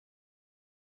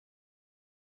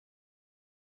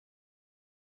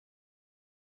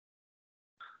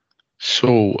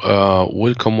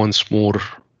Welcome once more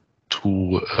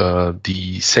to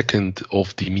the second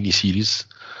of the mini-series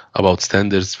about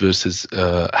standards versus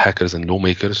hackers and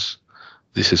lawmakers.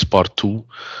 This is part two.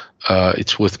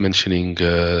 It's worth mentioning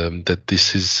that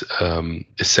this is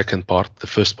a second part. The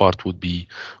first part would be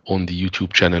on the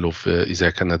YouTube channel of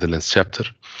Isaac Netherlands chapter.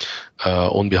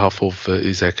 On behalf of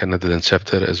Isaac Netherlands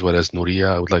chapter, as well as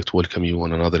Nuria, I would like to welcome you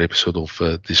on another episode of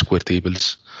the Square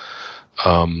Tables.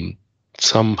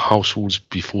 Some house rules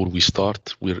before we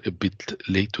start. We're a bit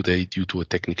late today due to a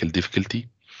technical difficulty.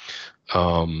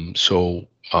 I'm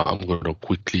going to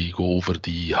quickly go over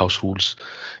the house rules.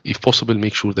 If possible,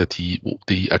 make sure that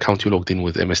the account you logged in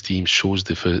with MS Teams shows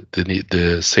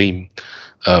the same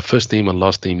first name and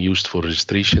last name used for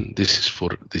registration. This is for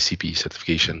the CPE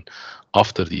certification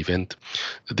after the event.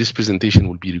 This presentation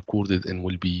will be recorded and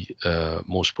will be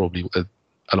most probably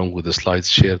along with the slides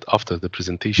shared after the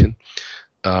presentation.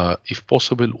 If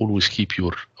possible, always keep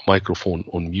your microphone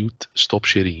on mute. Stop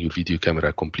sharing your video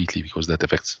camera completely because that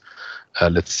affects,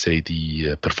 let's say,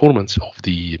 the performance of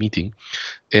the meeting.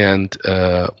 And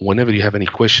whenever you have any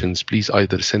questions, please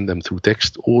either send them through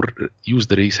text or use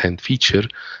the raise hand feature,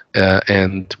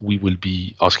 and we will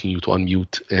be asking you to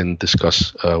unmute and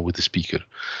discuss with the speaker.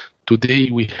 Today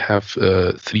we have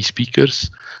three speakers.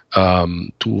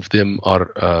 Two of them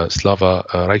are Slava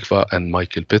Raikva and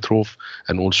Michael Petrov,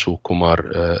 and also Kumar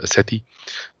Sethi.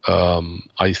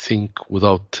 I think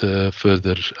without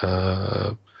further,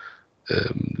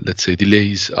 let's say,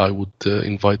 delays, I would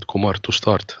invite Kumar to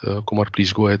start. Kumar,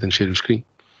 please go ahead and share your screen.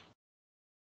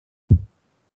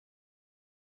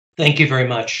 Thank you very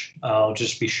much. I'll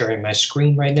just be sharing my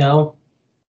screen right now.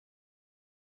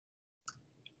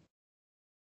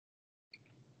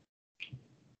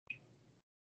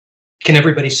 Can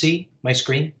everybody see my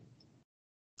screen?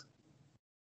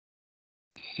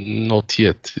 Not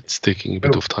yet. It's taking a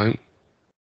bit of time.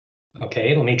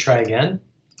 Okay, let me try again.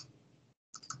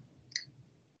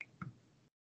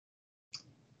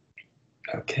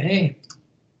 Okay.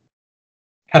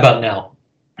 How about now?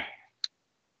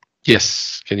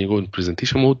 Yes. Can you go in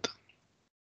presentation mode?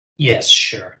 Yes,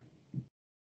 sure.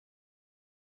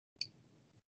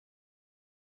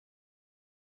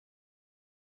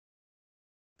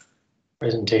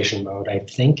 Presentation mode, I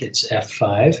think it's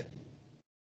F5.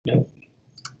 Nope.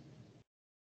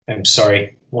 I'm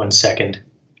sorry, 1 second.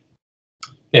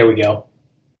 There we go.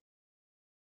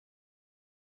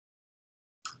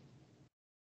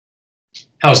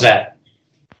 How's that?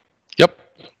 Yep.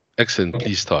 Excellent. Okay.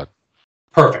 Please start.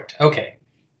 Perfect. Okay.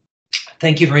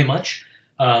 Thank you very much.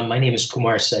 My name is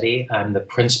Kumar Sethi. I'm the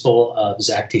principal of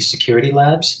Zakti Security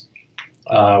Labs.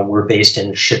 We're based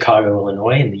in Chicago,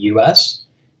 Illinois, in the US.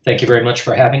 Thank you very much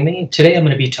for having me. Today I'm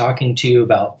going to be talking to you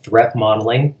about threat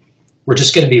modeling. We're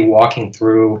just going to be walking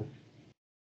through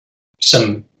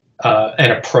an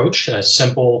approach, a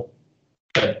simple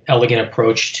but elegant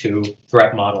approach to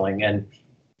threat modeling. And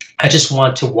I just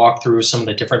want to walk through some of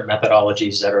the different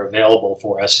methodologies that are available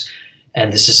for us.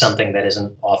 And this is something that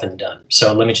isn't often done.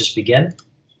 So let me just begin.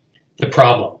 The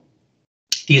problem.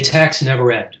 The attacks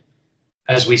never end.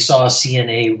 As we saw,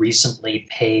 CNA recently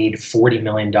paid $40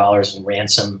 million in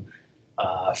ransom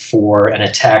for an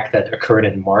attack that occurred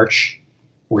in March.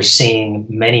 We're seeing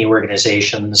many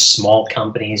organizations, small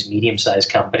companies, medium-sized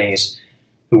companies,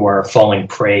 who are falling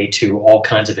prey to all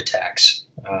kinds of attacks,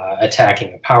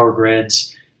 attacking the power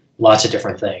grids, lots of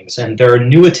different things. And there are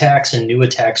new attacks and new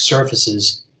attack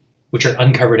surfaces which are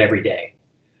uncovered every day.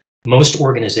 Most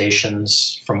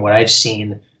organizations, from what I've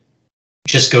seen,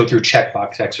 just go through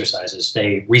checkbox exercises.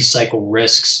 They recycle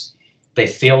risks. They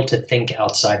fail to think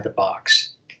outside the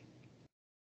box.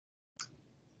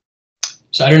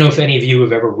 So I don't know if any of you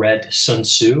have ever read Sun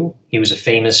Tzu. He was a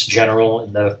famous general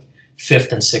in the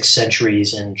 5th and 6th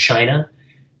centuries in China.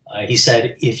 He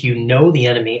said, if you know the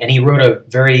enemy, and he wrote a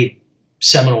very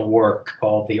seminal work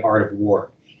called The Art of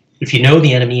War. If you know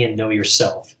the enemy and know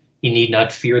yourself, you need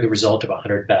not fear the result of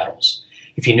 100 battles.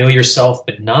 If you know yourself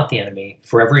but not the enemy,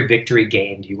 for every victory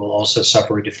gained, you will also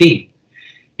suffer a defeat.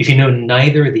 If you know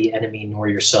neither the enemy nor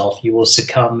yourself, you will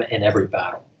succumb in every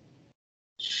battle.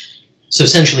 So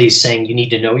essentially he's saying you need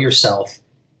to know yourself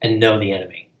and know the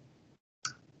enemy.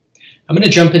 I'm going to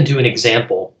jump into an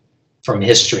example from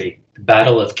history, the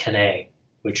Battle of Cannae,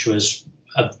 which was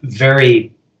a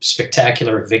very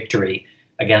spectacular victory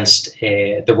against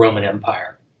the Roman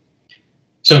Empire.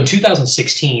 So in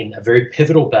 2016, a very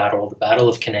pivotal battle, the Battle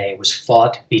of Cannae, was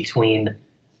fought between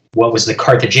what was the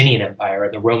Carthaginian Empire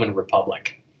and the Roman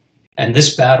Republic. And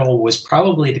this battle was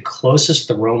probably the closest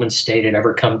the Roman state had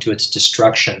ever come to its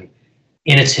destruction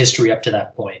in its history up to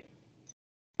that point.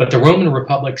 But the Roman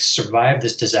Republic survived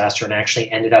this disaster and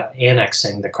actually ended up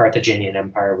annexing the Carthaginian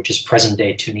Empire, which is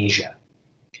present-day Tunisia.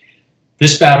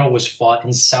 This battle was fought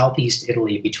in southeast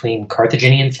Italy between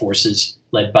Carthaginian forces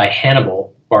led by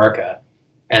Hannibal Barca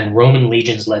and Roman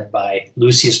legions led by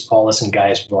Lucius Paulus and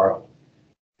Gaius Varro.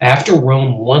 After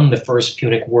Rome won the First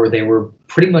Punic War, they were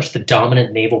pretty much the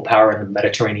dominant naval power in the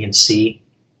Mediterranean Sea.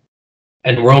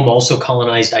 And Rome also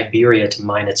colonized Iberia to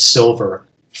mine its silver,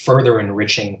 further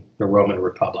enriching the Roman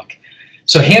Republic.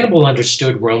 So Hannibal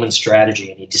understood Roman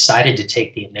strategy, and he decided to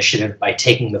take the initiative by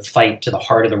taking the fight to the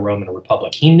heart of the Roman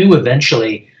Republic. He knew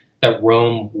eventually that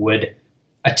Rome would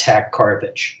attack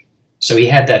Carthage. So he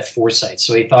had that foresight.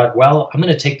 So he thought, well, I'm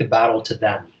going to take the battle to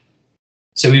them.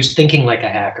 So he was thinking like a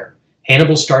hacker.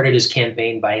 Hannibal started his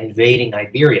campaign by invading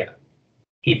Iberia.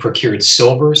 He procured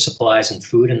silver, supplies, and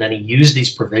food, and then he used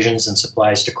these provisions and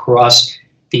supplies to cross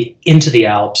into the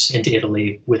Alps, into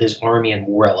Italy, with his army and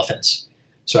war elephants.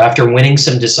 So after winning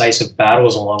some decisive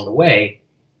battles along the way,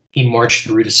 he marched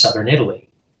through to southern Italy,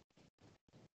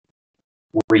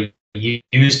 where he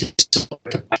used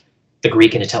the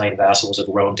Greek and Italian vassals of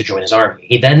Rome to join his army.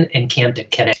 He then encamped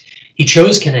at Cannae. He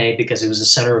chose Cannae because it was a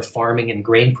center of farming and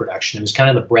grain production. It was kind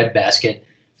of the breadbasket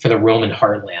for the Roman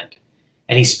heartland.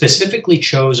 And he specifically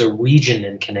chose a region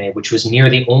in Cannae which was near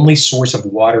the only source of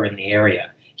water in the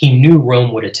area. He knew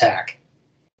Rome would attack.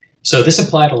 So this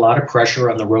applied a lot of pressure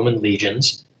on the Roman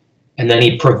legions, and then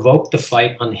he provoked the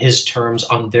fight on his terms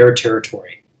on their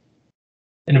territory.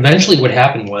 And eventually what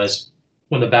happened was,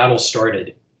 when the battle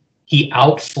started, he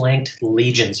outflanked the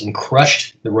legions and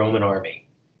crushed the Roman army.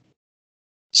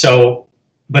 So,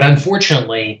 but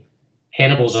unfortunately,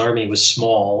 Hannibal's army was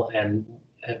small and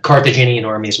Carthaginian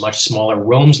army is much smaller.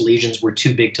 Rome's legions were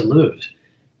too big to lose.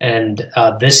 And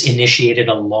this initiated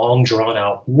a long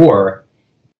drawn-out war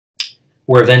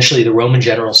where eventually the Roman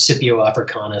general Scipio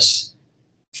Africanus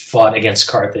fought against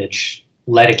Carthage,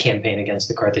 led a campaign against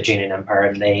the Carthaginian Empire,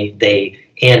 and they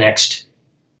annexed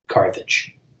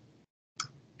Carthage.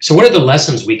 So what are the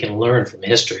lessons we can learn from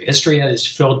history? History is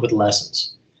filled with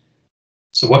lessons.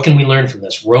 So what can we learn from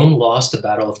this? Rome lost the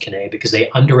Battle of Cannae because they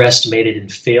underestimated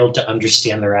and failed to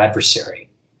understand their adversary.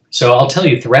 So I'll tell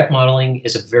you, threat modeling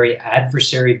is a very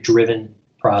adversary-driven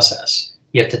process.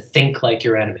 You have to think like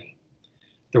your enemy.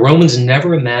 The Romans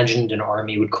never imagined an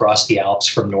army would cross the Alps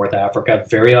from North Africa,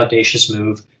 very audacious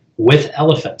move, with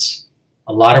elephants.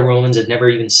 A lot of Romans had never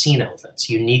even seen elephants,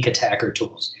 unique attacker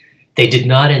tools. They did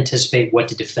not anticipate what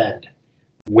to defend.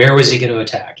 Where was he going to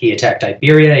attack? He attacked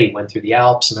Iberia, he went through the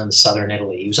Alps, and then southern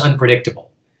Italy. He was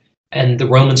unpredictable. And the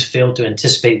Romans failed to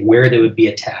anticipate where they would be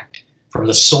attacked, from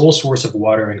the sole source of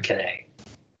water in Cannae.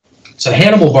 So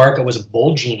Hannibal Barca was a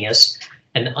bold genius,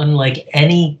 and unlike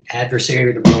any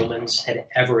adversary the Romans had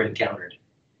ever encountered.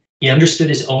 He understood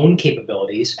his own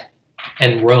capabilities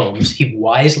and Rome's. He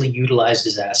wisely utilized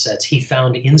his assets. He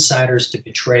found insiders to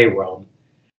betray Rome,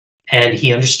 and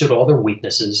he understood all their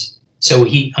weaknesses. So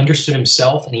he understood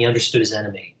himself and he understood his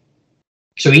enemy.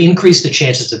 So he increased the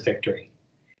chances of victory.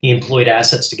 He employed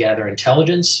assets to gather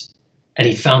intelligence, and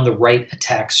he found the right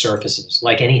attack surfaces,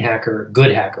 like any hacker,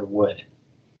 good hacker would.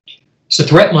 So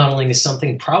threat modeling is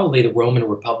something probably the Roman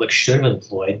Republic should have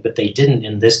employed, but they didn't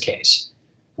in this case.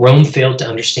 Rome failed to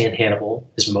understand Hannibal,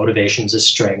 his motivations, his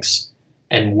strengths,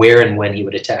 and where and when he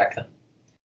would attack them.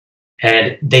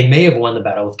 And they may have won the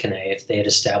Battle of Cannae if they had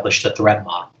established a threat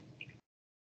model.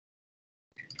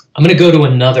 I'm going to go to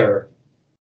another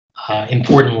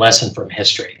important lesson from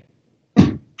history.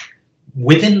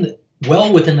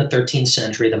 Well within the 13th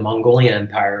century, the Mongolian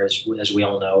Empire, as we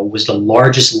all know, was the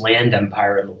largest land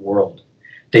empire in the world.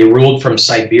 They ruled from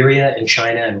Siberia and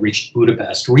China and reached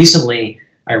Budapest. Recently,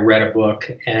 I read a book,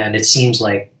 and it seems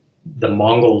like the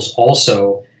Mongols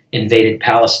also invaded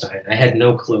Palestine. I had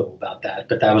no clue about that,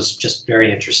 but that was just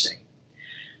very interesting.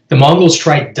 The Mongols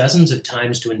tried dozens of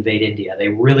times to invade India. They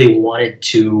really wanted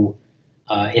to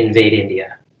invade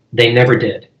India. They never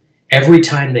did. Every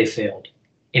time they failed.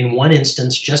 In one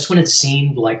instance, just when it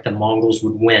seemed like the Mongols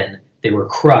would win, they were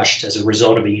crushed as a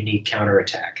result of a unique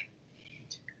counterattack.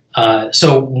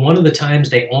 So one of the times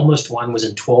they almost won was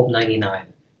in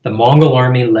 1299. The Mongol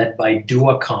army led by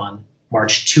Dua Khan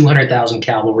marched 200,000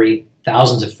 cavalry,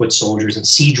 thousands of foot soldiers, and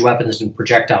siege weapons and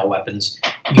projectile weapons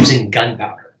using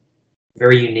gunpowder.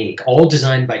 Very unique, all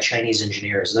designed by Chinese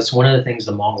engineers. That's one of the things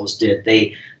the Mongols did.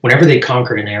 Whenever they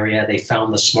conquered an area, they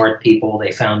found the smart people,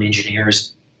 they found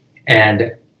engineers,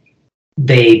 and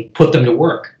they put them to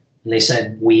work. And they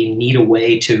said, we need a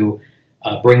way to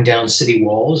bring down city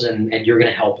walls, and you're going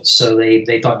to help us. So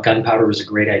they thought gunpowder was a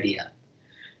great idea.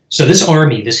 So this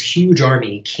army, this huge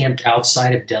army, camped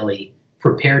outside of Delhi,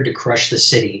 prepared to crush the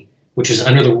city which was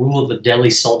under the rule of the Delhi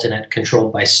Sultanate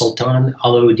controlled by Sultan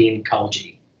Alauddin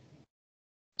Khalji.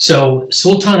 So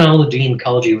Sultan Alauddin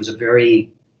Khalji was a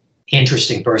very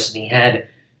interesting person. He had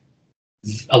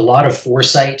a lot of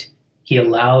foresight. He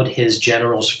allowed his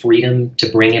generals freedom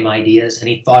to bring him ideas, and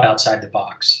he thought outside the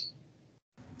box.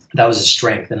 That was his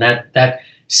strength, and that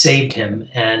saved him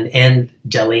and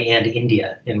Delhi and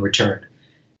India in return.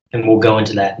 And we'll go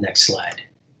into that next slide.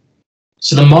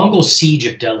 So the Mongol siege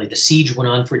of Delhi, the siege went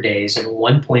on for days, and at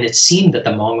one point it seemed that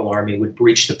the Mongol army would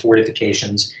breach the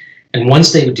fortifications, and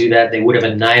once they would do that, they would have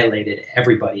annihilated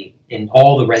everybody in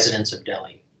all the residents of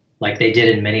Delhi, like they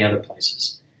did in many other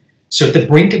places. So at the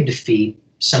brink of defeat,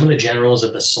 some of the generals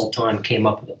of the Sultan came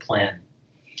up with a plan.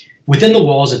 Within the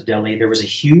walls of Delhi, there was a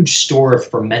huge store of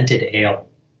fermented ale,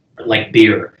 like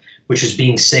beer, which was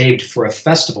being saved for a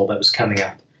festival that was coming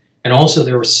up. And also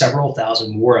there were several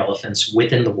thousand war elephants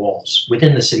within the walls,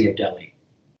 within the city of Delhi.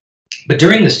 But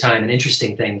during this time, an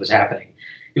interesting thing was happening.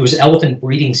 It was elephant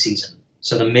breeding season.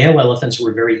 So the male elephants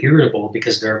were very irritable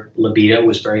because their libido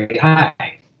was very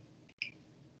high.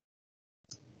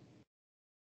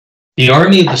 The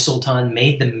army of the Sultan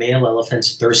made the male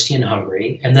elephants thirsty and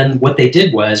hungry. And then what they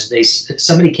did was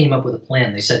somebody came up with a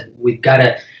plan. They said,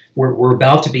 we're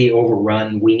about to be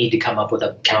overrun. We need to come up with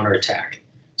a counterattack.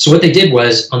 So what they did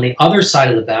was, on the other side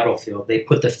of the battlefield, they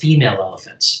put the female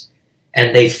elephants,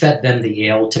 and they fed them the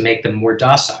ale to make them more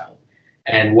docile.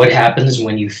 And what happens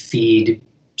when you feed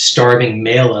starving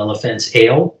male elephants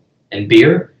ale and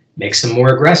beer? Makes them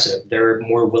more aggressive. They're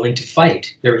more willing to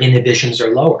fight. Their inhibitions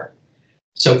are lower.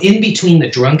 So in between the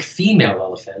drunk female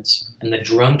elephants and the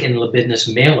drunk and libidinous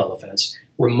male elephants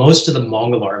were most of the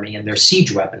Mongol army and their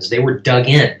siege weapons. They were dug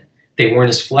in. They weren't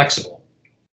as flexible.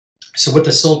 So what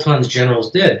the Sultan's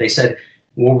generals did, they said,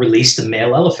 we'll release the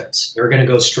male elephants. They're going to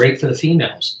go straight for the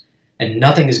females, and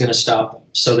nothing is going to stop them.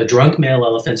 So the drunk male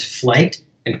elephants flanked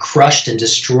and crushed and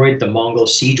destroyed the Mongol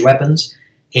siege weapons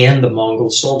and the Mongol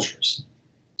soldiers.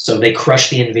 So they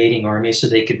crushed the invading army so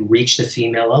they could reach the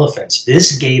female elephants.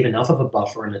 This gave enough of a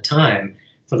buffer and a time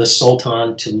for the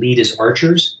Sultan to lead his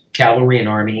archers, cavalry, and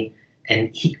army,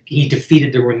 and he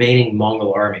defeated the remaining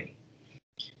Mongol army.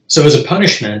 So as a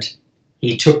punishment,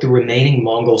 he took the remaining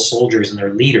Mongol soldiers and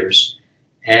their leaders,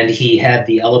 and he had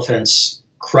the elephants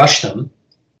crush them,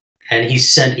 and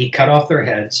he cut off their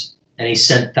heads, and he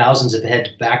sent thousands of heads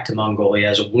back to Mongolia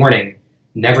as a warning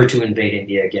never to invade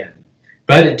India again.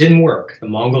 But it didn't work. The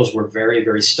Mongols were very,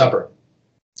 very stubborn.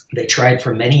 They tried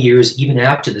for many years, even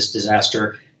after this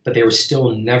disaster, but they were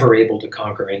still never able to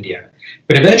conquer India.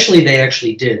 But eventually they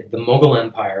actually did. The Mughal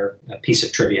Empire, a piece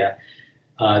of trivia,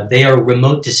 they are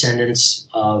remote descendants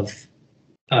of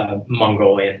the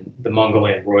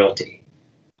Mongolian royalty,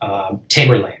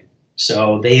 Tamerlane.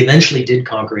 So they eventually did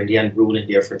conquer India and ruled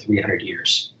India for 300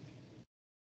 years,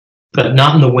 but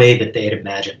not in the way that they had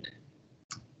imagined.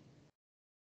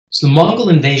 So the Mongol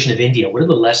invasion of India, what are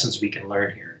the lessons we can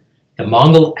learn here? The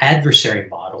Mongol adversary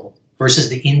model versus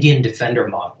the Indian defender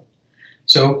model.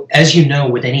 So as you know,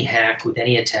 with any hack, with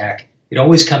any attack, it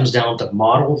always comes down to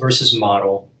model versus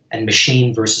model and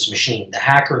machine versus machine. The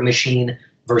hacker machine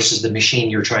versus the machine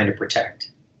you're trying to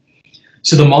protect.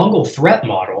 So the Mongol threat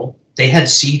model, they had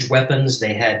siege weapons,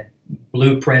 they had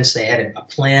blueprints, they had a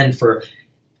plan for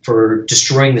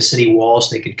destroying the city walls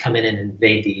so they could come in and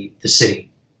invade the city.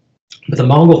 But the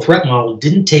Mongol threat model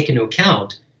didn't take into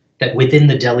account that within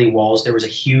the Delhi walls there was a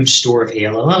huge store of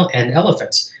ale and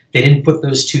elephants. They didn't put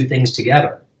those two things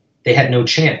together. They had no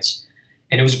chance.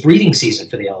 And it was breeding season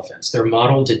for the elephants. Their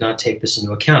model did not take this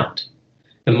into account.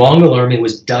 The Mongol army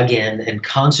was dug in and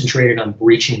concentrated on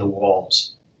breaching the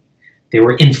walls. They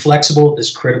were inflexible at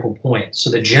this critical point. So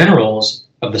the generals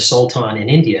of the Sultan in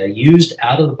India used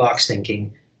out-of-the-box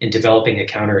thinking in developing a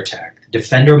counterattack. The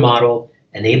defender model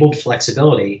enabled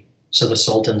flexibility so the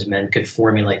Sultan's men could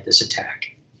formulate this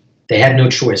attack. They had no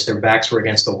choice. Their backs were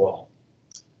against the wall.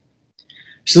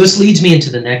 So this leads us into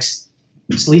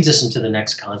the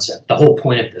next concept, the whole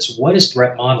point of this. What is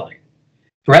threat modeling?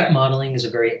 Threat modeling is a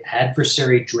very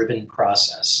adversary-driven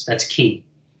process, that's key,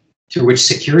 through which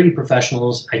security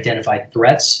professionals identify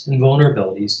threats and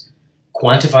vulnerabilities,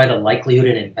 quantify the likelihood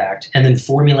and impact, and then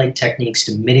formulate techniques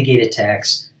to mitigate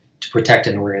attacks to protect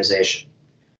an organization.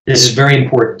 This is very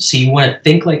important. So you want to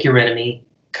think like your enemy,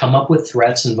 come up with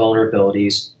threats and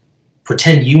vulnerabilities,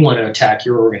 pretend you want to attack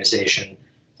your organization,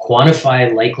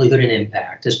 quantify likelihood and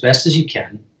impact as best as you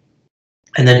can,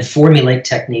 and then formulate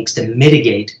techniques to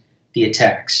mitigate the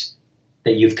attacks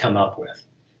that you've come up with.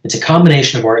 It's a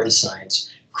combination of art and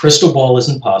science. Crystal ball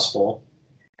isn't possible.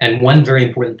 And one very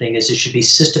important thing is it should be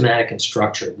systematic and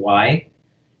structured. Why?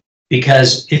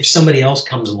 Because if somebody else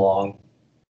comes along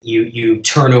you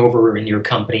turn over in your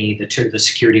company, the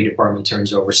security department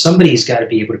turns over. Somebody's got to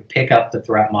be able to pick up the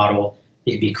threat model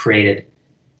that you created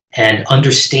and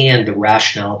understand the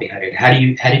rationale behind it. How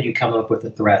did you come up with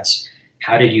the threats?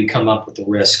 How did you come up with the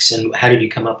risks? And how did you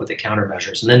come up with the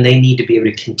countermeasures? And then they need to be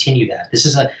able to continue that. This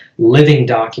is a living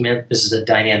document. This is a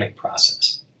dynamic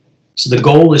process. So the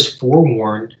goal is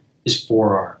forewarned is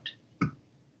forearmed.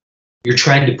 You're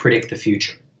trying to predict the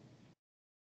future.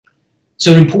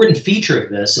 So an important feature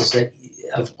of this is that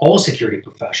of all security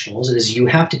professionals is you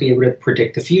have to be able to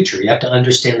predict the future. You have to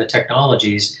understand the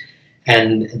technologies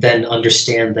and then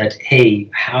understand that, hey,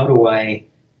 how do I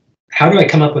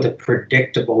come up with a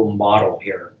predictable model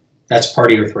here? That's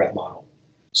part of your threat model.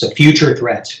 So future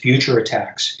threats, future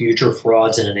attacks, future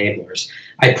frauds and enablers.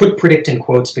 I put predict in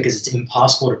quotes because it's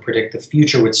impossible to predict the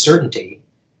future with certainty.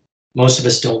 Most of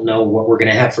us don't know what we're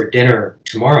going to have for dinner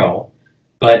tomorrow,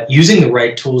 but using the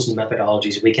right tools and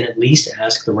methodologies, we can at least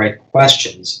ask the right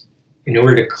questions in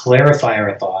order to clarify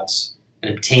our thoughts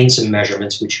and obtain some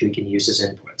measurements which we can use as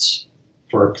inputs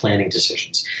for our planning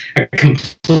decisions. A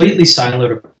completely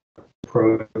siloed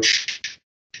approach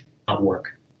not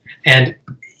work. And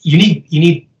you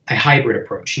need a hybrid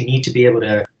approach. You need to be able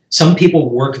to, some people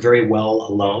work very well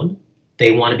alone.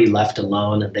 They want to be left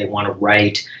alone and they want to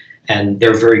write, and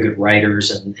they're very good writers,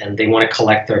 and they want to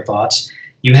collect their thoughts.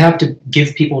 You have to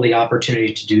give people the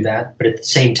opportunity to do that, but at the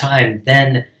same time,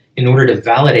 then in order to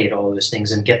validate all of those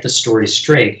things and get the story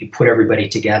straight, you put everybody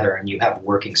together and you have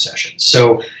working sessions.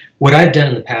 So what I've done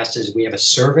in the past is we have a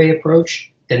survey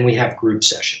approach, then we have group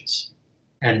sessions,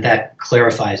 and that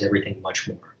clarifies everything much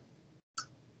more.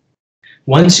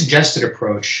 One suggested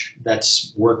approach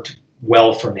that's worked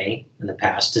well for me in the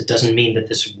past, it doesn't mean that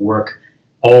this would work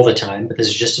all the time, but this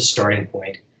is just a starting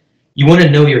point. You want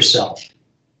to know yourself.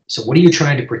 So what are you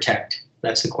trying to protect?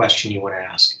 That's the question you want to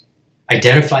ask.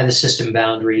 Identify the system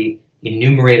boundary,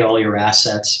 enumerate all your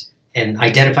assets, and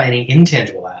identify any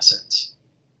intangible assets.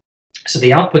 So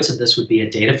the outputs of this would be a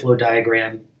data flow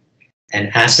diagram,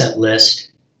 an asset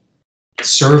list,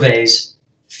 surveys,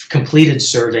 completed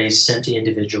surveys sent to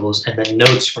individuals, and then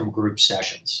notes from group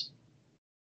sessions.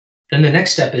 Then the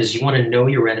next step is you want to know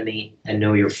your enemy and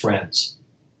know your friends.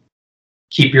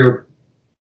 Keep your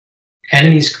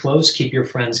enemies close, keep your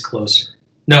friends closer.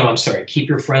 No, I'm sorry, keep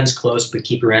your friends close, but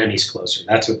keep your enemies closer.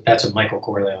 That's what Michael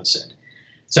Corleone said.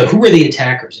 So who are the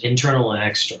attackers, internal and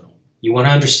external? You want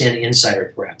to understand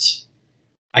insider threats.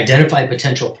 Identify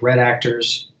potential threat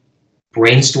actors,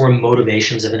 brainstorm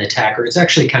motivations of an attacker. It's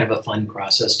actually kind of a fun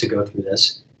process to go through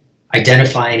this.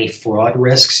 Identify any fraud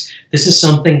risks. This is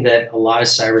something that a lot of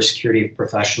cybersecurity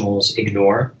professionals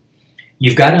ignore.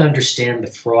 You've got to understand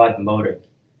the fraud motive.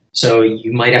 So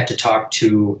you might have to talk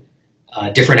to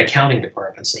different accounting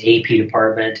departments, the AP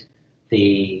department,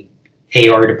 the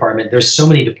AR department. There's so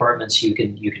many departments you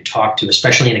can talk to,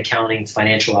 especially in accounting,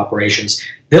 financial operations.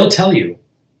 They'll tell you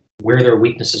where their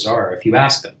weaknesses are if you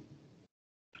ask them.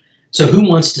 So who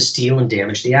wants to steal and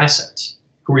damage the assets?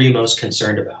 Who are you most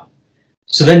concerned about?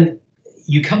 So then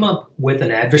you come up with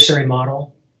an adversary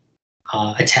model,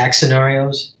 attack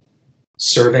scenarios,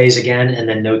 surveys again, and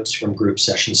then notes from group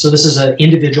sessions. So this is an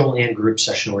individual and group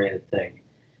session oriented thing.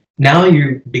 Now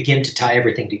you begin to tie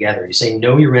everything together. You say,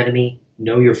 know your enemy,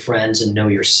 know your friends, and know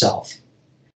yourself.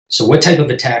 So what type of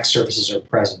attack surfaces are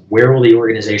present? Where will the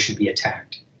organization be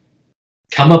attacked?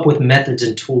 Come up with methods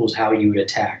and tools how you would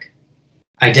attack.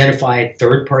 Identify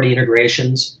third-party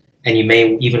integrations, and you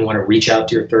may even want to reach out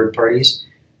to your third parties.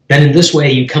 Then in this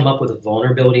way, you come up with a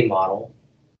vulnerability model,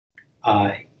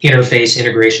 interface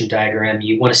integration diagram.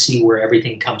 You want to see where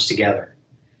everything comes together.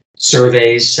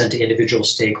 Surveys sent to individual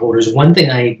stakeholders. One thing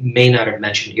I may not have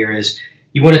mentioned here is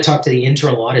you want to talk to the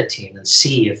internal audit team and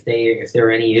see if there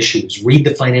are any issues. Read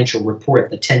the financial report,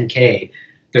 the 10K.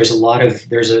 There's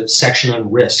a section on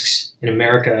risks. In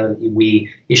America,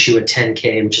 we issue a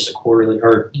 10K, which is a quarterly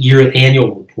or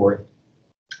annual report,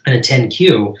 and a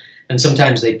 10Q. And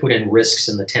sometimes they put in risks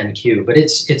in the 10Q, but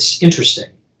it's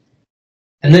interesting.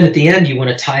 And then at the end, you want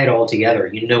to tie it all together.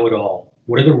 You know it all.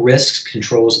 What are the risks,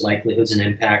 controls, likelihoods, and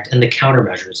impact, and the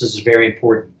countermeasures? This is very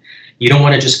important. You don't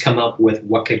want to just come up with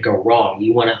what could go wrong.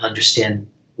 You want to understand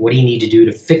what do you need to do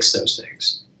to fix those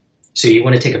things. So you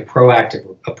want to take a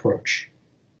proactive approach.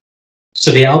 So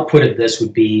the output of this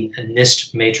would be a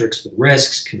NIST matrix with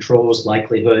risks, controls,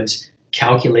 likelihoods,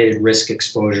 calculated risk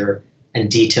exposure,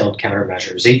 and detailed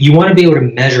countermeasures. You want to be able to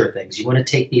measure things. You want to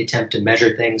take the attempt to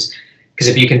measure things, because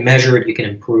if you can measure it, you can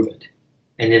improve it.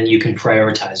 And then you can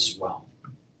prioritize as well.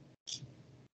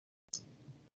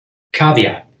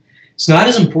 Caveat. It's not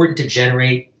as important to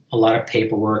generate a lot of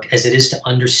paperwork as it is to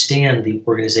understand the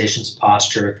organization's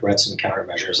posture, threats, and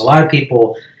countermeasures. A lot of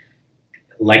people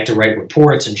like to write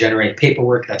reports and generate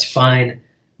paperwork, that's fine,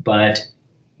 but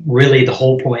really the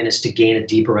whole point is to gain a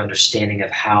deeper understanding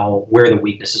of where the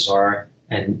weaknesses are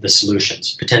and the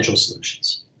solutions, potential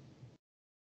solutions.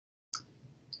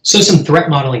 So some threat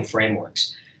modeling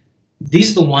frameworks.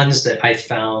 These are the ones that I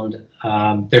found.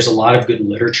 There's a lot of good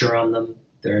literature on them.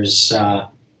 There's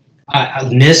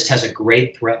NIST has a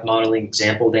great threat modeling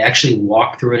example. They actually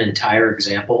walk through an entire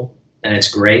example, and it's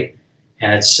great.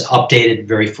 And it's updated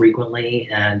very frequently,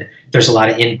 and there's a lot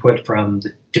of input from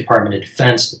the Department of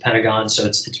Defense, the Pentagon, so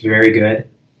it's very good.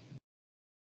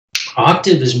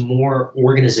 Octave is more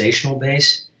organizational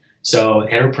based, so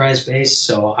enterprise based.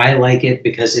 So I like it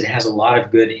because it has a lot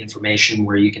of good information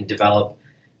where you can develop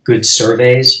good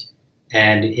surveys,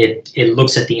 and it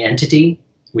looks at the entity,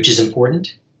 which is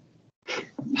important.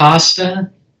 PASTA,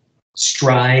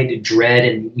 Stride, Dread,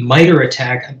 and MITRE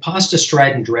ATT&CK. PASTA,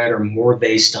 Stride, and Dread are more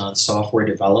based on software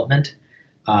development.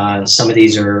 Some of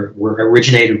these were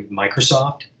originated with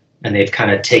Microsoft, and they've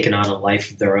kind of taken on a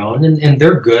life of their own, and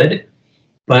they're good,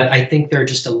 but I think they're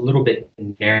just a little bit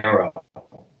narrow.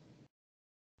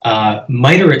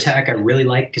 MITRE ATT&CK I really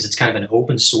like because it's kind of an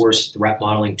open source threat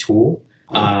modeling tool,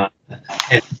 and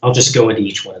I'll just go into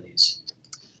each one of these.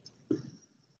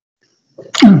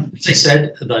 As I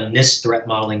said, the NIST threat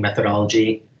modeling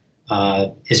methodology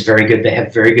is very good. They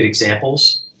have very good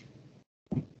examples.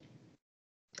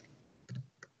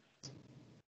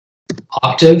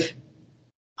 Octave,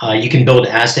 you can build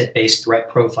asset-based threat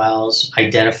profiles,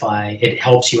 it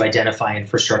helps you identify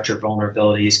infrastructure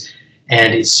vulnerabilities,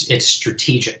 and it's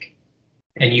strategic.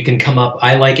 And you can come up,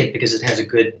 I like it because it has a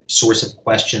good source of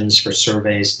questions for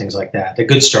surveys, things like that, a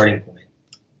good starting point.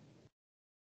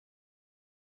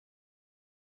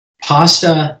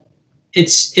 PASTA,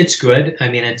 it's good. I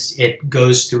mean, it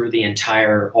goes through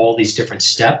all these different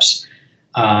steps.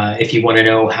 If you want to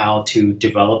know how to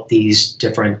develop these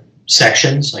different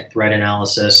sections, like threat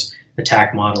analysis,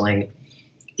 attack modeling,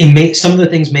 some of the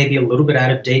things may be a little bit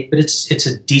out of date, but it's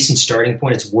a decent starting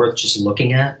point. It's worth just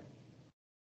looking at.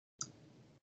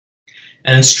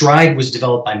 And Stride was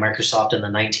developed by Microsoft in the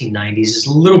 1990s. It's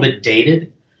a little bit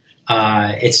dated.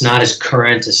 It's not as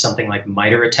current as something like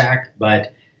MITRE ATT&CK,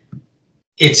 but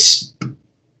it's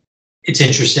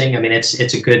interesting. I mean,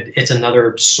 it's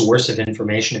another source of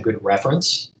information, a good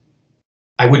reference.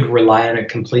 I wouldn't rely on it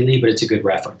completely, but it's a good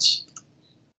reference.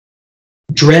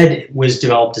 Dread was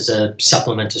developed as a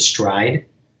supplement to Stride.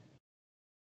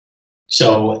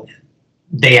 So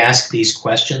they ask these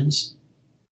questions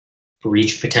for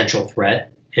each potential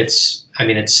threat. It's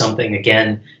something,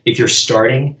 again, if you're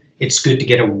starting, it's good to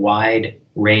get a wide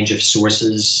range of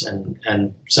sources,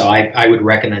 and so I would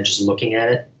recommend just looking at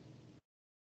it.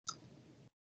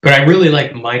 But I really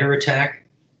like MITRE ATT&CK.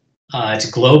 It's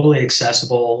globally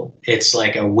accessible. It's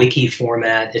like a wiki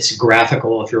format. It's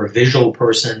graphical. If you're a visual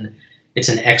person, it's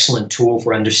an excellent tool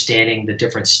for understanding the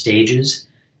different stages.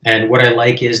 And what I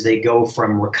like is they go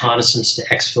from reconnaissance to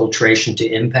exfiltration to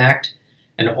impact,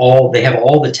 and they have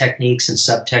all the techniques and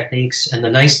sub-techniques. And the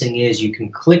nice thing is you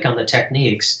can click on the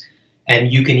techniques,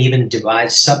 and you can even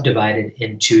subdivide it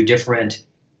into different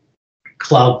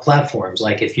cloud platforms.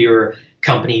 Like if your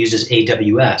company uses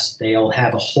AWS, they'll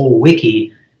have a whole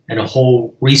wiki and a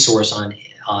whole resource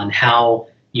on how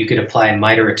you could apply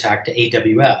MITRE ATT&CK to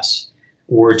AWS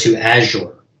or to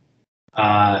Azure.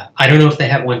 I don't know if they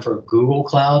have one for Google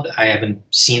Cloud. I haven't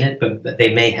seen it, but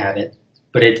they may have it.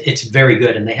 But it's very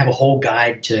good, and they have a whole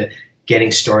guide to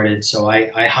getting started. So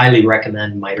I highly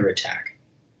recommend MITRE ATT&CK.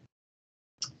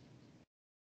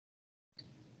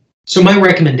 So my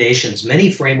recommendations,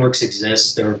 many frameworks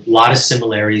exist. There are a lot of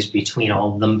similarities between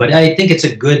all of them, but I think it's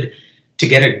to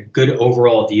get a good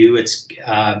overall view, it's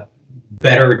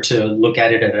better to look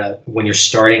at it when you're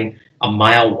starting a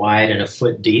mile wide and a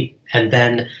foot deep, and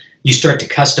then you start to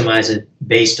customize it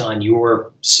based on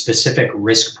your specific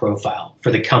risk profile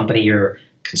for the company you're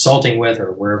consulting with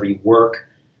or wherever you work.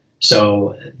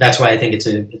 So that's why I think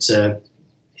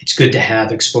it's good to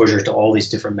have exposure to all these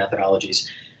different methodologies.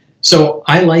 So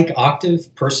I like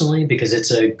Octave personally because it's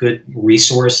a good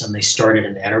resource, and they start at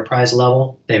an enterprise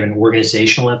level. They have an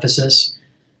organizational emphasis.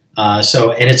 And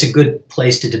it's a good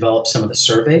place to develop some of the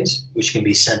surveys, which can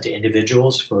be sent to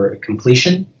individuals for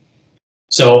completion.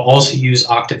 So also use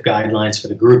Octave guidelines for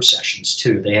the group sessions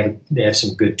too. They have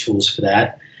some good tools for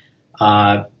that.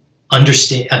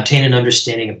 Obtain an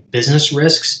understanding of business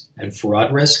risks and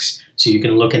fraud risks. So you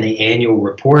can look in the annual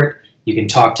report. You can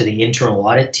talk to the internal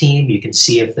audit team. You can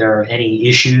see if there are any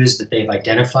issues that they've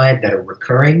identified that are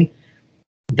recurring.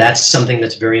 That's something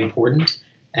that's very important.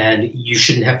 and you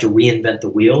shouldn't have to reinvent the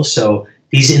wheel. So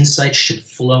these insights should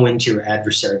flow into your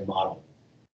adversary model.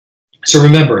 So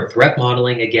remember, threat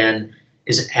modeling, again,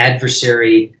 is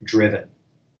adversary driven.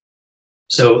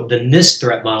 So the NIST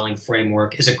threat modeling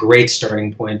framework is a great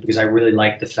starting point because I really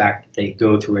like the fact that they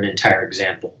go through an entire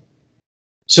example.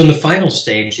 So in the final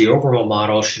stage, the overall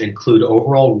model should include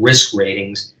overall risk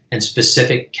ratings and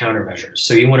specific countermeasures.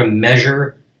 So you want to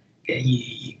measure,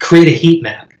 create a heat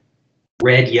map,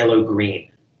 red, yellow,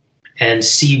 green, and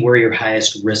see where your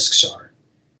highest risks are.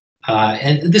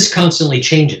 And this constantly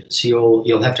changes.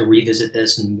 You'll have to revisit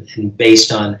this, and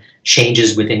based on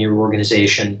changes within your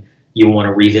organization, you want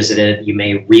to revisit it. You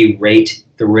may re-rate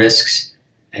the risks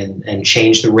and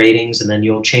change the ratings, and then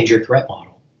you'll change your threat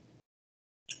model.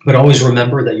 But always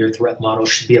remember that your threat model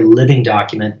should be a living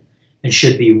document and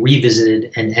should be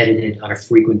revisited and edited on a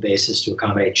frequent basis to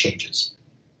accommodate changes,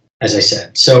 as I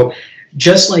said. So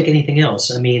just like anything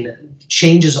else, I mean,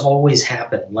 changes always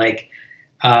happen. Like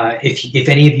if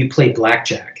any of you play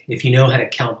blackjack, if you know how to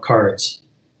count cards,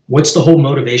 what's the whole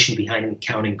motivation behind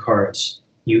counting cards?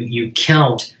 You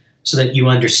count so that you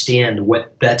understand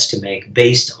what bets to make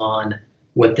based on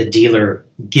what the dealer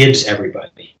gives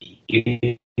everybody.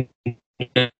 You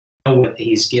know what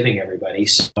he's giving everybody,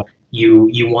 so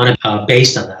you want to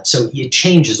based on that. So it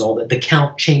changes the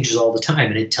count changes all the time,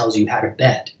 and it tells you how to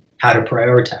bet, how to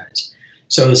prioritize.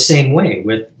 So the same way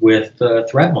with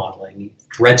threat modeling,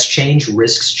 threats change,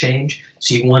 risks change,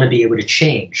 so you want to be able to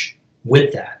change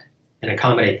with that and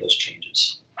accommodate those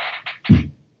changes.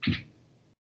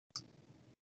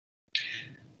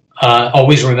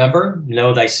 Always remember,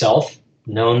 know thyself,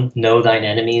 know thine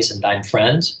enemies and thine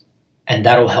friends, and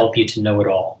that'll help you to know it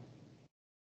all.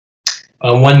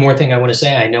 One more thing I want to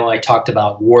say, I know I talked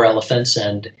about war elephants,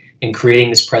 and in creating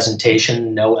this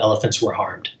presentation, no elephants were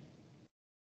harmed.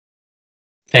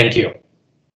 Thank you.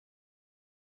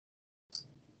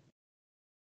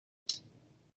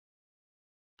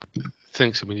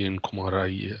 Thanks a million, Kumar.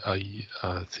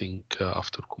 I think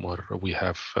after Kumar, we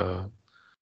have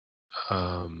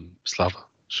Slava.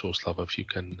 So Slava, if you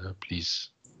can please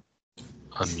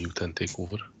unmute and take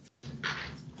over.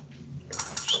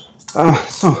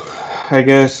 So I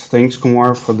guess thanks,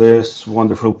 Kumar, for this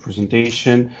wonderful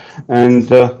presentation. And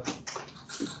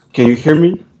can you hear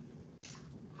me?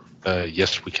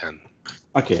 Yes, we can.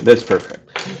 Okay, that's perfect.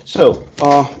 So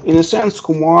in a sense,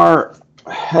 Kumar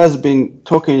has been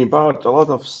talking about a lot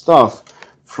of stuff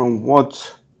from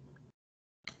what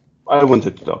I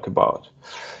wanted to talk about.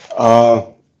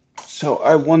 So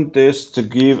I want this to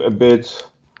give a bit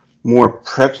more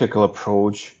practical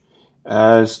approach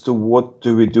as to what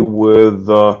do we do with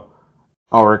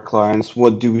our clients,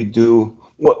 what do we do,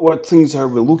 what things are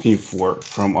we looking for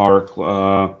from our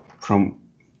from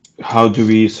how do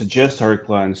we suggest our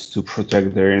clients to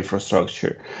protect their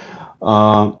infrastructure.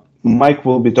 Mike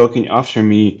will be talking after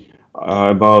me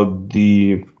about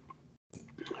the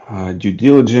due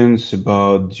diligence,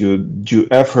 about due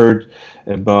effort,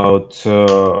 about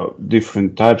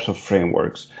different types of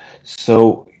frameworks.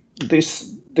 So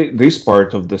this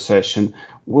part of the session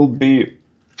will be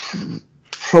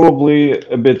probably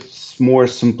a bit more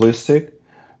simplistic,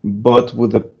 but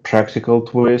with a practical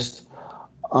twist.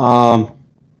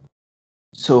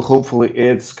 So hopefully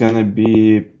it's gonna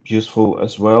be useful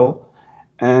as well,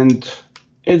 and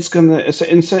it's gonna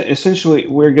essentially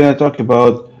we're gonna talk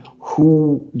about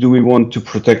who do we want to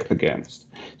protect against.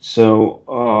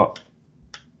 So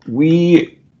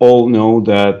we all know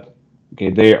that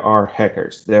there are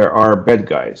hackers, there are bad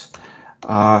guys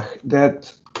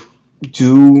that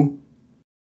do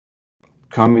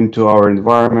come into our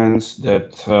environments,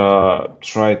 that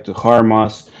try to harm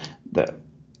us.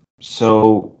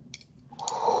 So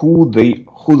who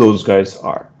those guys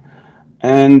are,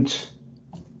 and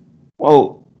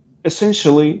well,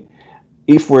 essentially,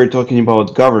 if we're talking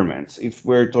about governments, if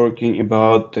we're talking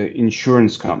about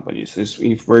insurance companies,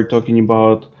 if we're talking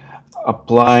about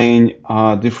applying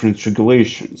different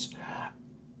regulations,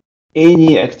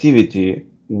 any activity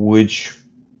which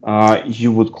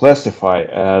you would classify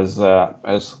as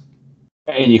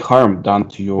any harm done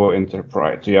to your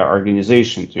enterprise, to your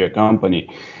organization, to your company,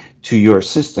 to your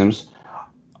systems,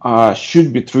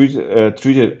 should be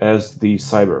treated as the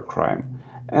cybercrime.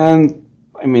 And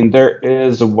I mean, there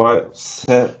is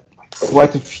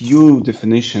quite a few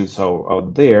definitions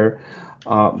out there,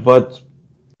 but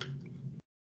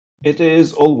it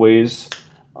is always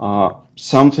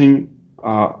something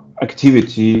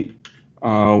activity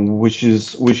which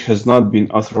has not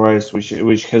been authorized,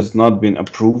 which has not been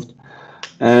approved,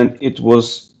 and it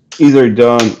was either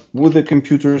done with a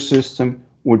computer system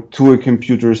or to a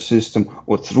computer system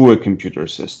or through a computer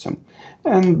system.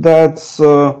 and that's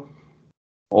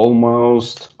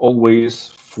almost always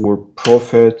for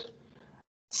profit.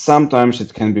 Sometimes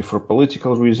it can be for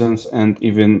political reasons, and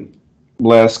even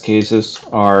less cases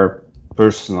are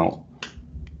personal.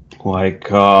 Like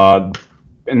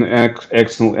an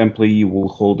excellent employee will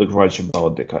hold a grudge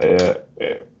about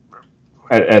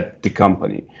at the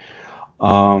company.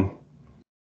 Um,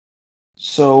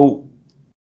 so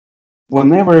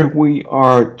whenever we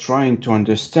are trying to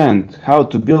understand how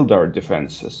to build our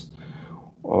defenses,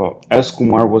 as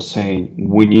Kumar was saying,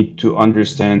 we need to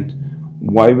understand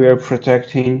why we are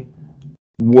protecting,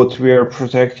 what we are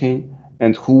protecting,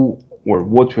 and who or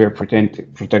what we are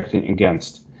protecting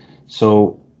against.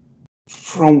 So,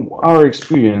 from our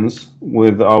experience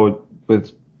with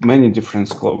many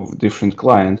different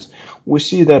clients, we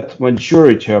see that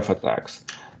majority of attacks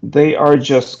they are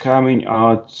just coming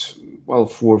out well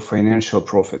for financial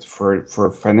profit,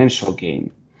 for financial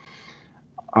gain,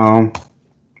 um,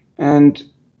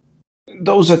 and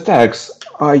those attacks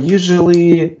are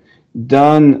usually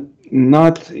done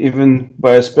not even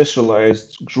by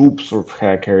specialized groups of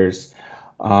hackers.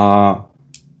 Uh,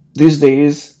 these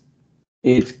days,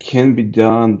 it can be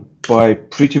done by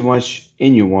pretty much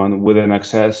anyone with an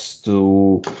access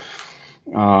to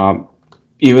uh,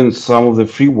 even some of the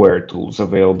freeware tools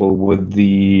available with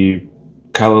the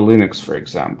Kali Linux, for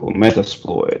example,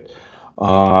 Metasploit.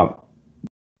 Uh,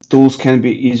 Tools can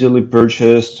be easily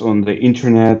purchased on the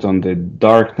internet, on the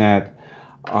darknet.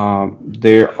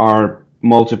 There are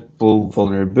multiple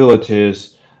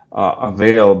vulnerabilities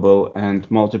available and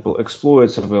multiple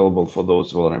exploits available for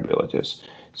those vulnerabilities.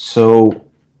 So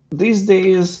these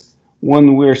days,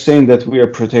 when we're saying that we are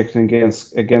protecting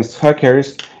against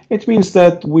hackers, it means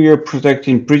that we are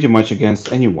protecting pretty much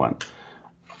against anyone.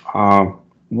 Uh,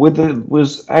 with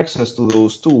access to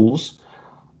those tools,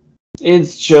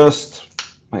 it's just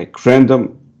like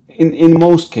random. In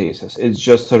most cases, it's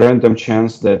just a random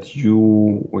chance that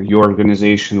you or your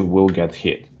organization will get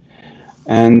hit.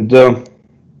 And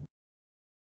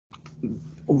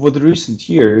over the recent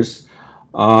years,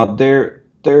 there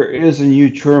is a new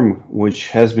term which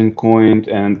has been coined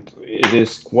and it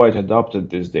is quite adopted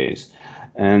these days.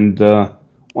 And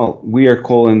well, we are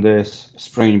calling this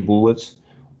spraying bullets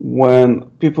when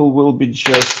people will be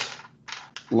just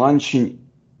launching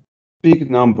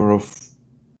big number of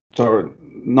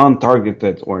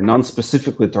non-targeted or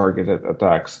non-specifically targeted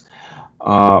attacks,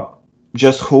 uh,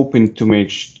 just hoping to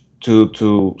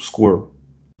to score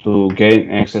to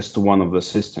gain access to one of the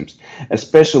systems.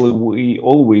 Especially, we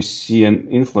always see an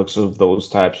influx of those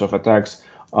types of attacks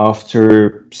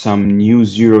after some new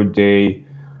zero-day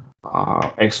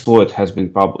exploit has been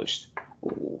published.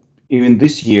 Even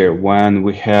this year, when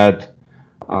we had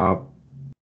uh,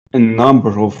 a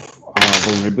number of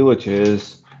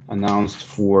vulnerabilities announced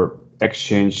for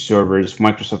Exchange servers,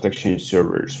 Microsoft Exchange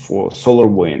servers, for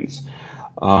SolarWinds.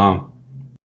 Uh,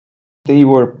 they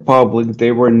were public,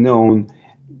 they were known.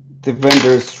 The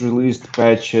vendors released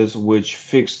patches which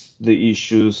fixed the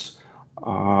issues,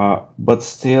 but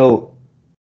still,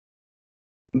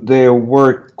 there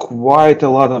were quite a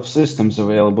lot of systems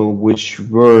available which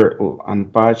were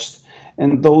unpatched,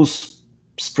 and those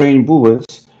spraying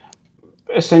bullets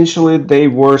essentially they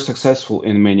were successful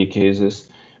in many cases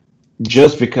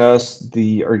just because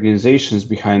the organizations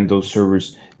behind those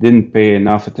servers didn't pay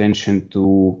enough attention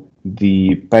to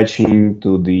the patching,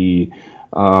 to the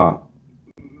uh,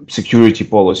 security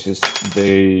policies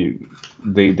they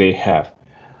have,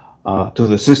 to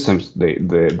the systems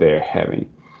they're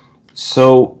having.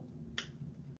 So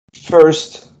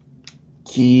first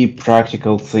key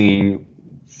practical thing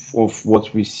of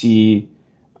what we see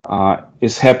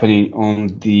is happening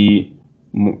on the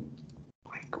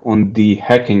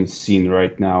hacking scene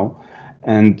right now,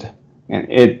 and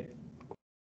it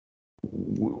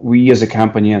we as a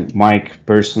company and Mike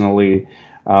personally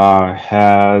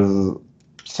has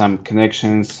some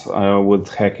connections with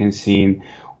hacking scene.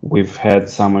 We've had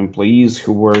some employees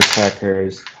who were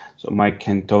hackers, so Mike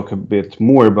can talk a bit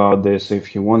more about this if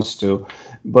he wants to.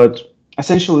 But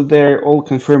essentially, they're all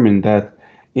confirming that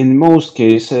in most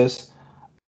cases,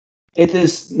 it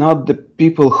is not the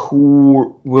people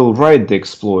who will write the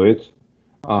exploit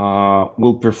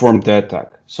will perform the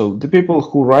attack. So the people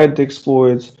who write the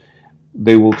exploits,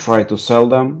 they will try to sell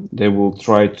them, they will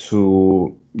try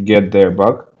to get their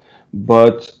buck,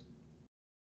 but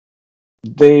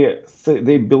they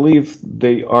believe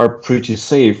they are pretty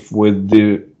safe with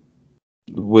the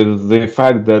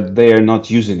fact that they are not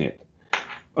using it.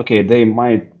 Okay, they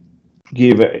might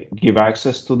give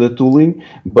access to the tooling,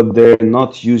 but they're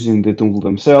not using the tool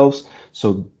themselves.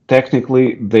 So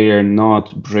technically, they are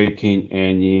not breaking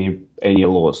any any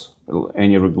laws,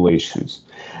 any regulations.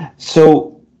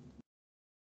 So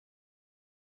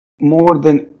more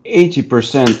than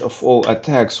 80% of all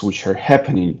attacks which are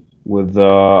happening with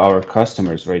our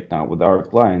customers right now, with our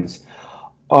clients,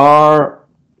 are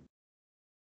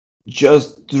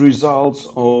just the results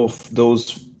of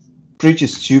those pretty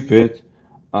stupid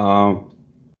uh,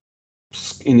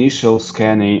 initial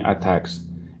scanning attacks.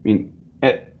 I mean,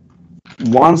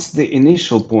 once the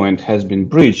initial point has been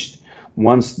breached,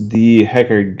 once the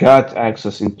hacker got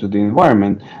access into the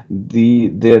environment,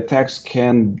 the attacks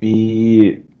can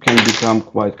become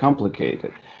quite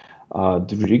complicated.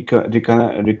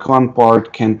 The recon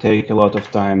part can take a lot of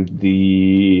time.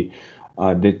 The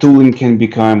tooling can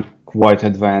become quite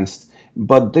advanced.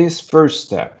 But this first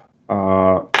step,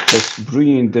 is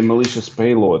bringing the malicious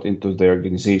payload into the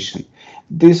organization.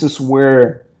 This is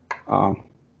where uh,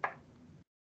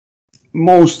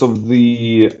 most of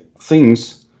the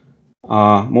things,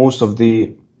 most of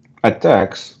the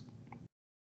attacks,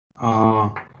 uh,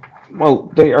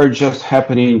 well, they are just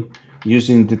happening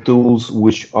using the tools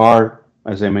which are,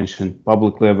 as I mentioned,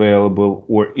 publicly available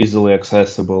or easily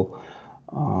accessible.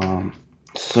 Um,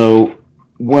 so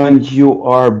when you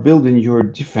are building your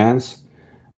defense,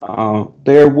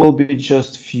 there will be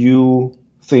just few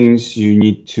things you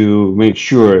need to make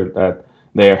sure that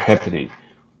they are happening.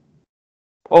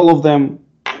 All of them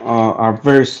are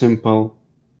very simple,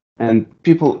 and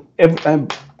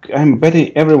I'm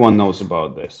betting everyone knows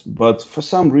about this, but for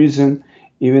some reason,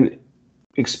 even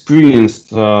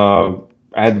experienced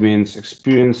admins,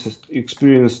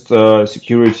 experienced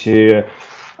security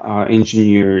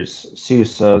engineers,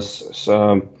 CISAs,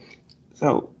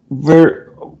 so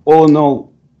we're all in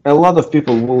all, a lot of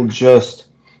people will just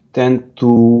tend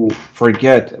to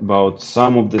forget about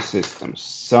some of the systems,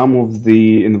 some of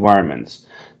the environments,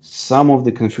 some of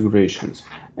the configurations,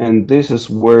 and this is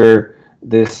where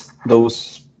this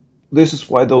is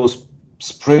why those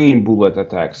spraying bullet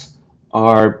attacks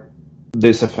are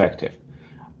this effective.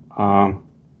 Um,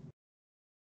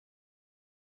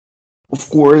 of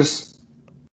course,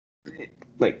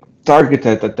 like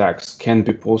targeted attacks can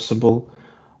be possible.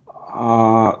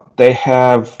 They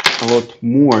have a lot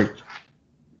more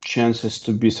chances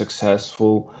to be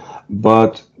successful,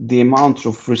 but the amount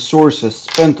of resources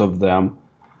spent of them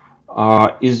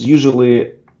is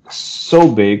usually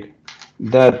so big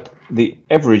that the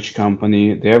average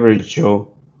company, the average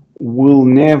Joe, will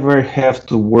never have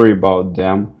to worry about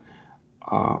them.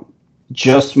 Uh,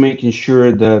 just making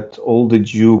sure that all the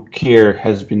due care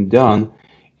has been done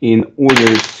in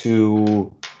order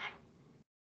to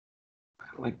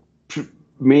like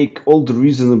make all the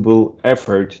reasonable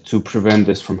effort to prevent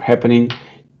this from happening,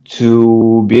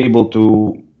 to be able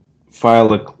to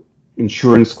file a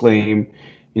insurance claim,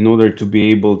 in order to be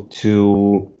able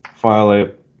to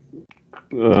file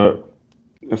uh,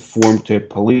 a form to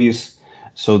police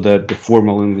so that the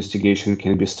formal investigation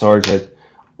can be started,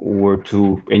 or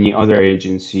to any other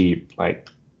agency, like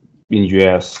in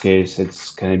US case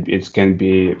it can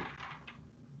be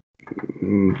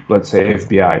let's say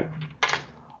FBI.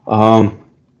 Um,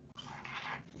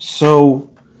 so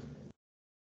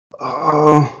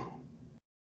uh,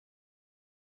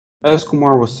 as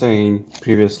Kumar was saying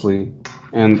previously,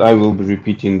 and I will be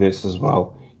repeating this as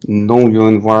well, know your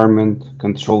environment,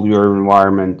 control your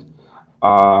environment,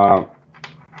 uh,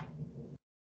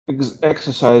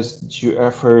 exercise due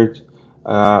effort,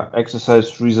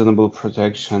 exercise reasonable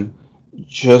protection,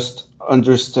 just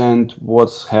understand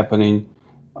what's happening,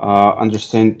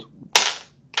 understand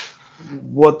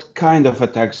what kind of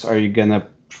attacks are you gonna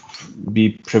be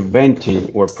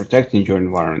preventing or protecting your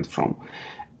environment from.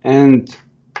 And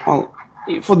well,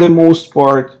 for the most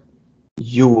part,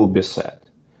 you will be set.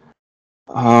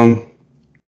 Um,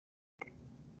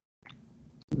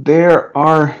 there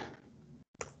are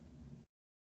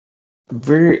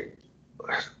very,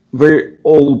 very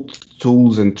old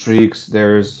tools and tricks.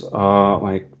 There's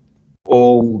like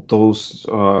all those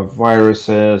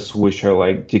viruses which are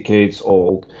like decades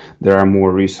old. There are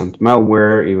more recent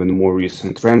malware, even more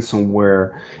recent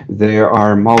ransomware. There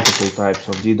are multiple types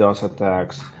of DDoS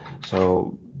attacks.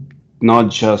 So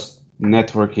not just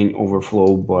networking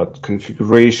overflow, but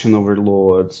configuration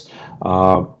overloads.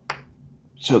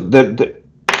 So the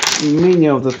many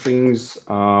of the things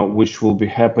which will be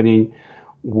happening,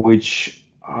 which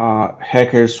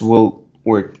hackers will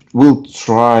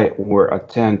try or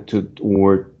attempt to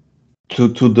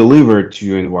deliver to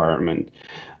your environment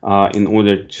in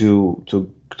order to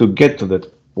get to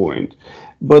that point.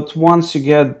 But once you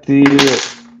get the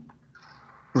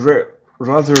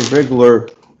rather regular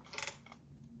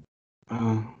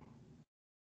uh,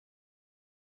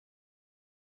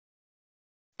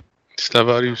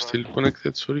 Slava, are you still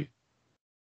connected? Sorry.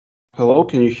 Hello,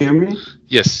 can you hear me?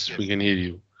 Yes, we can hear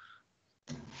you.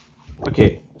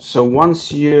 Okay, so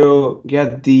once you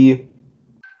get the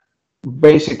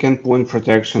basic endpoint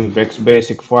protection,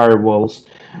 basic firewalls,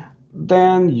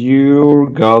 then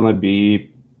you're gonna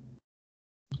be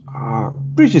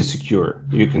pretty secure.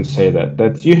 You can say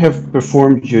that you have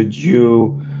performed your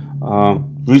due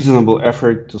reasonable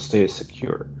effort to stay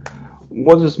secure.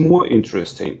 What is more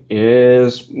interesting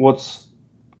is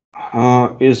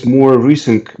more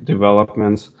recent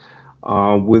developments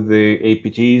with the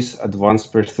APTs,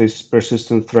 advanced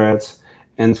persistent threats,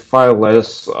 and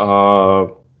fileless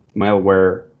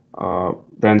malware,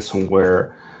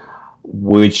 ransomware,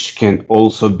 which can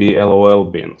also be LOL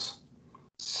bins.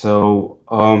 So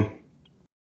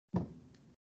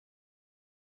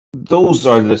those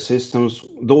are the systems.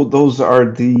 Those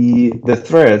are the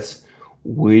threats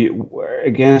we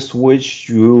against which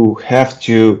you have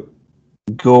to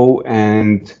go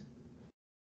and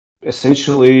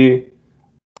essentially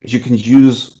you can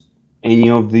use any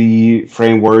of the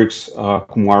frameworks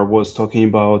Kumar was talking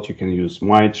about. You can use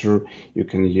MITRE, you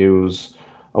can use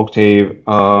Octave.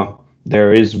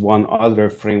 There is one other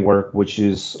framework which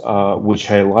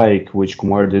I like, which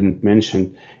Kumar didn't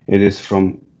mention. It is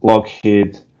from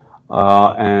Lockheed,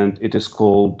 and it is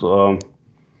called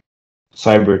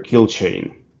Cyber Kill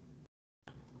Chain,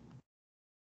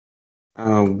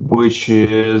 which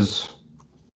is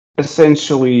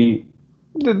essentially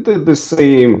the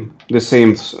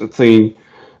same thing.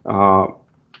 Uh,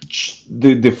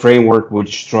 the framework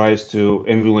which tries to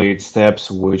emulate steps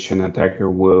which an attacker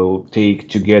will take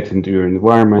to get into your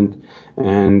environment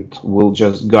and will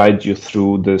just guide you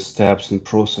through the steps and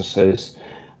processes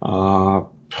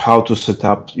how to set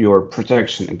up your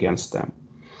protection against them.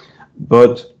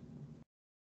 But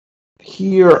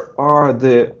here are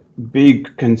the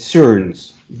big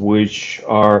concerns which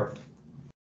are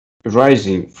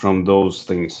rising from those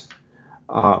things.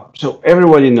 So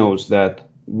everybody knows that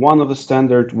one of the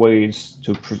standard ways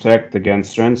to protect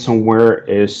against ransomware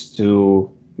is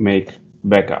to make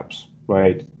backups,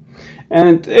 right?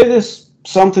 And it is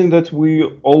something that we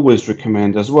always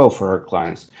recommend as well for our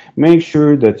clients. Make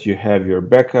sure that you have your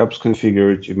backups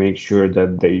configured, you make sure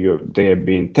that they are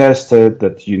being tested,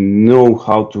 that you know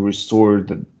how to restore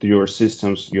your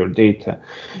systems, your data.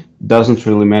 Doesn't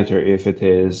really matter if it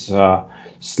is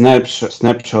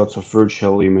snapshots of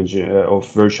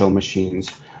virtual machines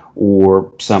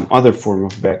or some other form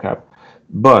of backup.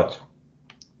 But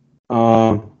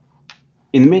uh,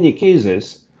 in many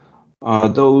cases,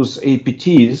 those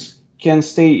APTs can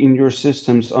stay in your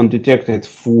systems undetected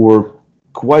for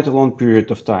quite a long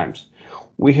period of times.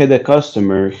 We had a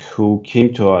customer who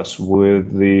came to us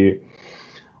with the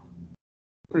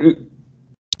re-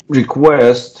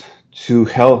 request to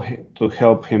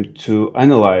help him to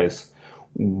analyze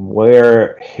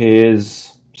where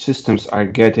his systems are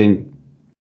getting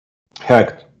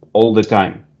hacked all the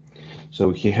time.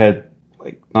 So he had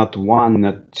like not one,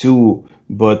 not two,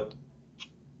 but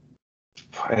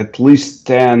at least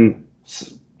 10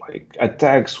 like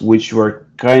attacks which were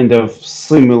kind of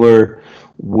similar,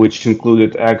 which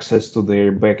included access to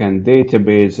their backend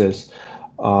databases,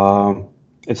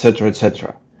 etc.,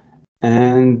 etc.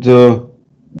 And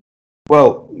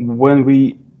well, when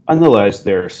we analyzed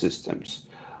their systems,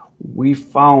 we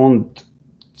found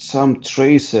some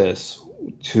traces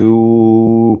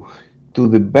to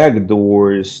the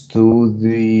backdoors,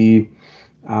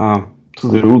 uh, to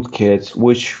the rootkits,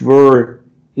 which were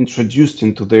introduced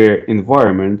into their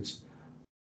environments.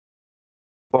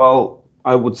 Well,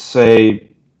 I would say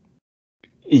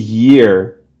a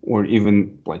year or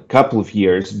even like couple of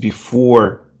years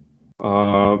before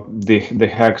the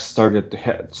hacks started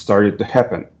to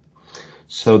happen.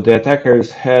 So the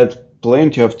attackers had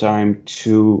plenty of time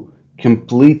to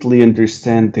completely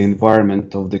understand the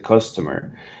environment of the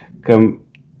customer,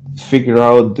 figure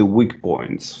out the weak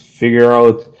points, figure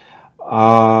out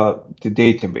the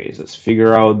databases,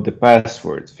 figure out the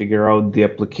passwords, figure out the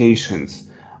applications,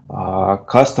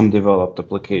 custom developed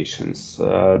applications.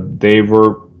 They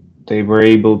were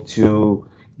able to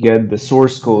get the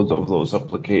source code of those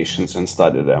applications and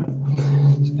study them.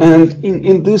 And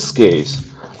in this case,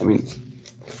 I mean,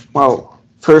 well,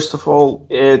 first of all,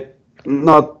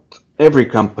 not every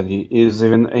company is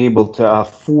even able to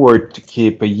afford to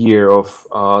keep a year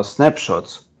of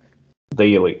snapshots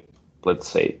daily, let's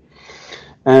say.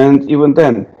 And even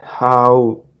then,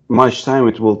 how much time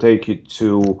it will take you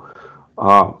to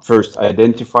first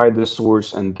identify the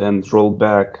source and then roll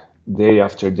back day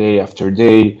after day after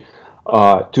day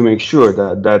to make sure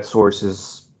that that source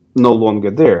is no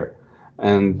longer there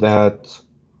and that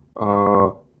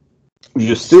uh,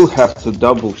 you still have to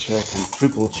double check and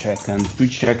triple check and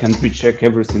recheck and recheck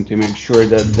everything to make sure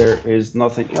that there is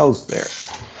nothing else there.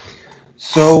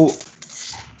 So,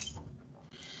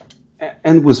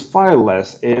 and with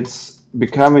fileless, it's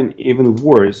becoming even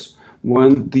worse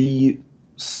when the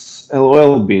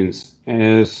LOL beans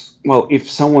is, well, if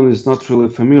someone is not really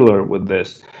familiar with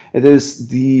this, it is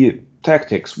the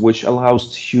tactics which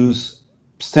allows to use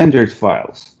standard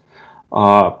files.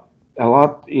 Uh, a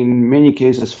lot, in many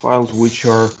cases, files which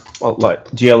are, well, like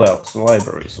DLLs,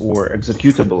 libraries, or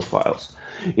executable files.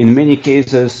 In many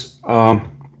cases,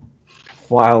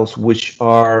 files which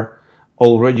are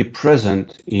already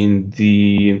present in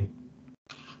the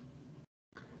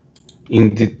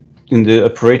in the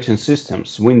operating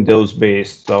systems,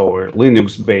 Windows-based or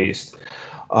Linux-based.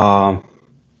 Uh,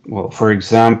 well, for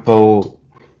example,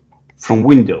 from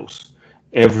Windows,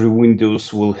 every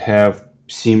Windows will have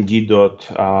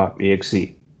cmd.exe,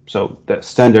 so the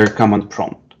standard command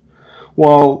prompt.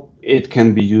 Well, it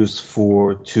can be used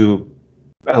to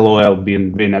LOL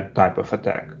being a type of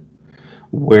attack,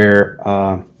 where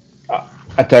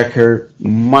attacker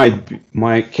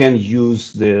can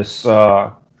use this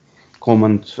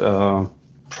command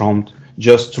prompt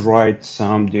just to write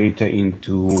some data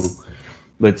into,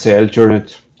 let's say,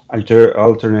 alternate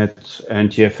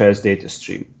NTFS data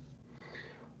stream,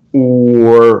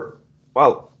 or,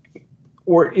 well,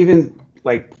 or even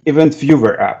like event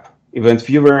viewer app. Event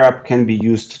viewer app can be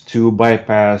used to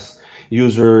bypass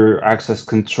user access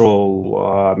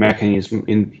control mechanism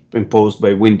imposed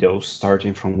by Windows,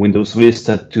 starting from Windows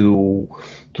Vista to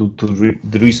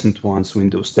the recent ones,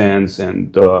 Windows 10s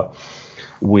and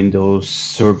Windows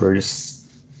servers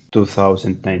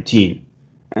 2019.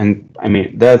 And I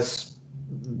mean, that's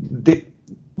the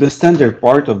the standard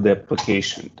part of the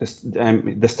application,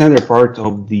 the standard part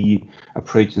of the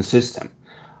operating system,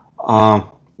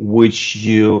 which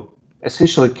you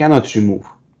essentially cannot remove.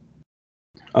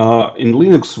 In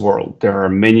Linux world, there are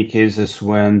many cases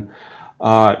when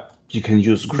you can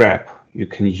use grep, you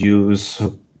can use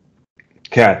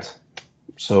cat.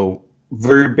 So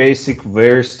very basic,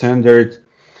 very standard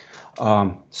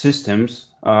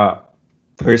systems,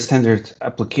 very standard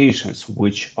applications,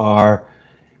 which are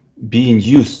being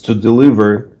used to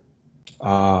deliver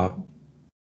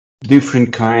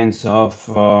different kinds of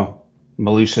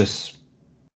malicious.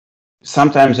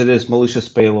 Sometimes it is malicious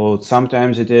payload.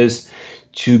 Sometimes it is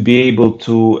to be able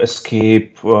to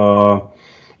escape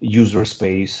user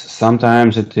space.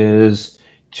 Sometimes it is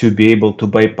to be able to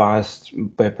bypass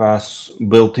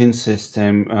built-in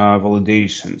system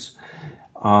validations.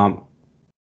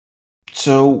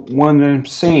 So when I'm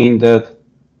saying that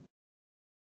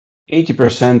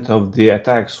 80% of the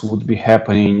attacks would be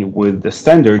happening with the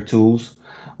standard tools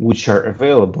which are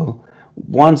available,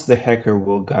 once the hacker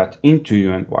will get into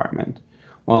your environment,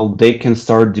 well, they can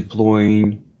start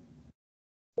deploying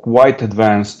quite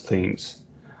advanced things.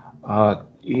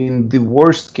 In the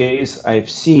worst case I've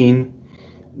seen,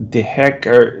 the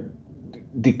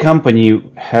company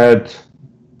had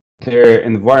their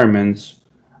environments,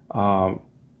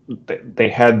 they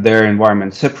had their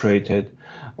environment separated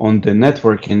on the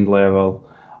networking level.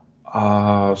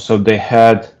 So they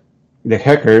had the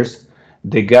hackers,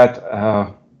 they got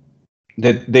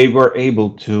that they were able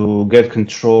to get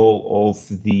control of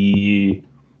the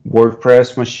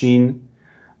WordPress machine,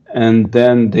 and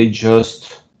then they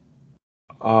just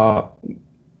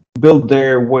built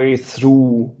their way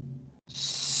through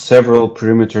several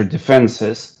perimeter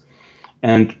defenses,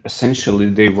 and essentially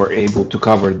they were able to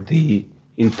cover the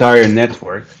entire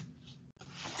network,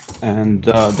 and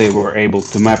they were able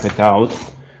to map it out.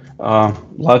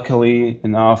 Luckily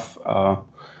enough,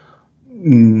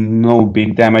 no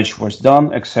big damage was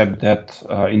done, except that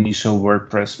initial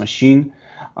WordPress machine,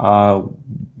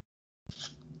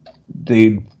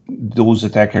 those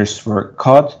attackers were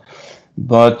caught.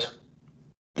 But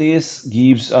this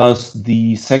gives us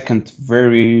the second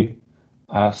very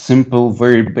simple,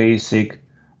 very basic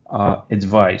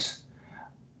advice.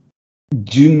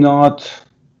 Do not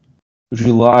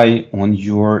rely on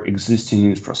your existing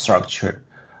infrastructure.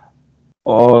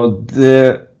 For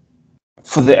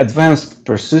the advanced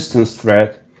persistence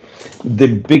threat,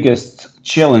 the biggest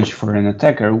challenge for an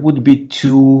attacker would be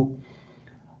to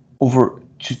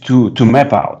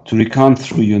map out, to recon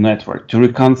through your network, to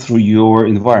recon through your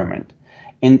environment,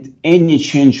 and any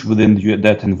change within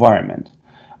that environment.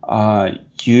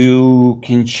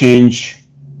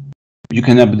 You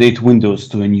can update Windows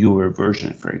to a newer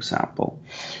version, for example.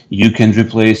 You can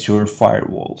replace your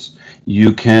firewalls.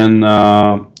 You can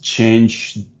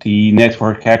change the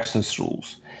network access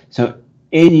rules. So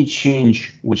any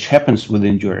change which happens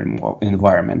within your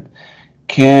environment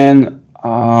can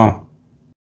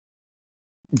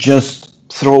just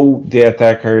throw the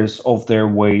attackers off their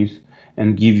weight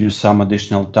and give you some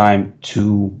additional time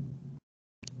to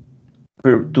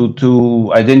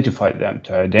identify them,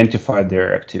 to identify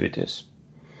their activities.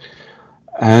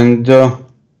 And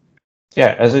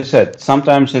yeah, as I said,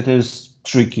 sometimes it is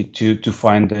tricky to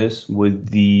find this with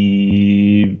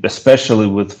especially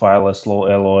with fileless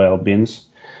LOL bins,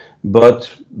 but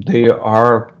there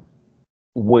are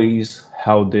ways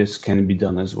how this can be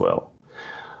done as well.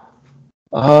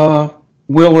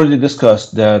 We already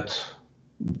discussed that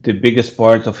the biggest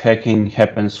part of hacking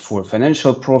happens for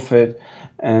financial profit,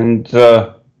 and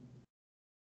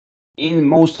in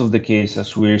most of the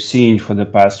cases we're seeing for the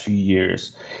past few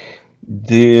years,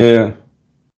 the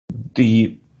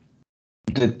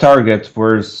target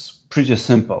was pretty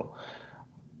simple.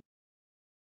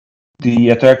 The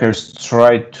attackers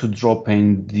tried to drop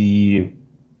in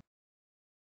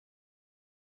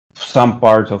some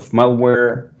part of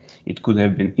malware. It could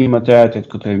have been Emotet, it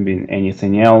could have been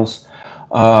anything else,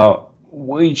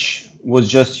 which was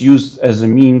just used as a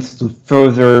means to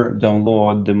further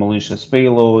download the malicious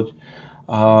payload,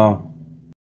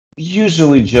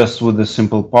 usually just with a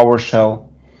simple PowerShell.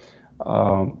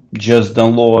 Just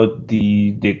download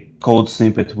the code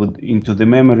snippet into the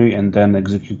memory and then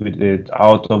execute it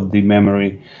out of the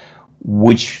memory,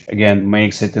 which again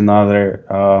makes it another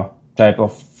type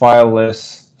of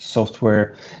fileless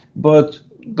software. But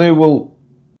they will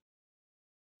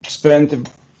spend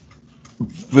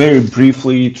very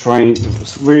briefly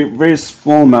very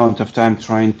small amount of time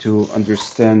trying to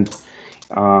understand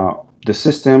the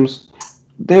systems.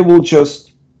 They will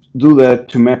just do that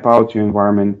to map out your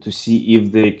environment to see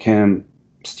if they can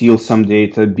steal some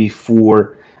data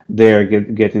before they're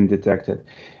getting detected.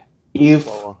 If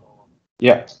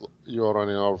yeah, you're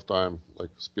running out of time, like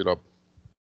speed up.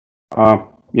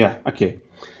 Yeah, okay.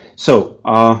 So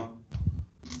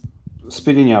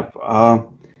speeding up.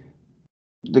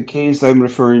 The case I'm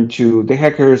referring to, the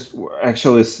hackers,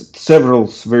 actually several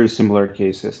very similar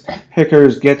cases.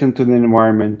 Hackers get into the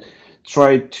environment,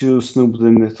 try to snoop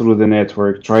them through the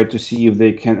network, try to see if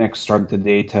they can extract the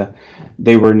data.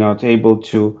 They were not able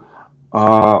to.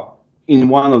 In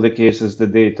one of the cases, the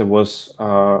data was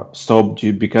stopped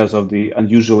because of the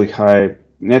unusually high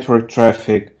network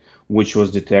traffic, which was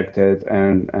detected,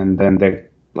 and then their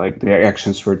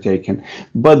actions were taken.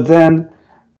 But then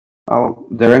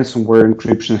the ransomware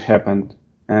encryption happened,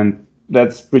 and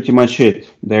that's pretty much it.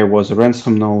 There was a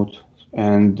ransom note,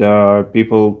 and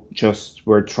people just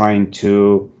were trying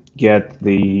to get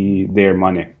their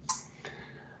money.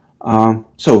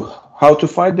 So how to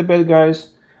fight the bad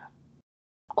guys?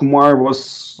 Kumar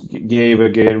gave a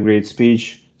great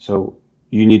speech. So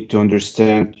you need to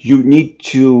understand. You need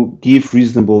to give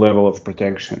reasonable level of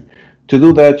protection. To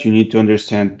do that, you need to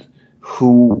understand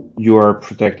who you are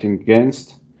protecting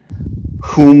against.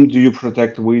 Whom do you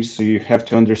protect with? So you have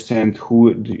to understand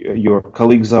who your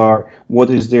colleagues are, what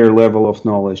is their level of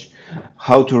knowledge,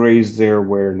 how to raise their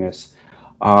awareness.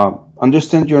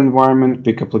 Understand your environment,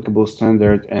 pick applicable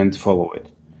standard, and follow it.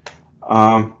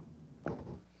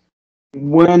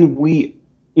 When we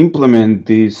implement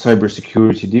the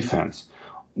cybersecurity defense,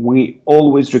 we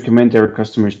always recommend our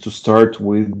customers to start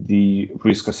with the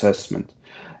risk assessment.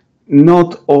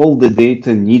 Not all the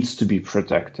data needs to be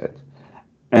protected.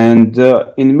 And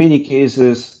in many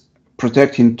cases,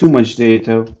 protecting too much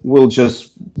data will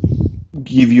just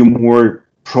give you more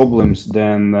problems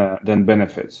than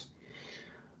benefits.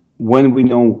 When we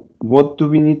know what do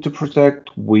we need to protect,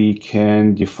 we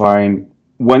can define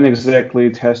when exactly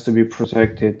it has to be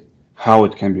protected, how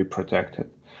it can be protected.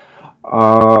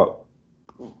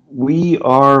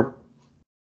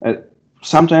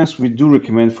 Sometimes we do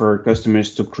recommend for our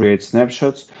customers to create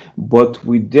snapshots, but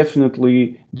we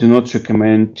definitely do not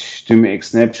recommend to make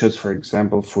snapshots, for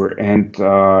example, for end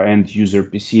user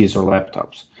PCs or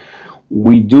laptops.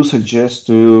 We do suggest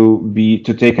to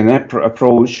take an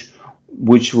approach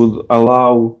which would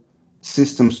allow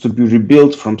systems to be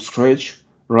rebuilt from scratch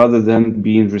rather than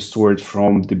being restored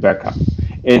from the backup.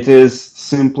 It is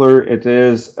simpler. It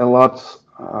is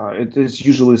it is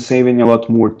usually saving a lot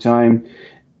more time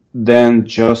than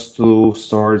just to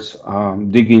start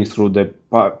digging through the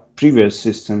previous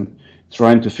system,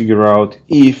 trying to figure out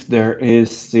if there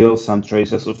is still some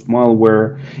traces of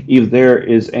malware, if there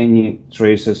is any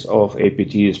traces of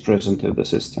APTs present in the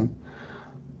system.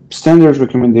 Standard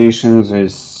recommendations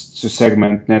is to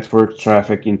segment network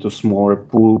traffic into smaller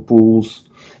pools,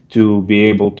 to be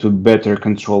able to better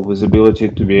control visibility,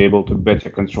 to be able to better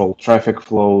control traffic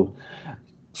flow,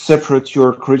 separate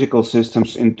your critical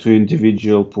systems into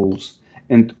individual pools,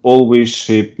 and always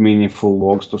ship meaningful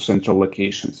logs to central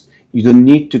locations. You don't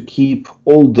need to keep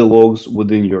all the logs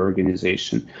within your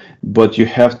organization, but you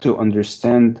have to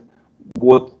understand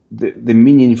what the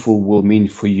meaningful will mean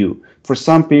for you. For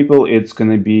some people, it's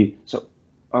going to be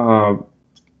uh,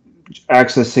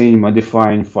 accessing,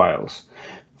 modifying files.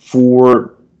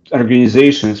 For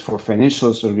organizations, for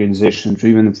financial organizations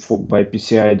driven by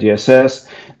PCI DSS,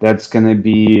 that's going to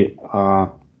be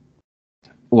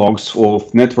logs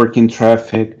of networking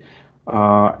traffic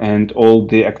and all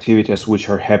the activities which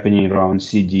are happening around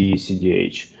CD,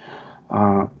 CDH.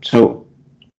 So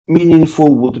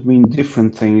meaningful would mean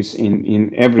different things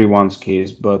in everyone's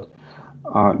case, but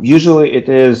usually it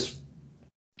is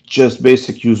just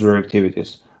basic user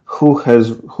activities.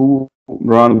 Who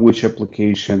run which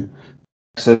application,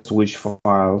 access which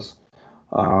files,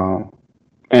 uh,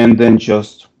 and then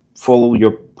just follow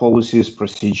your policies,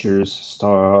 procedures,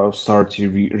 start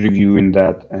reviewing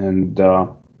that, and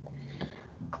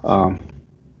um,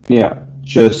 yeah,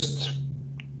 just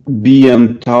be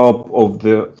on top of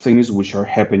the things which are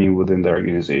happening within the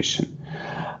organization.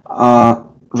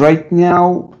 Right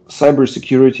now,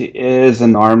 cybersecurity is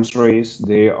an arms race.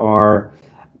 There are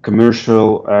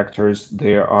commercial actors,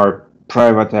 there are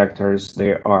private actors,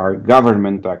 there are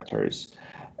government actors,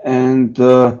 and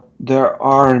there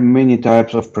are many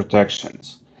types of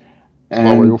protections.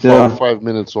 Slava, you And 5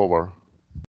 minutes over.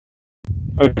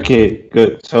 okay,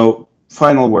 good. So,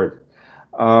 final word.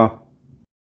 Uh,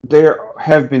 there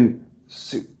have been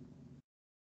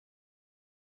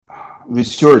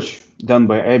research done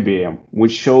by IBM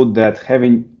which showed that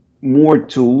having more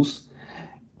tools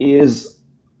is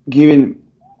giving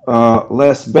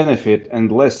less benefit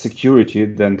and less security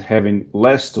than having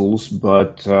less tools,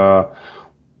 but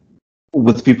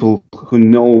with people who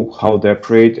know how they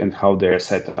operate and how they're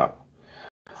set up.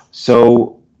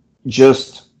 So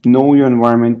just know your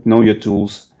environment, know your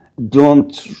tools.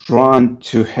 Don't run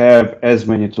to have as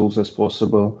many tools as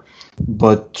possible,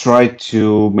 but try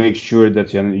to make sure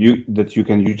that you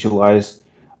can utilize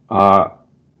uh,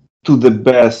 to the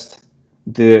best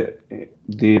the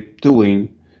the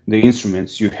tooling, the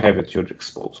instruments you have at your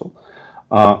disposal.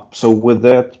 So with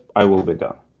that, I will be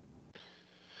done.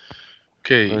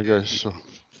 Okay, Guys, so,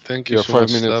 thank you yeah, so five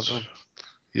much, minutes. Slava.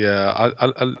 Yeah,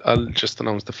 I'll just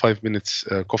announce the 5 minutes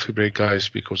coffee break, guys,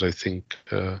 because I think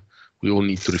we all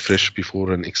need to refresh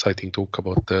before an exciting talk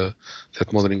about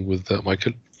threat modeling with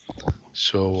Michael.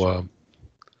 So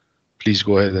please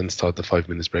go ahead and start the 5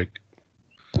 minutes break.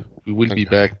 We will Thank be you.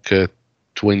 back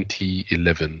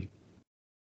 2011.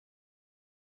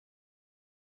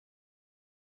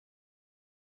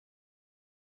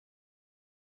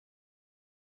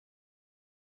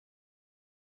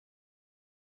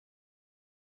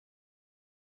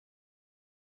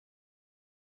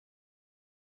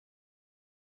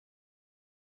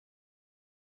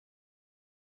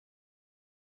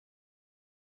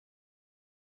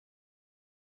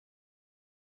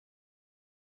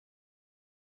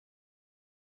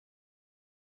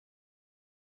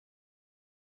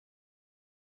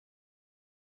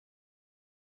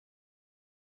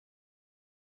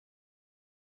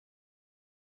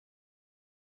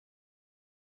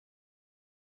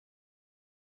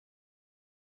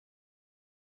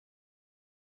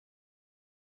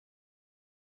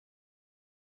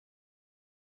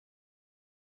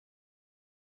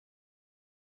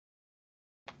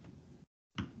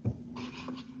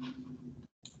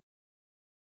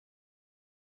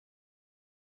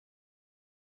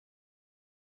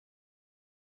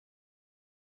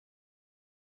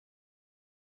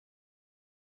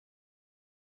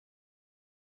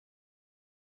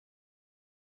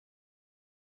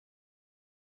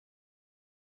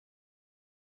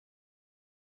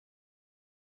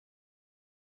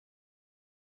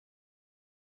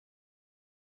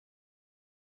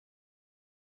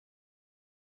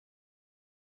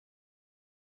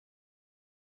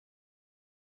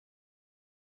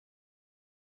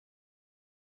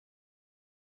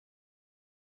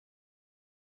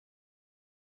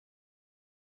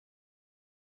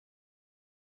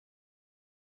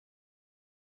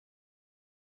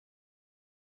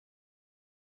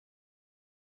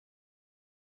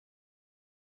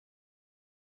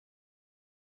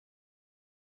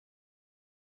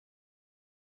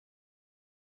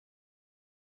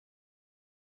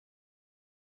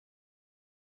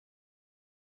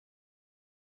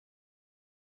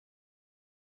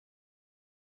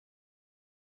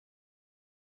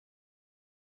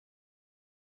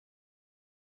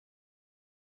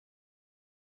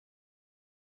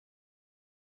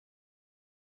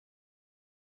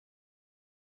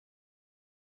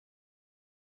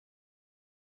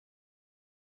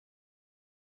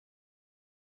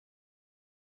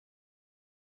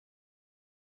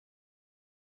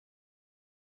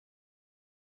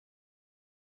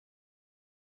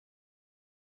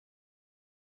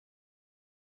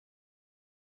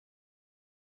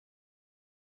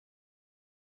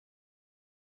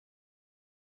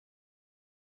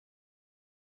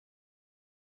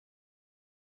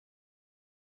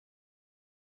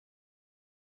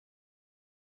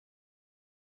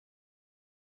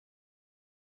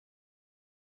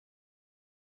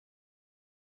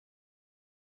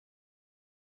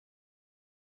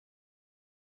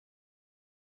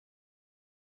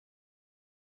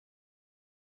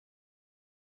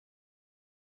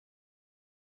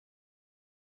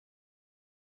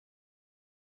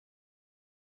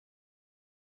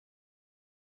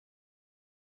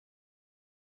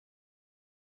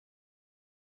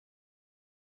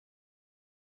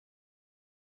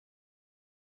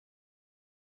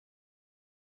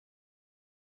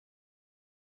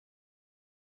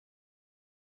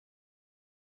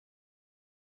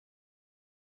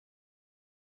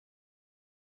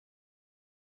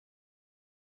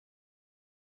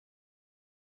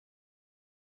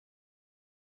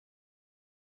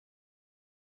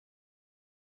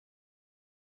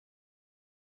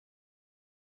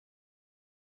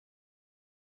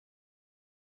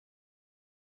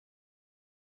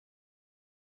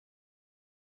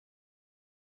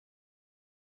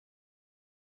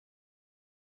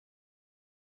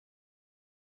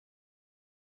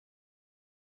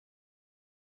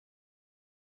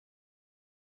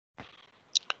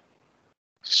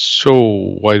 So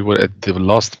while we're at the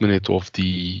last minute of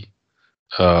the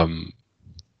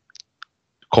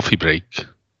coffee break,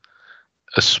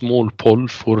 a small poll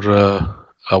for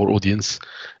our audience.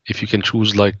 If you can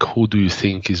choose, like, who do you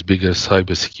think is bigger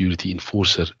cybersecurity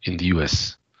enforcer in the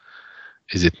US?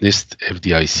 Is it NIST,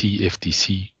 FDIC,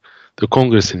 FTC, the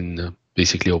Congress in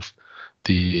basically of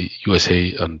the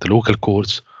USA and the local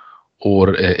courts,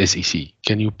 or SEC?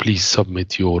 Can you please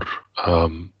submit your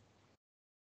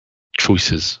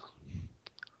choices?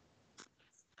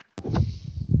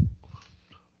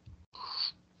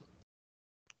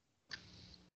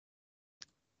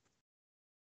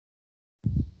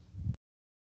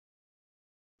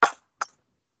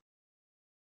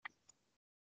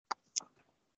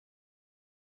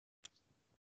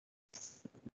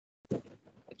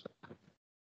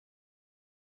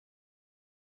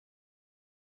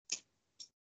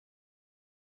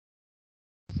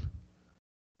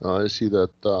 I see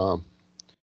that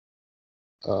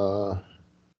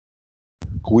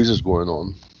quiz is going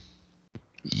on.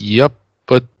 Yep,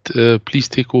 but please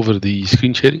take over the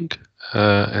screen sharing,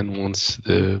 and once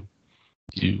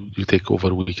you take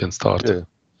over, we can start. Yeah.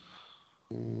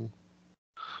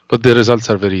 But the results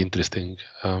are very interesting.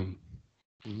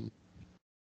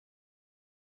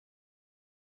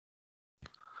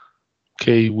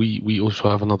 Okay, we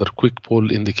also have another quick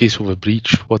poll. In the case of a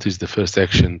breach, what is the first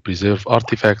action? Preserve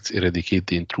artifacts, eradicate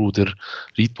the intruder,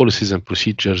 read policies and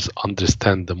procedures,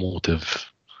 understand the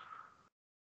motive.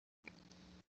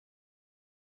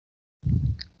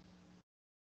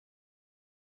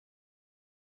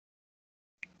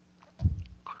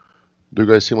 Do you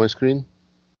guys see my screen?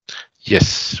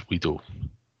 Yes, we do.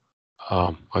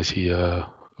 I see a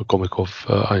comic of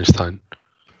Einstein.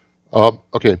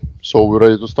 Okay, so we're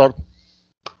ready to start?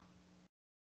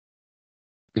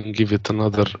 We can give it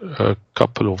another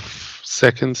couple of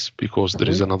seconds because there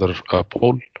is another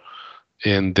poll,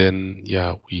 and then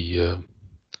yeah, we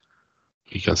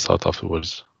can start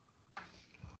afterwards.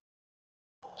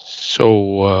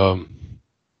 So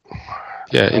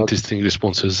yeah, interesting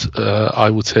responses. I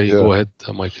would say go ahead,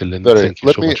 Michael, and thank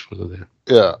you so much for that.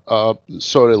 Yeah,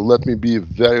 sorry, let me be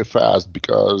very fast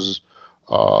because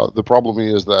the problem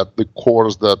is that the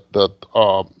course that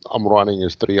I'm running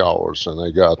is 3 hours and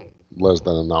I got less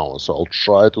than an hour. So I'll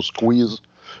try to squeeze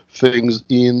things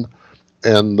in,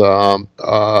 and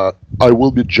I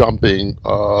will be jumping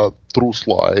through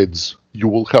slides. You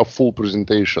will have full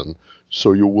presentation,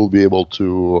 so you will be able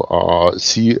to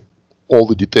see all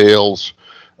the details.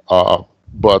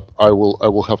 But I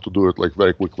will have to do it like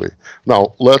very quickly.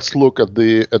 Now let's look at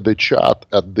the chat.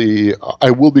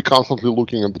 I will be constantly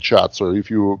looking at the chat. So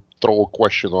if you throw a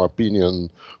question or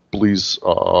opinion, please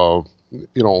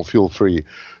feel free.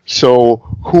 So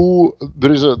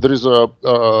there is a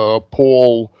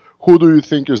poll. Who do you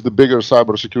think is the bigger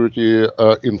cybersecurity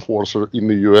enforcer in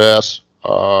the U.S.?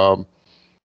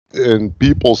 And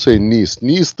people say NIST.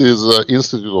 NIST is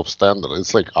Institute of Standard.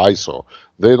 It's like ISO.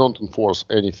 They don't enforce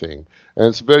anything. And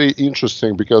it's very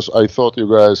interesting because I thought you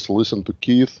guys listened to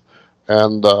Keith.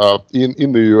 And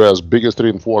in the US, biggest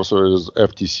reinforcer is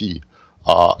FTC.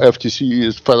 FTC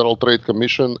is Federal Trade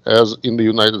Commission. As in the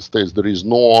United States, there is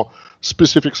no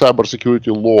specific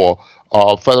cybersecurity law.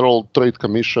 Federal Trade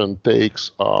Commission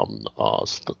takes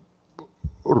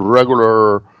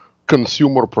regular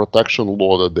consumer protection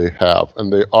law that they have,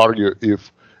 and they argue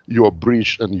if you are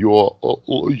breached and you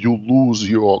lose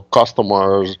your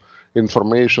customers'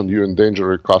 information, you endanger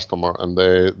your customer, and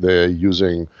they're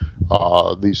using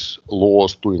these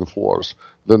laws to enforce.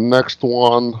 The next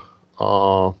one,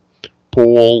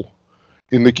 Paul.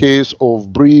 In the case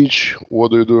of breach,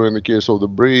 what do you do in the case of the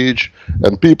breach?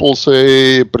 And people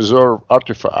say preserve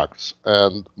artifacts.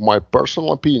 And my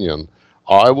personal opinion,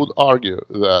 I would argue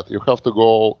that you have to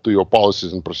go to your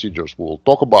policies and procedures. We'll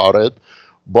talk about it,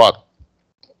 but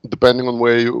depending on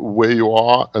where you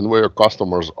are and where your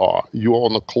customers are, you're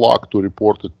on a clock to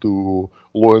report it to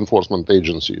law enforcement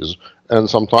agencies. And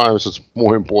sometimes it's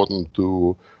more important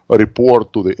to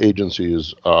report to the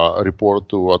agencies, report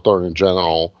to Attorney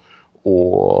General,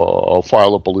 or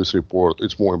file a police report.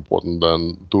 It's more important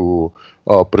than to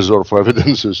preserve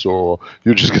evidences, or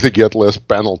you're just going to get less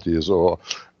penalties.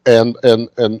 And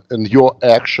your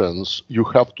actions, you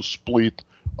have to split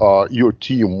your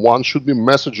team. One should be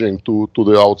messaging to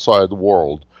the outside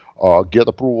world, get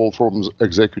approval from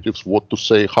executives, what to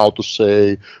say, how to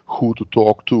say, who to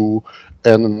talk to,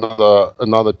 and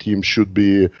another team should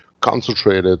be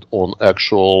concentrated on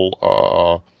actual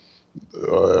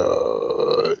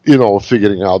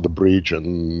figuring out the breach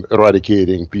and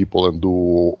eradicating people and do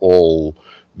all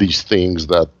these things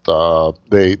that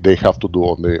they have to do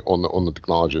on the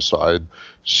technology side.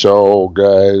 So,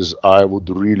 guys, I would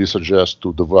really suggest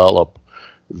to develop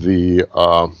the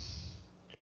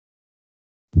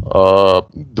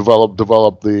develop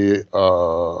the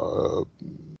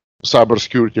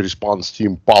cybersecurity response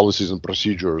team policies and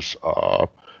procedures,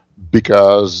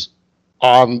 because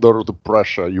under the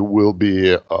pressure you will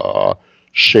be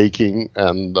shaking,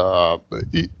 and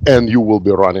you will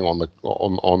be running on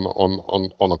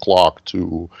a clock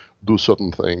to do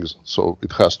certain things. So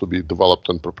it has to be developed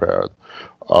and prepared.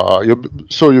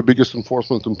 Your biggest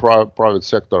enforcement in private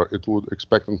sector, it would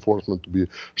expect enforcement to be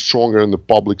stronger in the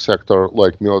public sector,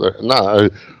 like military. Nah,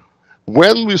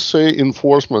 when we say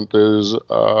enforcement is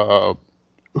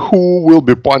who will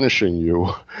be punishing you?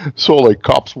 So like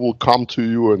cops will come to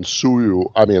you and sue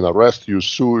you. I mean, arrest you,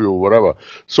 sue you, whatever.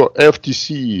 So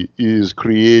FTC is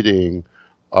creating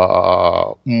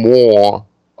more.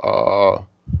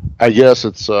 I guess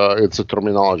it's a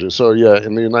terminology. So yeah,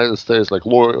 in the United States, like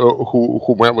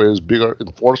whomever is bigger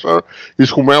enforcer is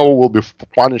whomever will be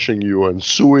punishing you and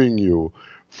suing you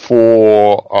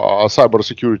for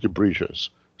cybersecurity breaches.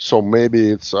 So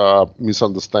maybe it's a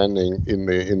misunderstanding in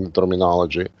the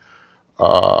terminology.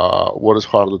 What is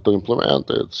harder to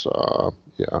implement? It's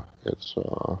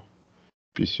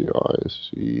PCI,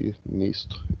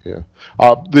 NIST. Yeah.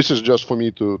 This is just for me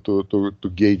to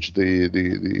gauge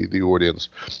the audience.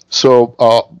 So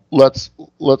let's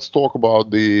talk about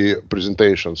the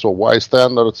presentation. So why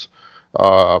standards?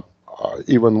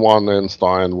 Even one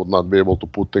Einstein would not be able to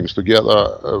put things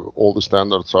together. All the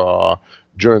standards are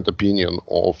joint opinion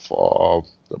of a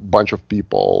bunch of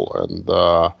people, and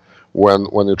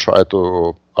when you try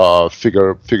to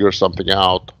figure something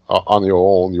out on your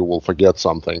own, you will forget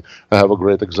something. I have a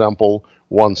great example.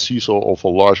 One CISO of a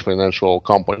large financial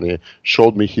company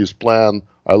showed me his plan.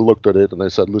 I looked at it and I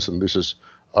said, "Listen, this is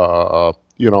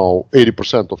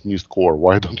 80% of NIST core.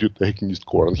 Why don't you take NIST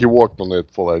core?" And he worked on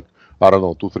it for like, I don't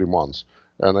know, 2-3 months.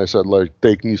 And I said, like,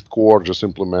 take NIST core, just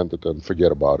implement it and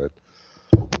forget about it.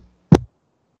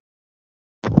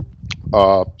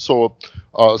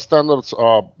 Standards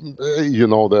are,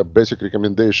 the basic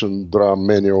recommendation. There are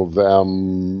many of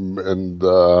them, and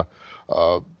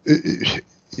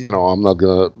I'm not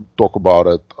gonna talk about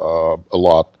it a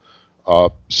lot.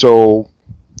 So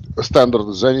a standard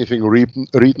is anything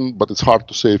written, but it's hard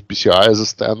to say if PCI is a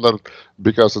standard,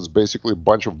 because it's basically a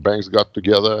bunch of banks got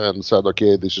together and said,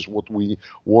 okay, this is what we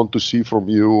want to see from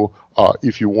you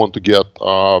if you want to get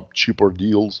cheaper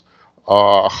deals.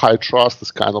 High trust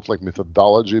is kind of like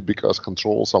methodology, because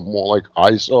controls are more like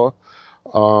ISO.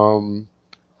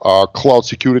 Cloud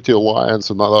Security Alliance,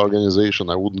 another organization,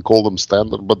 I wouldn't call them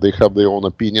standard, but they have their own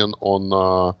opinion on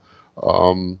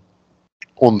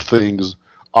things.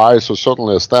 ISO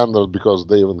certainly a standard, because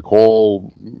they even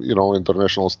call,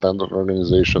 International Standard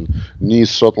Organization. NIST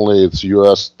certainly it's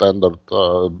U.S. standard,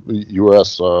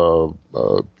 U.S.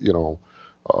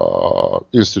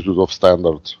 Institute of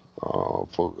Standards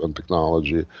and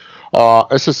Technology.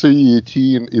 SSAE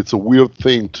 18, it's a weird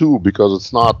thing too, because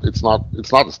it's not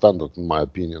a standard in my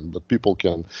opinion, but people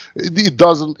can. It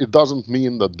doesn't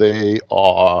mean that they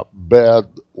are bad,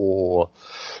 or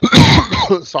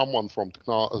someone from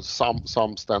some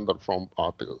standard from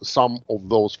some of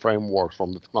those frameworks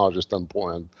from the technology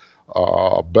standpoint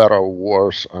better or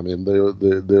worse. I mean,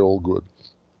 they're all good.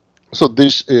 So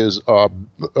this is a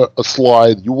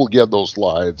slide. You will get those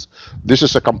slides. This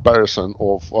is a comparison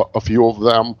of a few of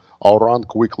them. I'll run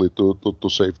quickly to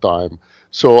save time.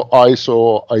 So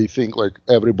ISO, I think like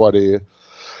everybody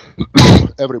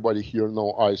here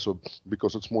know ISO,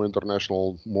 because it's more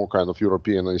international, more kind of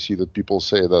European. I see that people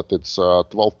say that it's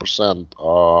 12%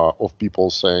 of people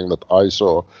saying that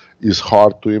ISO is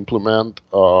hard to implement,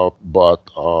 but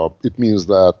it means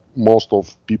that most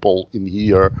of people in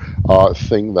here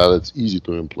think that it's easy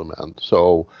to implement.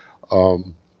 So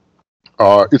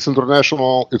it's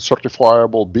international, it's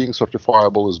certifiable. Being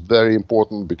certifiable is very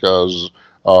important, because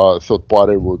third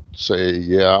party would say,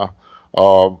 yeah,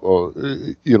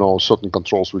 certain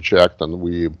controls we checked, and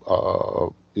we,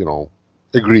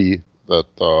 agree that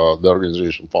the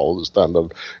organization follows the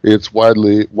standard. It's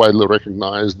widely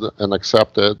recognized and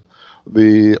accepted.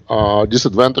 The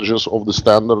disadvantages of the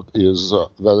standard is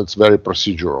that it's very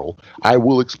procedural. I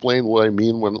will explain what I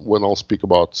mean when I'll speak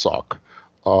about SOC.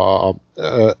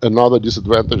 Another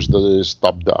disadvantage that is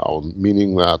top-down,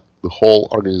 meaning that the whole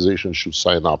organization should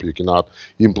sign up. You cannot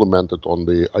implement it on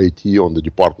the IT, on the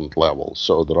department level.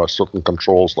 So there are certain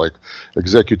controls like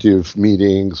executive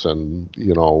meetings and,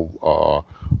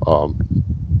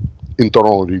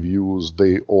 internal reviews.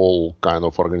 They all kind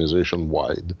of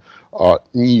organization-wide.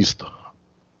 NIST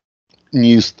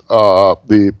NIST,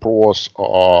 the pros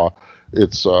are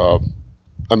it's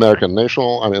American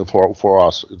national. I mean, for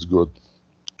us, it's good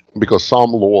because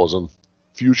some laws and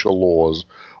future laws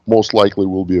most likely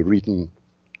will be written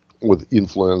with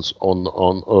influence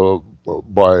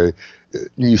by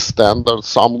new standards.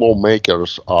 Some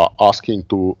lawmakers are asking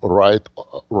to write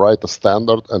a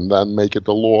standard and then make it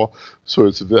a law. So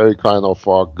it's very kind of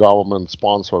government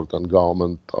sponsored and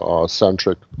government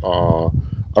centric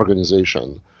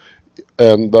organization.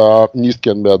 And NIST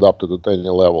can be adopted at any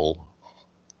level.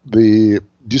 The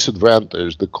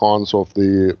disadvantage, the cons of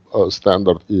the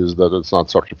standard is that it's not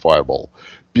certifiable.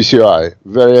 PCI,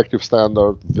 very active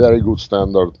standard, very good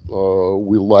standard.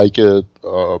 We like it.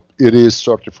 It is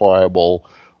certifiable.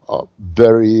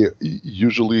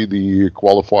 Usually the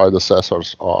qualified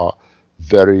assessors are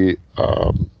very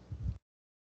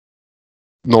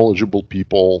knowledgeable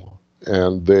people,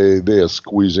 and they are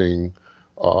squeezing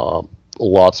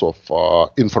lots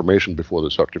of information before they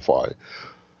certify.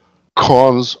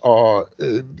 Cons are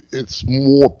it's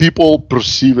more people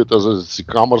perceive it as it's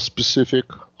e-commerce specific.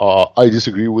 I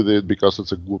disagree with it because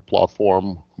it's a good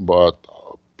platform, but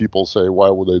people say, why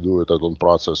would I do it? I don't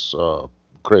process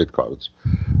credit cards.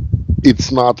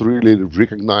 It's not really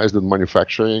recognized in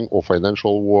manufacturing or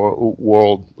financial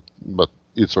world, but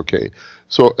it's okay.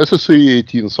 So SSA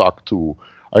 18 SOC 2,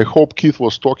 I hope Keith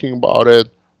was talking about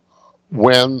it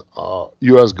when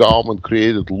U.S. government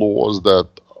created laws that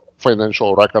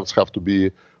financial records have to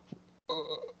be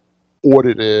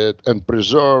audited and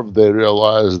preserved. They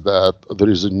realized that there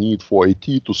is a need for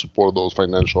IT to support those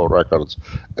financial records.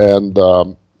 And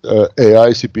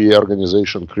AICPA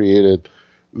organization created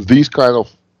this kind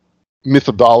of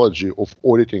methodology of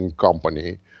auditing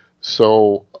company.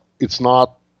 So it's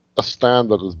not a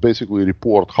standard, it's basically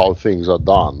report how things are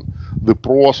done. The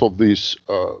pros of this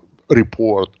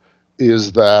report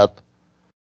is that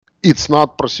it's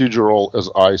not procedural as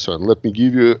ISO. And let me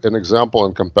give you an example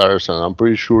and comparison. I'm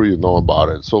pretty sure you know about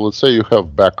it. So let's say you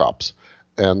have backups.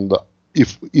 And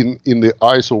if in the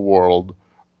ISO world,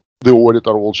 the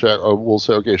auditor will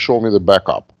say, okay, show me the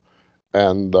backup.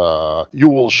 And you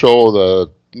will show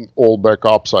that all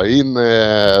backups are in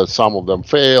there. Some of them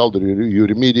failed. You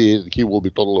remediate. He will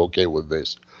be totally okay with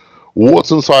this.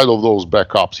 What's inside of those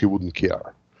backups, he wouldn't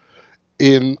care.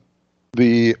 In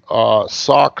the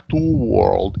SOC 2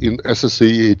 world, in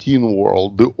SSA 18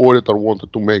 world, the auditor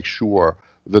wanted to make sure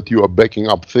that you are backing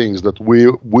up things that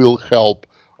will help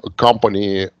a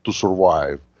company to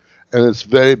survive. And it's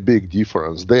very big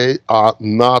difference. They are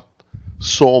not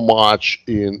so much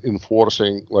in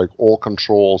enforcing like all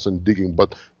controls and digging,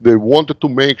 but they wanted to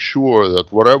make sure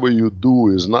that whatever you do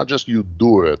is not just you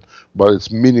do it, but it's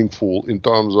meaningful in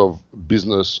terms of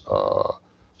business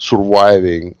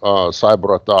surviving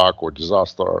cyber attack or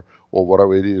disaster or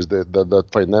whatever it is, that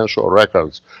financial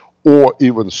records or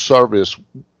even service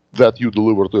that you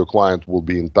deliver to a client will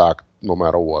be intact no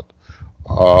matter what.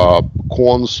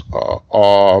 Cons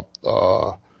are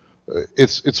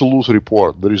it's a loose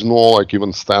report. There is no like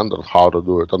even standard how to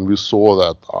do it, and we saw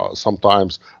that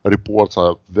sometimes reports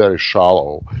are very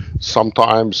shallow.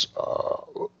 Sometimes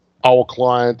our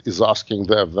client is asking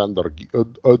their vendor,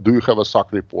 "Do you have a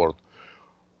SOC report?"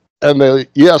 And they,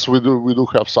 yes, we do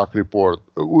have SOC report.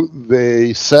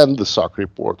 They send the SOC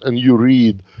report, and you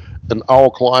read, and our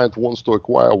client wants to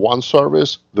acquire one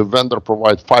service, the vendor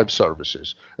provides 5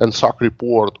 services, and SOC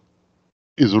report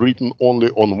is written only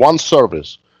on one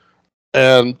service,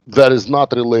 and that is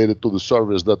not related to the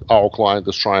service that our client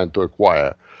is trying to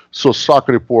acquire. So SOC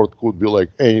report could be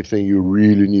like anything. You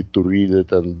really need to read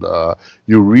it, and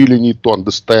you really need to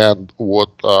understand what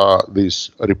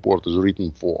this report is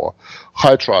written for.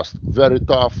 High trust, very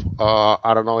tough.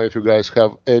 I don't know if you guys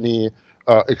have any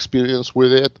experience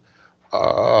with it.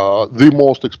 The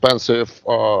most expensive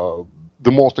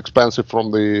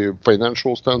from the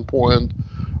financial standpoint.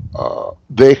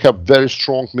 They have very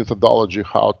strong methodology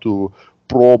how to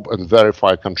probe and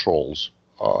verify controls,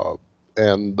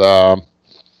 and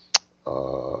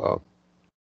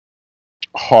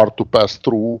hard to pass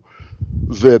through.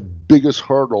 The biggest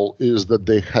hurdle is that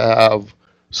they have,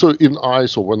 so in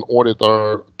ISO, when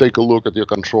auditor take a look at your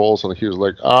controls and he's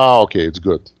like, okay, it's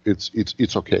good,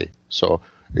 it's okay. So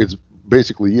it's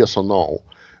basically yes or no.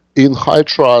 In high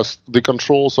trust, the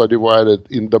controls are divided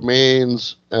in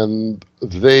domains, and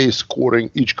they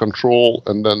scoring each control,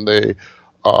 and then they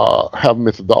have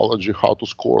methodology how to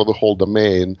score the whole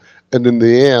domain. And in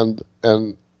the end,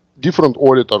 and different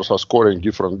auditors are scoring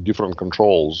different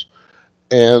controls,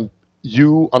 and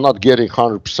you are not getting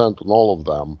 100% on all of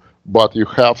them, but you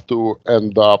have to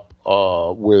end up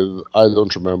with, I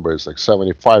don't remember, it's like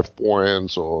 75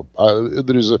 points, or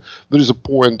there is a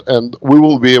point, and we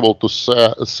will be able to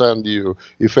send you,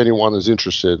 if anyone is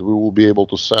interested, we will be able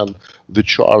to send the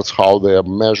charts how they are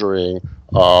measuring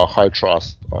high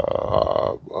trust.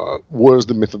 Where's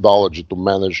the methodology to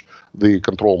manage the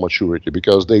control maturity?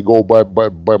 Because they go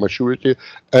by maturity,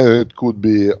 and it could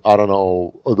be, I don't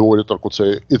know, the auditor could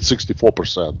say it's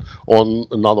 64%. On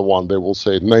another one, they will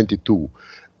say 92.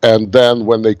 And then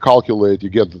when they calculate, you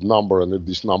get the number, and if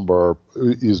this number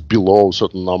is below a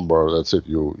certain number, that's it.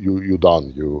 You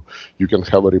done. You can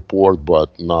have a report,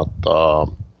 but not.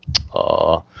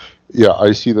 Yeah,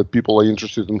 I see that people are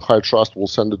interested in high trust. We'll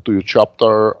send it to your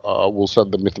chapter. We'll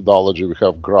send the methodology. We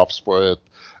have graphs for it,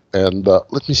 and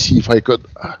let me see if I could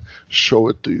show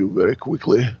it to you very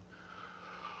quickly.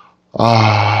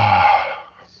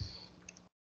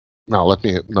 Now let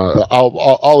me. No,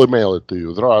 I'll email it to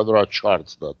you. There are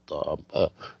charts that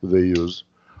they use.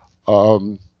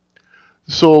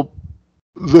 So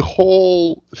the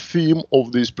whole theme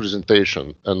of this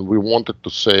presentation, and we wanted to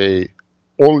say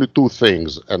only two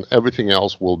things, and everything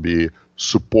else will be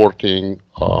supporting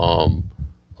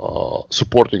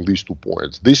supporting these 2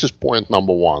 points. This is point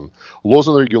number one. Laws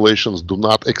and regulations do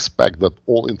not expect that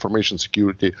all information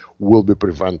security will be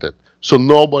prevented. So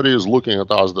nobody is looking at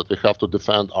us that we have to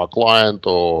defend our client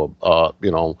or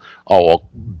our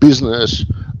business.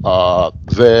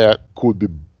 There could be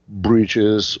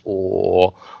breaches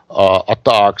or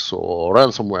attacks or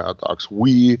ransomware attacks.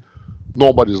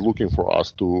 Nobody is looking for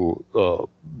us to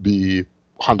be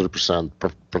 100%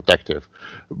 protective.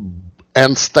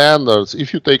 And standards,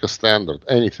 if you take a standard,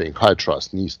 anything, high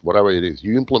trust, NIST, whatever it is,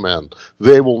 you implement,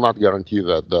 they will not guarantee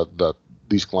that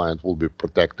these clients will be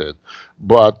protected.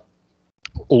 But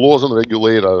laws and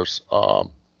regulators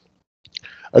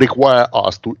require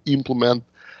us to implement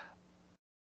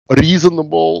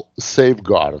reasonable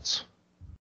safeguards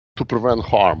to prevent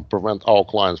harm, prevent our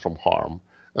clients from harm.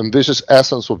 And this is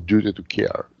essence of duty to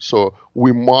care. So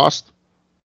we must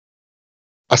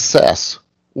assess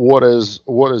what is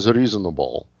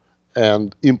reasonable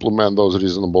and implement those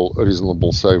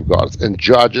reasonable safeguards. And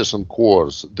judges and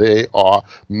courts, they are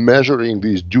measuring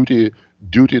these duty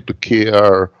to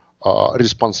care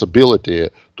responsibility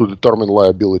to determine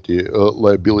liability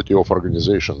of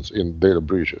organizations in data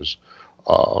breaches.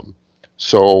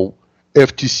 So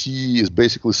FTC is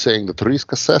basically saying that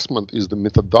risk assessment is the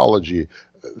methodology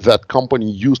that company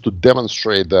use to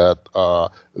demonstrate that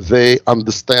they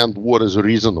understand what is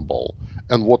reasonable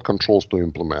and what controls to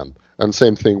implement. And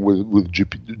same thing with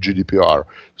GDPR.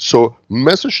 So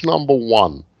message number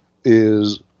one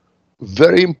is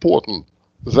very important,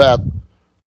 that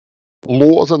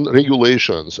laws and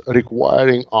regulations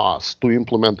requiring us to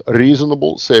implement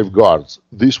reasonable safeguards.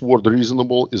 This word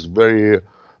reasonable is very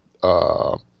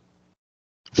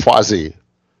fuzzy.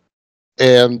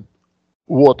 And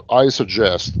what I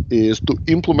suggest is to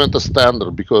implement a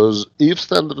standard, because if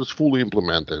standard is fully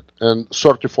implemented and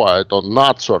certified or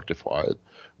not certified,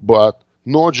 but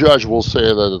no judge will say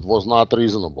that it was not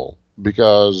reasonable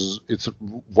because it's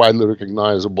widely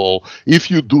recognizable. If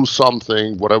you do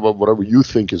something, whatever you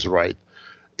think is right,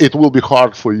 it will be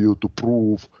hard for you to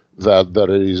prove that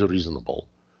it is reasonable.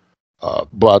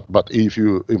 But if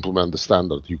you implement the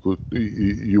standard,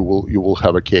 you will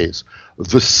have a case.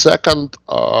 The second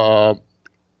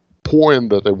point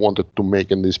that I wanted to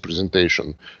make in this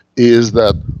presentation is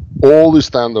that all the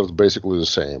standards basically the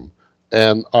same,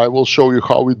 and I will show you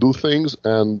how we do things.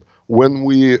 And when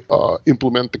we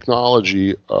implement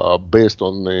technology based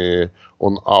on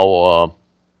our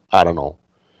I don't know,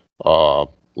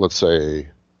 let's say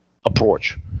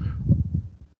approach,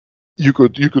 you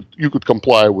could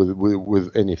comply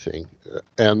with anything,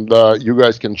 and you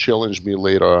guys can challenge me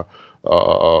later.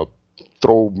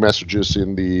 Throw messages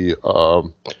in the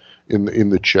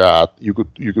chat. You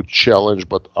could challenge,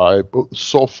 but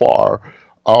so far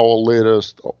our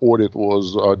lasted audit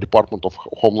was Department of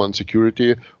Homeland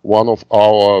Security. One of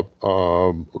our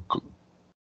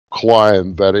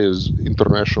client, that is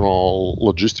international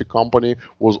logistic company,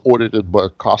 was audited by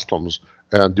Customs,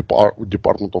 and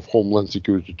Department of Homeland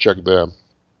Security checked their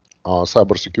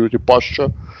cybersecurity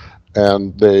posture,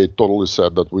 and they totally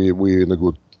said that we're in a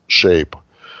good shape.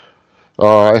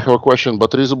 I have a question,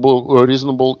 but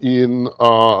reasonable in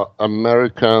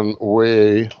American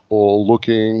way or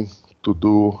looking to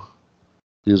do,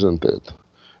 isn't it?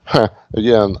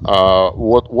 Again,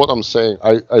 what I'm saying,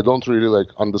 I don't really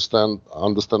understand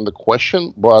the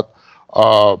question, but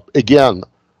again,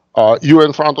 you're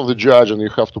in front of the judge and you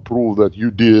have to prove that you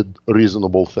did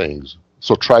reasonable things.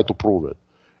 So try to prove it,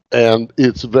 and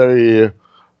it's very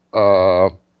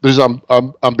there's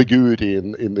ambiguity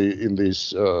in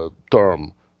this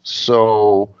term.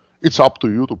 So it's up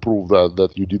to you to prove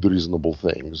that you did reasonable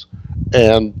things.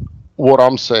 And what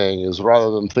I'm saying is,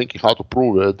 rather than thinking how to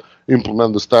prove it,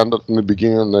 implement the standard in the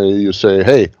beginning. You say,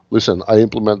 "Hey, listen, I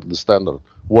implemented the standard.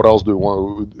 What else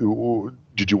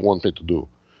did you want me to do?"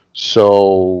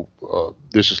 So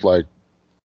this is like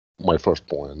my first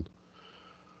point.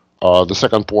 The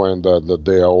second point that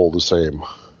they are all the same.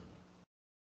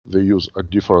 They use a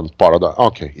different paradigm.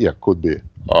 Okay, yeah, could be.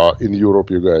 In Europe,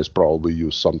 you guys probably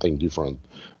use something different.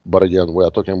 But again, we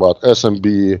are talking about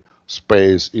SMB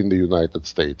space in the United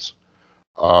States.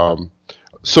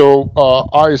 So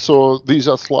ISO, these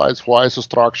are slides for ISO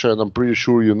structure, and I'm pretty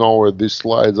sure you know it. These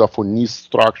slides are for NIST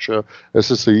structure,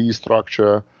 SSAE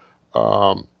structure.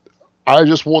 I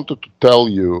just wanted to tell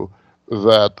you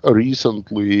that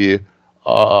recently,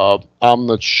 I'm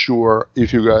not sure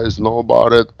if you guys know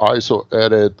about it, ISO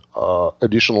added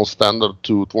additional standard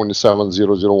to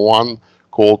 27001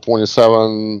 called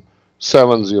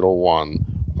 27701.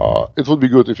 It would be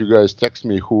good if you guys text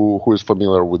me who is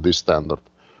familiar with this standard.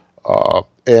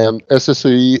 And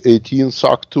SSAE 18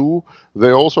 SOC 2,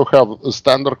 they also have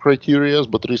standard criteria,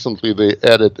 but recently they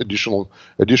added additional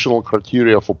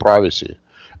criteria for privacy.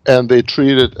 And they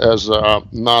treat it as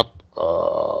not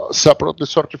separately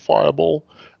certifiable,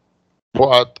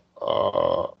 but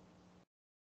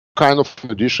kind of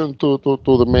in addition to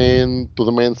the main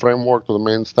framework, to the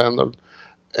main standard.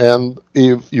 And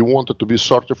if you wanted to be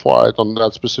certified on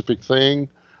that specific thing,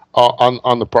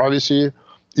 on the privacy,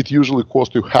 it usually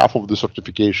costs you half of the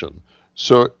certification.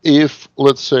 So if,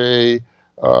 let's say,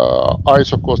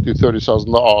 ISO cost you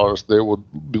 $30,000, they would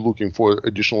be looking for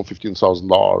additional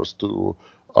 $15,000 to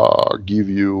give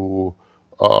you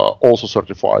also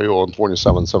certify you on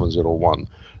 27701.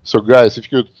 So guys,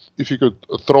 if you could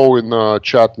throw in a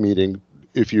chat meeting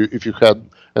if you had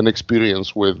an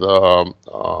experience with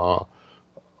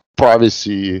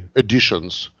privacy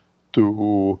additions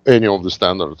to any of the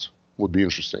standards, would be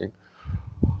interesting.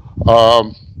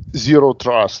 Zero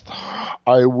trust.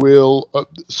 I will.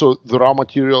 So the raw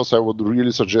materials. I would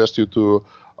really suggest you to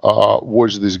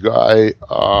watch this guy.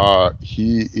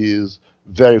 He is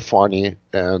very funny,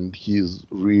 and he's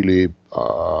really,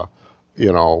 he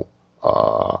knows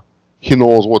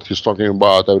what he's talking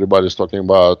about. Everybody's talking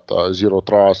about zero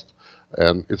trust,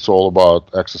 and it's all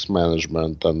about access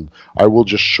management. And I will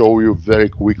just show you very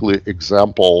quickly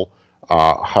example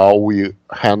how we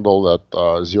handle that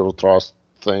zero trust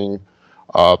thing.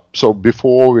 So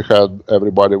before we had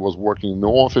everybody was working in the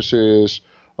offices,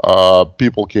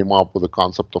 people came up with the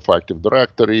concept of Active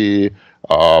Directory,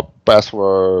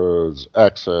 passwords,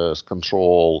 access,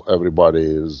 control, everybody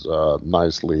is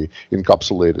nicely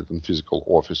encapsulated in physical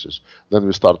offices. Then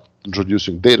we started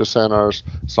introducing data centers.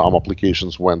 Some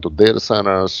applications went to data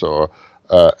centers, so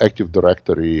Active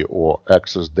Directory or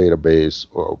Access database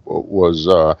was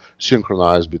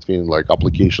synchronized between like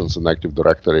applications in Active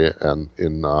Directory and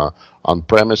in on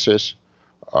premises.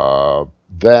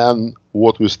 Then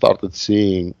what we started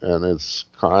seeing, and it's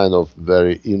kind of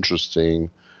very interesting,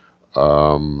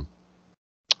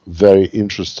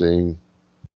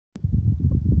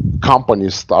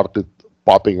 companies started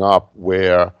popping up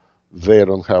where they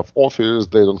don't have office,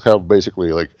 they don't have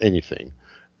basically like anything,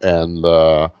 and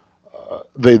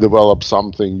they develop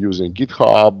something using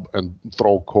GitHub and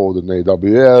throw code in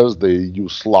AWS. They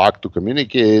use Slack to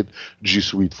communicate, G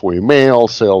Suite for email,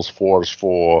 Salesforce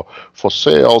for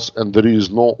sales, and there is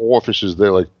no offices.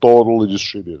 They're like totally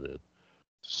distributed.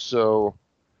 So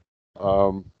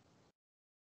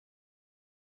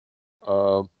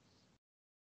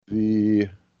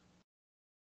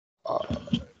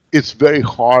it's very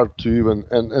hard to even,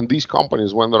 and these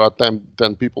companies, when there are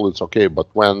 10 people, it's okay, but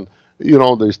when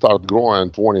they start growing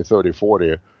 20, 30,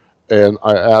 40, and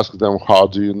I ask them, how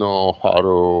do you know how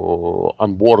to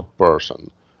onboard person?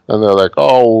 And they're like,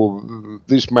 oh,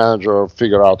 this manager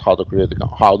figure out how to create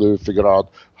account. How do you figure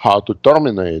out how to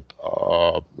terminate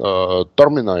an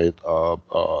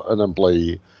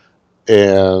employee?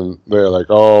 And they're like,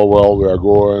 oh, well, we are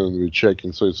going, we're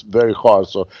checking. So it's very hard.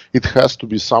 So it has to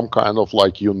be some kind of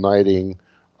like uniting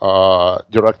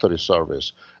directory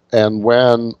service. And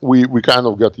when we kind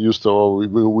of get used to,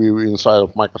 we inside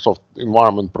of Microsoft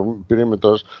environment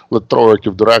perimeters, let's throw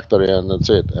Active Directory and that's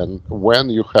it. And when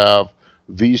you have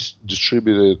these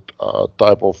distributed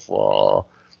type of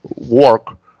work,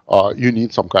 you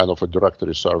need some kind of a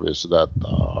directory service that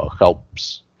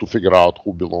helps figure out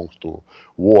who belongs to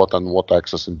what and what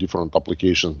access in different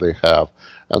applications they have.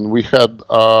 And we had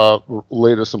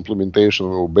latest implementation.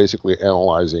 We were basically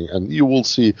analyzing, and you will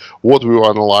see what we were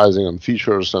analyzing and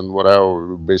features and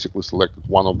whatever. We basically selected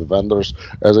one of the vendors.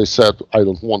 As I said, I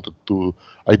didn't want to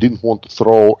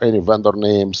throw any vendor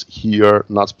names here,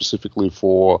 not specifically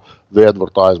for the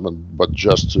advertisement, but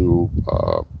just to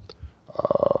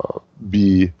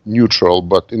be neutral.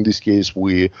 But in this case,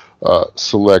 we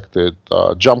selected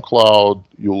Jump Cloud.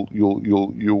 You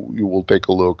will take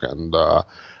a look, and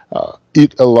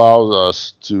it allows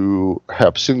us to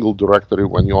have single directory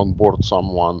when you onboard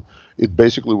someone. It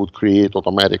basically would create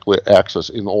automatically access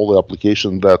in all the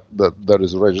application that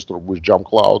is registered with Jump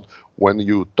Cloud. When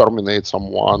you terminate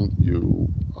someone,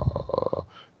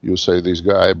 you say this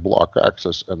guy block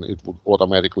access, and it would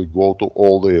automatically go to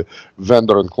all the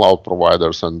vendor and cloud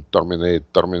providers and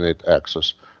terminate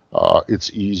access.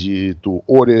 It's easy to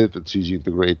audit. It's easy to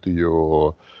integrate to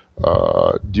your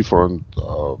different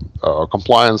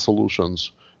compliance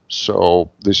solutions.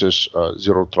 So this is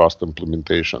zero trust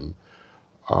implementation.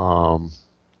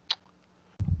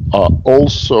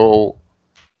 Also,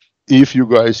 if you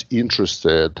guys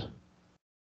interested,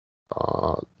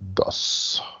 the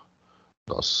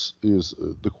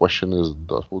question is,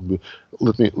 would be,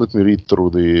 let me read through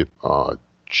the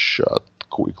chat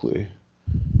quickly.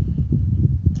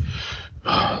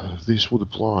 This would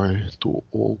apply to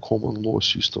all common law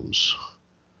systems.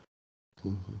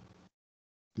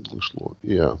 English law,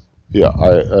 yeah,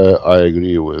 I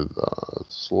agree with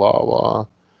Slava.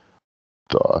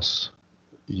 Does,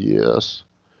 yes.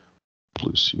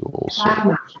 Please, you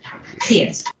also.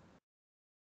 Yes.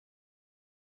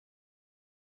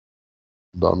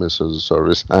 Dummies as a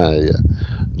service. Yeah.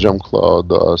 Jump Cloud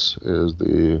does is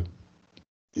the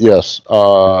yes.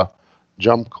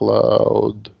 Jump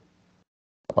Cloud.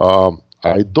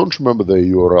 I don't remember the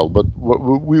URL, but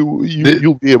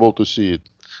you'll be able to see it.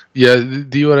 Yeah,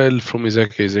 the URL from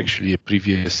Isaac is actually a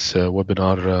previous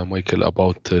webinar, Michael,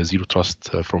 about zero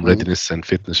trust from readiness and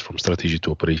fitness from strategy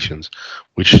to operations,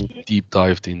 which deep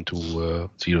dived into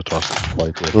zero trust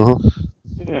quite well.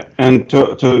 Yeah, and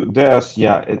to DAS,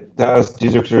 it does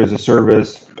directory as a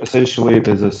service. Essentially, it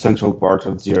is a central part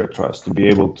of zero trust to be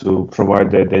able to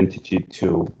provide the identity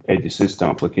to any system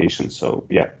application. So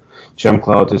yeah, Jump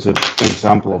Cloud is an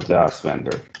example of DAS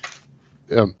vendor.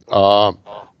 Yeah,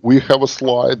 we have a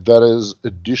slide that is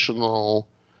additional.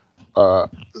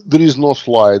 There is no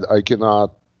slide. I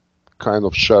cannot kind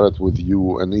of share it with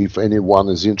you, and if anyone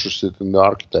is interested in the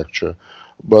architecture,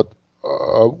 but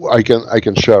I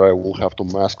can share. I will have to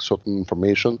mask certain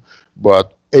information,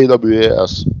 but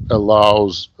AWS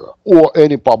allows, or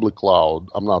any public cloud,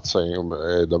 I'm not saying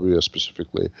AWS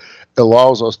specifically,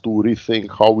 allows us to rethink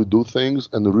how we do things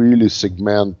and really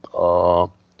segment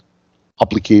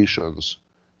applications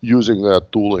using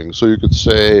that tooling. So you could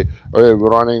say, okay, we're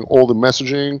running all the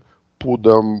messaging, put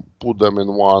them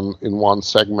in one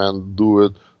segment, do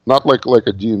it not like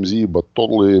a DMZ, but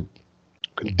totally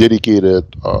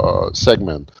dedicated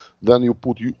segment. Then you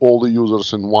put all the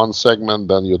users in one segment,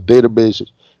 then your database,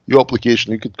 your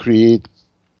application, you could create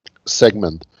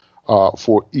segment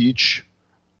for each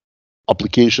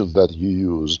application that you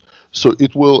use. So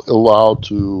it will allow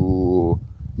to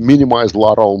minimize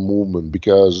lateral movement,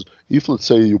 because if, let's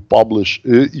say, you publish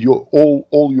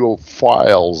all your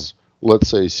files, let's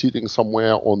say, sitting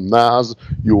somewhere on NAS,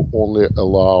 you only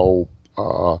allow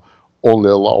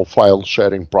file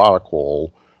sharing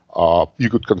protocol. You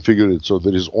could configure it so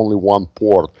there is only one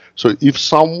port. So if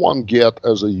someone get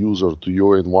as a user to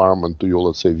your environment, to your,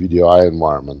 let's say, VDI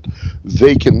environment,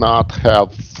 they cannot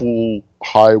have full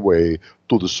highway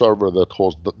to the server that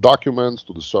hosts the documents,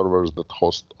 to the servers that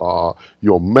host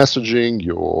your messaging,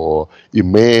 your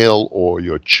email, or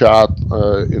your chat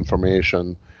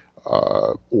information,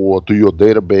 or to your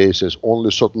databases.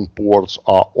 Only certain ports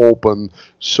are open.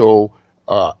 So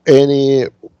any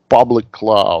public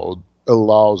cloud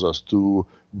allows us to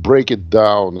break it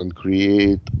down and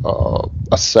create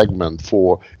a segment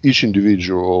for each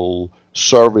individual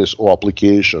service or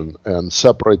application and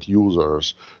separate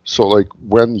users. So like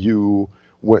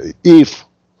if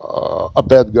a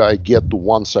bad guy get to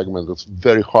one segment, it's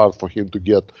very hard for him to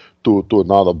get to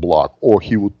another block, or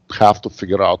he would have to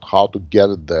figure out how to get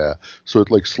it there. So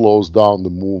it like slows down the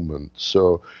movement.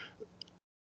 So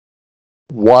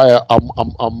why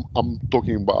I'm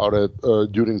talking about it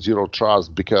during zero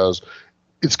trust, because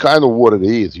it's kind of what it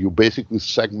is. You basically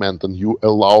segment and you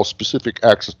allow specific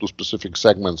access to specific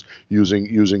segments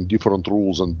using different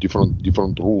rules and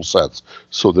different rule sets.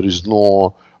 So there is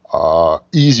no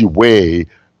easy way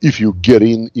if you get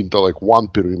into like one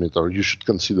perimeter, you should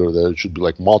consider that it should be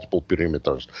like multiple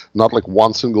perimeters, not like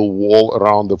one single wall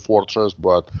around the fortress,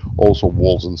 but also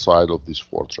walls inside of this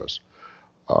fortress.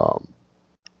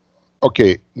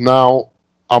 Okay, now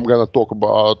I'm going to talk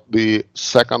about the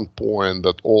second point,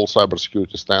 that all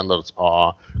cybersecurity standards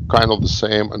are kind of the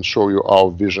same, and show you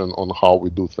our vision on how we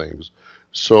do things.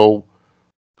 So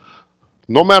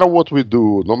no matter what we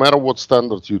do, no matter what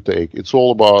standards you take, it's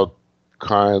all about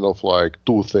kind of like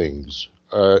two things.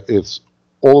 It's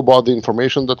all about the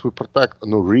information that we protect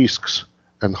and the risks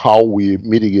and how we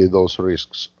mitigate those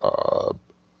risks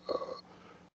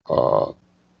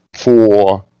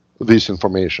for this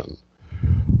information.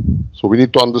 So we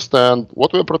need to understand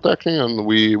what we're protecting, and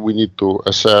we need to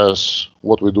assess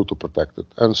what we do to protect it.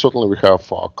 And certainly we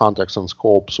have context and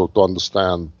scope, so to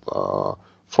understand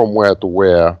from where to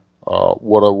where,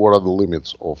 what are the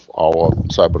limits of our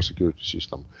cybersecurity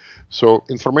system. So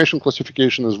information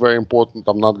classification is very important.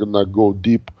 I'm not going to go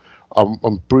deep.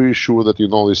 I'm pretty sure that you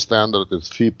know the standard. It's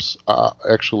FIPS.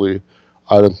 Actually,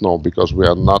 I don't know, because we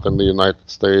are not in the United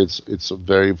States. It's a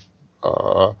very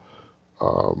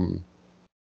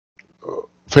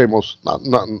famous, not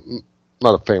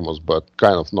a famous, but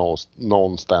kind of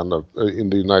known standard in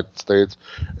the United States.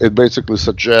 It basically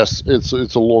suggests, it's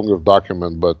a longer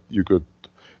document, but you could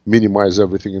minimize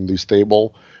everything in this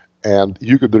table, and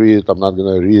you could read it. I'm not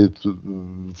going to read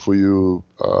it for you.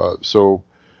 So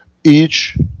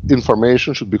each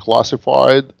information should be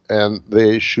classified, and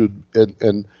they should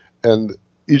and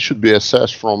it should be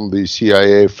assessed from the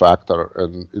CIA factor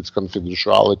and its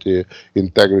confidentiality,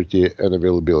 integrity, and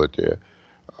availability.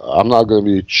 I'm not going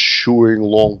to be chewing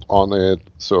long on it.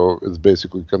 So it's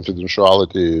basically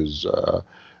confidentiality is,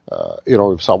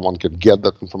 if someone can get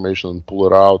that information and pull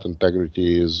it out.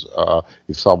 Integrity is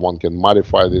if someone can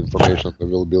modify the information.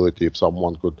 Availability, if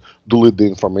someone could delete the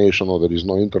information, or there is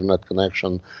no internet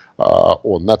connection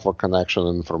or network connection,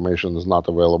 and information is not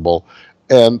available.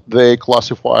 And they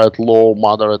classify it low,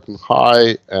 moderate, and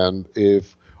high. And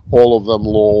if all of them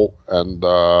low and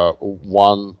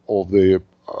one of the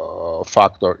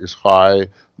factor is high,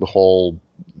 the whole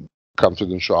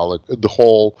confidentiality, the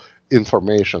whole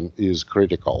information is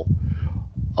critical.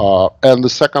 And the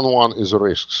second one is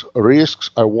risks.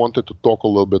 Risks, I wanted to talk a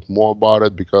little bit more about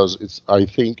it, because I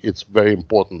think it's very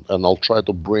important, and I'll try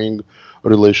to bring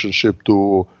relationship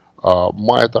to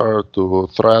MITRE, to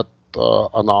threat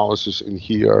analysis in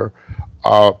here.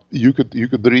 You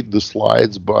could read the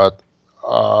slides, but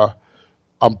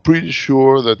I'm pretty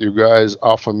sure that you guys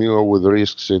are familiar with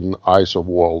risks in ISO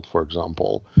world, for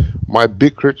example. My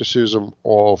big criticism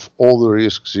of all the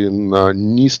risks in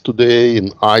NIST today,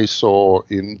 in ISO,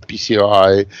 in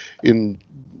PCI, in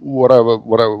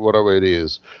whatever it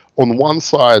is. On one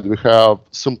side, we have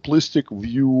simplistic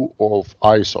view of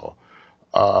ISO,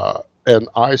 and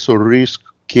ISO risk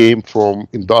came from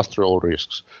industrial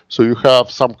risks. So you have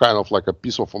some kind of like a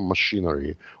piece of a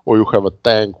machinery, or you have a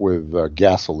tank with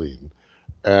gasoline.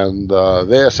 And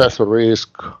they assess a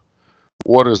risk.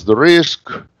 What is the risk,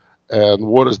 and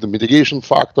what is the mitigation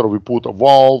factor? We put a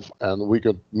valve, and we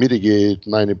could mitigate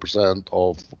 90%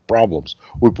 of problems.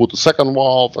 We put a second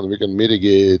valve, and we can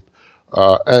mitigate.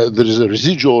 There is a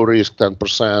residual risk,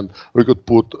 10%. We could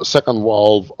put a second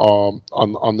valve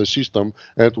on the system,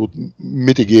 and it would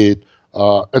mitigate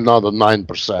another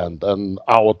 9%. And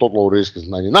our total risk is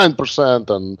 99%.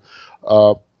 And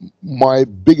my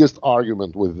biggest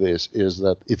argument with this is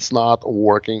that it's not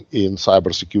working in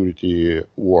cybersecurity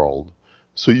world.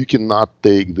 So you cannot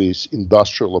take this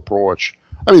industrial approach.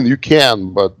 I mean, you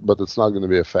can, but it's not going to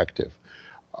be effective.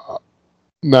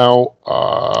 Now,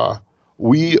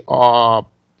 we are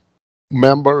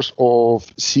members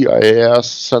of CIS,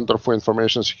 Center for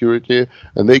Information Security,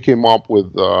 and they came up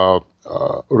with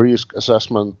risk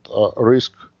assessment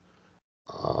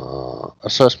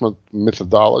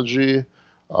methodology,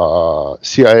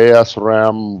 CIS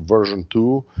RAM version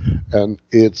 2, and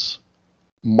it's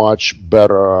much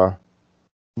better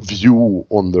view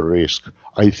on the risk.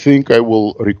 I think I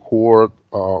will record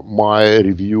my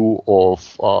review of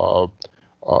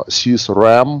CIS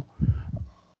RAM,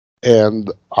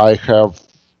 and I have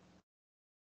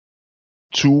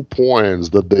 2 points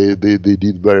that they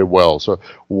did very well. So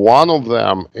one of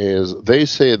them is they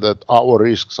say that our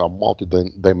risks are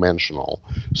multidimensional.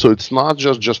 So it's not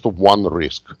just one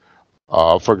risk.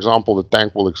 For example, the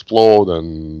tank will explode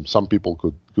and some people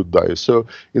could die. So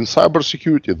in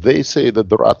cybersecurity, they say that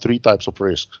there are 3 types of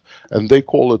risks, and they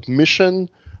call it mission,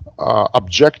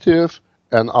 objective,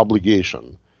 and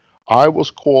obligation. I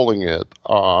was calling it,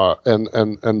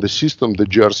 and the system, the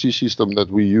GRC system that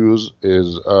we use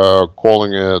is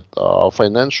calling it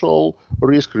financial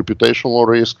risk, reputational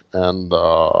risk, and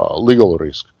legal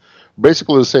risk.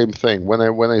 Basically the same thing.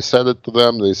 When I said it to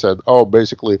them, they said, "Oh,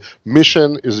 basically,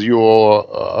 mission is your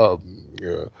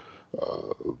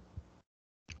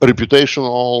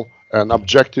reputational, and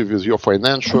objective is your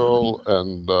financial,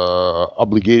 and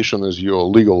obligation is your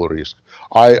legal risk."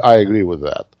 I agree with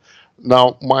that.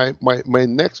 Now, my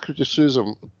next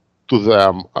criticism to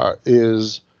them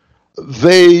is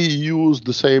they use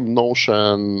the same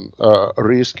notion.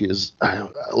 Risk is.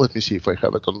 Let me see if I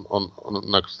have it on the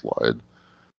next slide.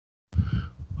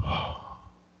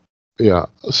 Yeah.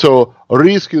 So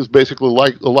risk is basically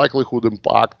like the likelihood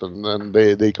impact, and then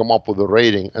they come up with a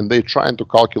rating, and they're trying to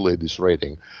calculate this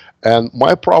rating. And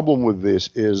my problem with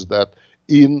this is that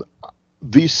in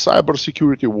this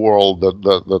cybersecurity world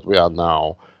that we are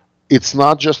now, it's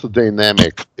not just a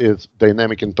dynamic. It's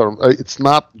dynamic in terms. It's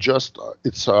not just.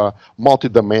 It's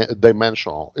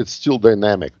multi-dimensional. It's still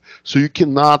dynamic. So you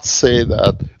cannot say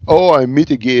that, oh, I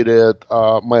mitigated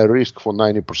my risk for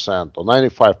 90% or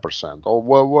 95% or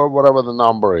whatever the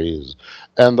number is,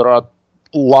 and there are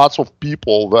lots of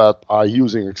people that are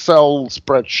using Excel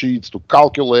spreadsheets to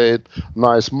calculate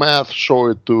nice math, show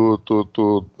it to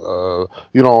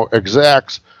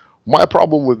execs. My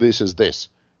problem with this is this: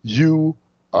 you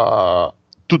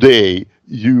today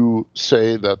you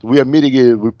say that we are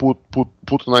mitigated. We put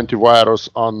an antivirus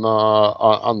on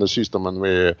the system, and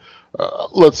we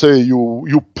let's say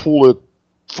you pull it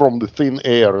from the thin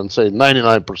air and say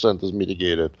 99% is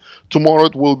mitigated. Tomorrow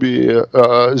it will be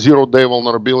 0-day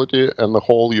vulnerability, and the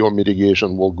whole your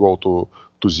mitigation will go to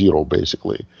zero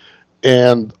basically.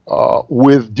 And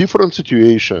with different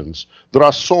situations, there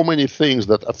are so many things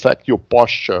that affect your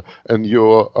posture and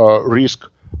your risk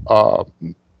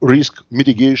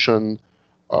mitigation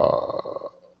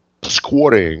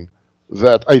scoring,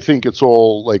 that I think it's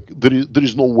all like there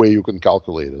is no way you can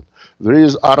calculate it. There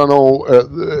is, I don't know,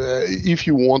 if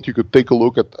you want, you could take a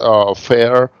look at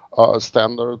FAIR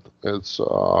standard. It's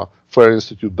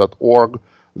fairinstitute.org.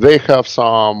 They have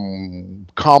some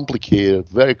complicated,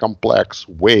 very complex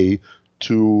way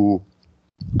to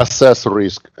assess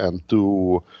risk and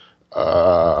to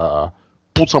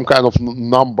put some kind of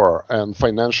number and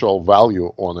financial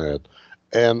value on it.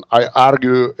 And I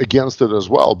argue against it as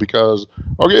well, because,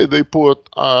 okay, they put,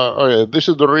 okay, this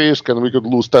is the risk and we could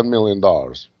lose $10 million.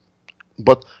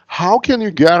 But how can you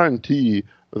guarantee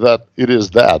that it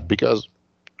is that? Because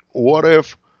what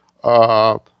if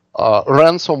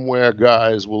ransomware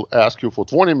guys will ask you for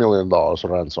 $20 million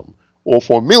ransom or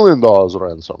for $1 million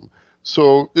ransom?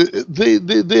 So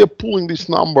they are pulling these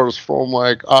numbers from,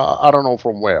 like, I don't know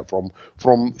from where, from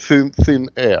thin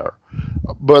air.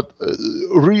 But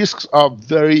risks are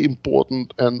very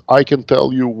important, and I can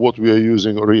tell you what we are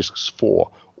using risks for.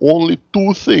 Only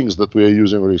two things that we are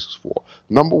using risks for.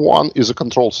 Number one is a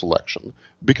control selection,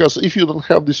 because if you don't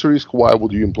have this risk, why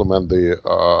would you implement this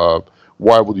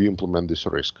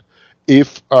risk?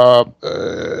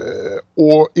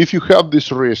 Or if you have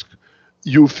this risk,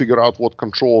 you figure out what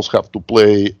controls have to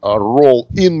play a role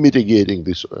in mitigating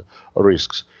these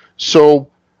risks. So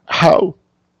how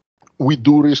we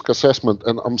do risk assessment,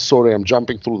 and I'm sorry, I'm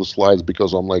jumping through the slides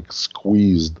because I'm like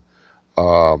squeezed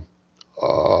a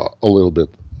little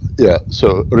bit. Yeah,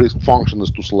 so risk function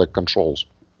is to select controls.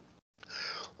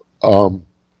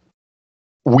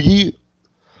 We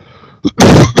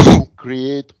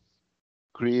create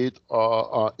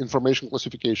information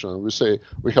classification. We say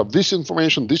we have this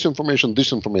information, this information,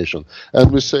 this information,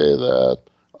 and we say that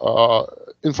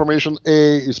information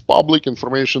A is public,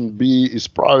 information B is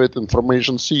private,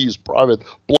 information C is private.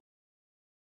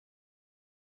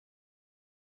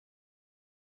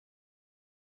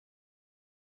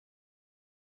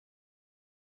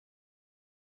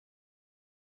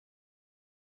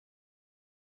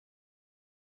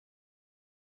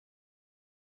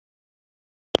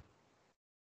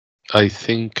 I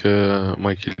think,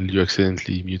 Michael, you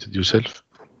accidentally muted yourself.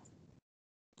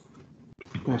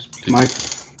 Yes,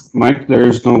 Mike, there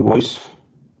is no voice.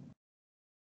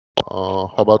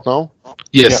 How about now?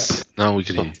 Yes, now we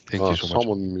can hear you. Thank you so much.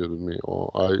 Someone muted me,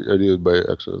 or I did it by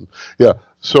accident. Yeah.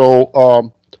 So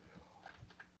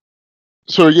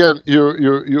so again,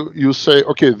 you say,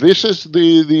 okay, this is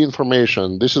the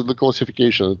information, this is the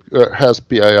classification. It has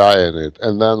PII in it,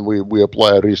 and then we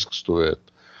apply risks to it.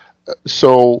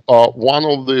 So one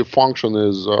of the function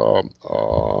is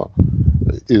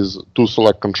to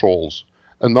select controls.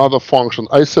 Another function,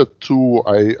 I said two,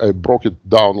 I broke it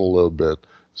down a little bit.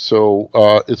 So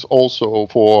it's also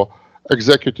for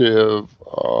executive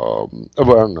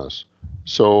awareness.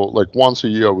 So like once a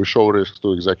year, we show risks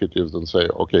to executives and say,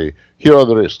 okay, here are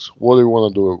the risks. What do you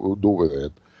want to do with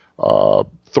it?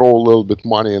 Throw a little bit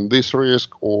money in this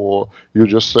risk, or you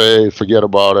just say, forget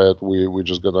about it. We're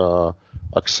just gonna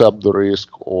accept the risk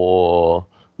or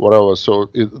whatever. So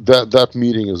that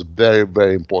meeting is very,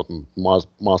 very important.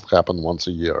 Must happen once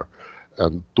a year,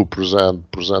 and to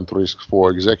present risks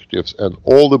for executives and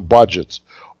all the budgets,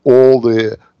 all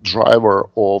the driver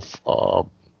of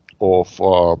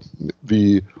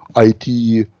the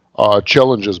IT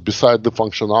challenges beside the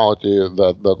functionality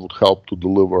that would help to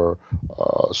deliver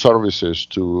services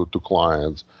to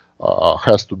clients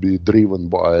has to be driven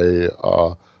by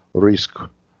risk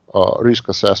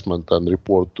assessment and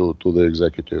report to the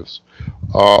executives.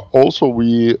 Also,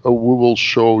 we will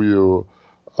show you.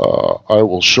 I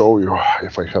will show you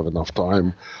if I have enough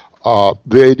time.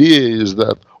 The idea is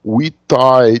that we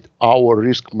tied our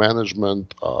risk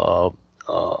management,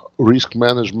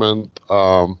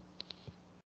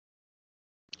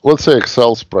 let's say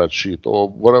Excel spreadsheet or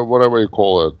whatever you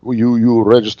call it. You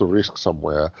register risk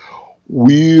somewhere.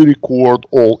 We record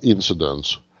all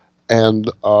incidents. And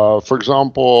for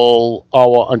example,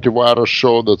 our antivirus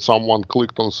showed that someone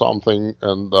clicked on something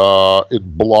and it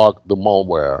blocked the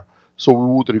malware. So we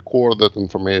would record that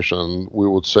information. We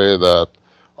would say that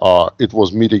it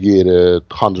was mitigated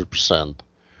 100%,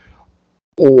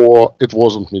 or it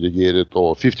wasn't mitigated,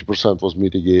 or 50% was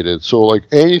mitigated. So like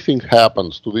anything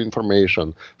happens to the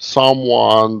information,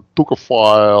 someone took a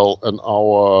file and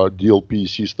our DLP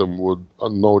system would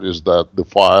notice that the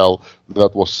file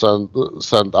that was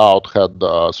sent out had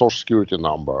the social security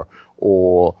number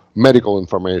or medical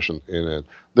information in it.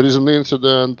 There is an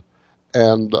incident,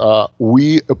 and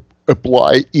we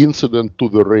apply incident to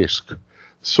the risk.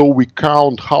 So we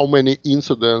count how many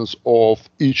incidents of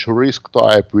each risk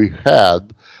type we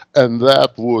had, and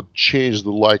that would change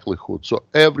the likelihood. So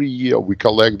every year we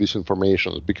collect this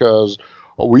information, because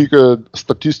we could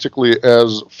statistically,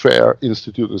 as FAIR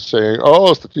Institute is saying,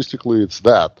 oh, statistically it's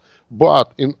that.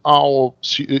 But in our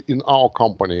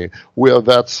company, we are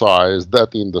that size,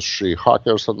 that industry.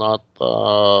 Hackers are not,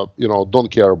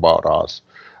 don't care about us.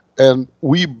 And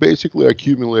we basically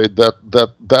accumulate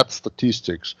that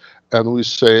statistics, and we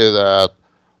say that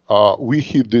we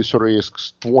hit these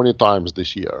risks 20 times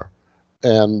this year,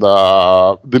 and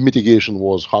the mitigation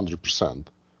was 100%.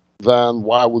 Then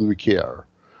why would we care?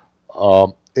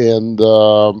 Or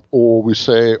we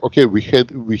say, okay, we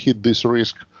hit this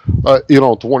risk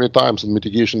 20 times and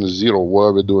mitigation is 0. What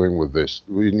are we doing with this?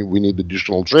 We need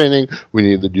additional training. We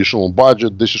need additional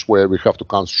budget. This is where we have to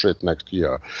concentrate next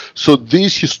year. So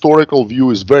this historical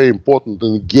view is very important.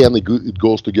 And again, it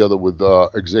goes together with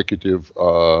executive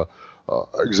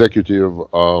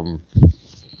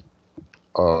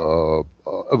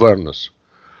awareness.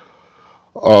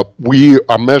 We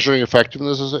are measuring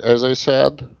effectiveness, as I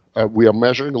said. We are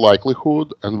measuring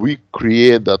likelihood, and we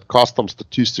create that custom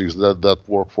statistics that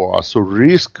work for us. So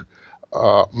risk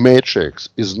matrix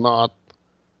is not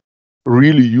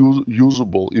really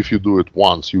usable if you do it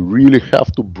once. You really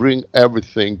have to bring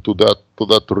everything to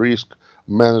that risk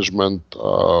management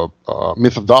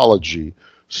methodology,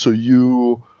 so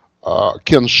you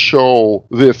can show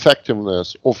the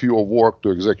effectiveness of your work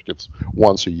to executives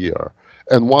once a year.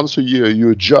 And once a year,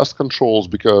 you adjust controls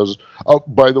because,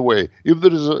 by the way, if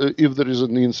there is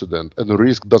an incident and the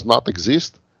risk does not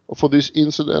exist for this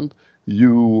incident,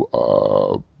 you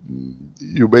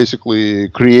basically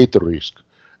create a risk,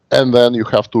 and then you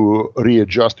have to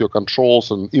readjust your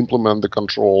controls and implement the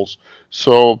controls.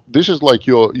 So this is like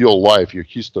your life, your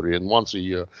history, and once a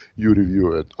year you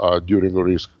review it during a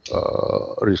risk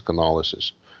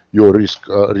analysis. Your risk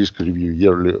review,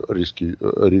 yearly risk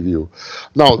review.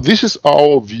 Now, this is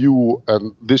our view,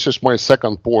 and this is my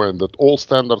second point, that all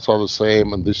standards are the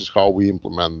same, and this is how we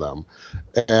implement them.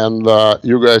 And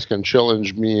you guys can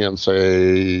challenge me and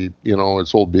say,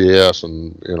 it's all BS,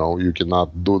 and you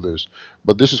cannot do this.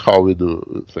 But this is how we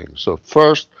do things. So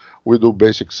first, we do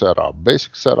basic setup.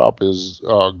 Basic setup is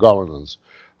governance.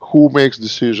 Who makes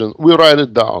decision? We write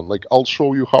it down. Like, I'll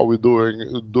show you how we're doing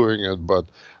it, but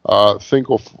think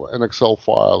of an Excel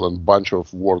file and bunch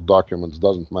of Word documents,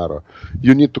 doesn't matter.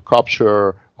 You need to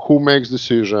capture who makes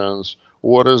decisions,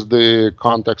 what is the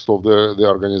context of the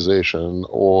organization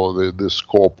or the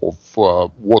scope of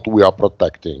what we are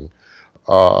protecting,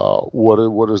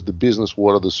 what is the business,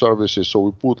 what are the services. So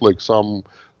we put like some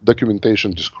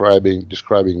documentation describing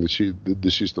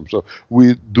the system. So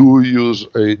we do use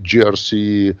a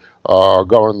GRC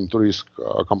governance risk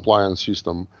compliance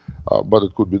system, but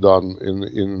it could be done in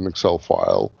an Excel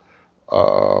file.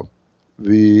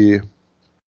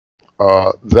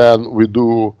 Then we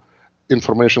do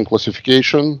information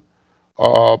classification.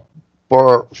 uh,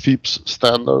 per FIPS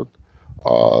standard.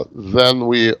 Then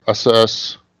we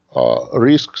assess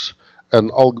risks, and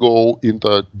I'll go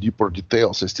into deeper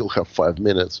details. I still have 5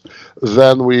 minutes.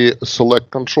 Then we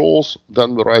select controls.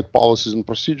 Then we write policies and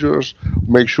procedures,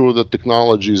 make sure that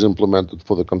technology is implemented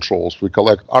for the controls. We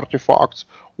collect artifacts.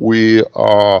 We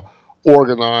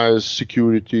organize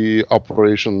security,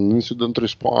 operation, incident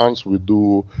response. We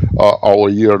do our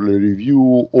yearly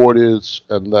review audits,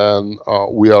 and then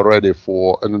we are ready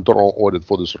for an internal audit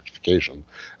for the certification.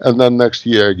 And then next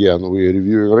year again, we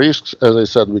reviewing risks. As I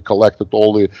said, we collected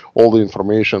all the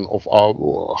information of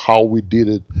how we did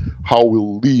it, how we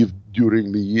lived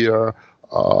during the year,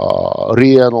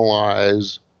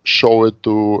 reanalyze, show it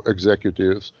to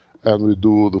executives, and we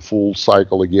do the full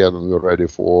cycle again, and we're ready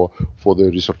for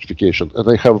the recertification. And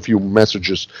I have a few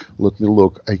messages. Let me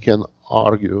look. I can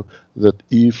argue that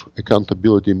if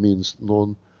accountability means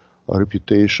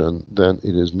non-reputation, then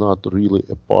it is not really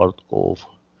a part of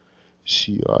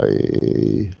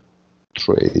CIA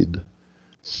trade.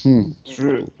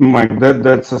 True, Mike.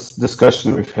 That's a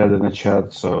discussion we've had in the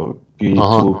chat, so you need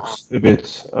to look a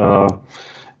bit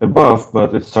above.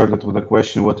 But it started with a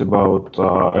question: what about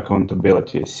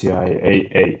accountability,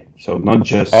 CIAA? So not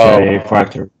just CIA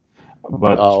factor,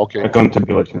 but Okay.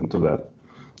 accountability into that.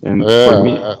 And for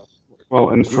me,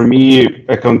 and for me,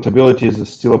 accountability is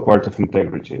still a part of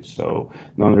integrity. So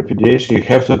non-repudiation, you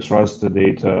have to trust the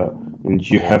data, and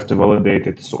you have to validate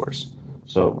its source.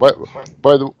 So, by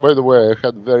the way, I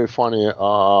had very funny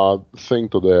thing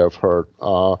today. I've heard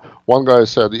one guy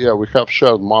said, "Yeah, we have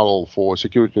shared model for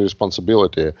security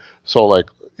responsibility." So, like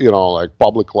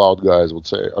public cloud guys would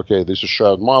say, "Okay, this is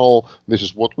shared model. This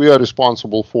is what we are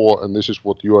responsible for, and this is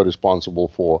what you are responsible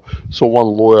for." So, one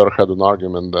lawyer had an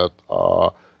argument that,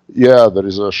 yeah, there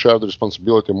is a shared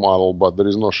responsibility model, but there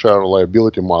is no shared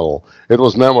liability model. It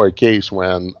was never a case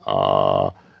when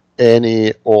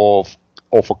any of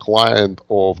a client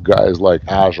of guys like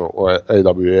Azure or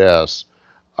AWS,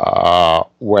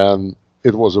 when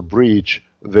it was a breach,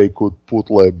 they could put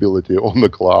liability on the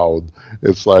cloud.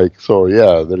 It's like, so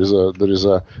yeah, there is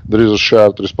a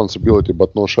shared responsibility,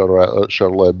 but no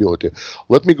shared liability.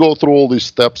 Let me go through all these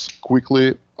steps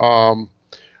quickly.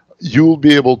 You'll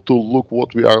be able to look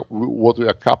what we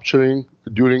are capturing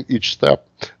during each step.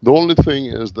 The only thing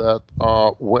is that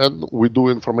when we do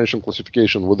information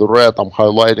classification with the red, I'm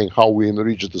highlighting how we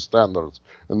enrich the standards,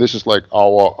 and this is like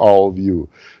our view.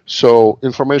 So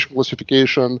information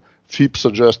classification, FIP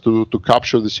suggests to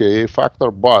capture the CIA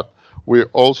factor, but we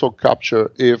also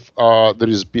capture if there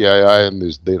is PII in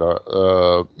this data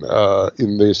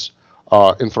in this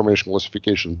information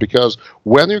classification, because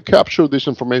when you capture this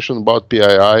information about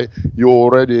PII, you're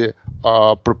already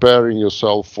preparing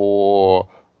yourself for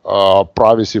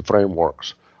privacy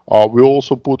frameworks. We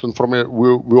also put information.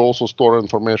 We also store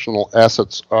informational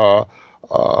assets.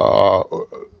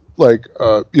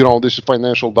 This is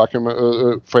financial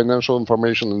document, financial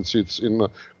information, and sits in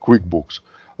QuickBooks.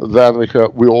 Then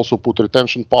we also put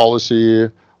retention policy,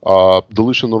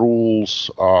 deletion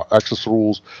rules, access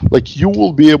rules. Like, you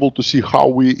will be able to see how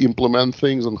we implement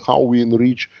things and how we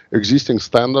enrich existing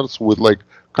standards with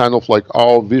kind of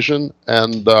our vision,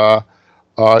 and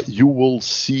you will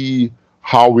see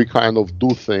how we kind of do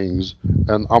things.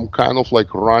 And I'm kind of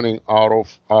running out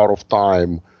of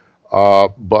time,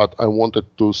 but I wanted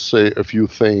to say a few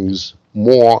things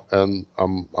more, and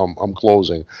I'm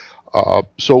closing.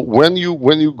 So when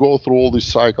you go through all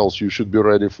these cycles, you should be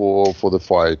ready for the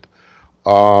fight.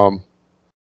 A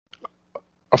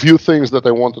few things that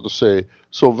I wanted to say.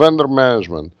 So vendor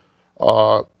management.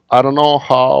 I don't know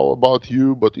how about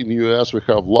you, but in the US we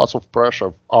have lots of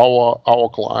pressure. Our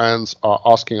clients are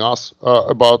asking us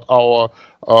about our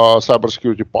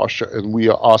cybersecurity posture, and we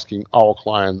are asking our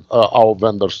our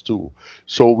vendors too.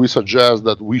 So we suggest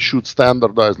that we should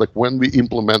standardize, like when we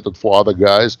implement it for other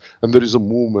guys, and there is a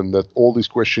movement that all these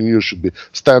questionnaires should be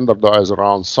standardized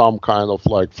around some kind of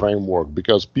framework,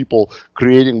 because people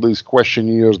creating these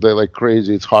questionnaires, they're like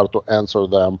crazy. It's hard to answer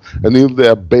them, and if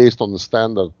they're based on the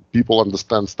standard, people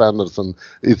understand standards, and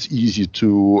it's easy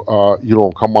to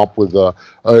come up with a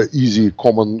easy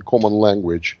common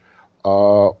language.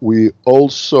 We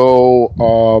also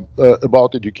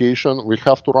about education. We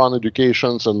have to run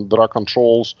educations, and there are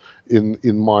controls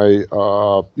in my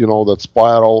that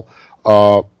spiral.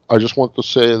 I just want to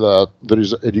say that there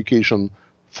is education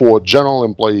for general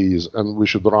employees, and we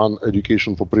should run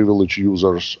education for privileged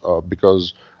users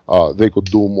because they could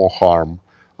do more harm.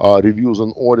 Reviews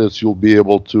and audits, you'll be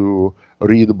able to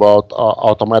read about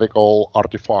automatical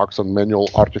artifacts and manual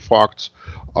artifacts.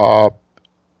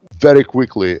 Very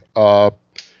quickly,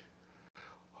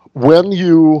 when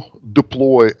you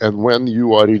deploy and when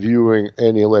you are reviewing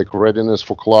any like readiness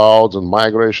for clouds and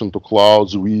migration to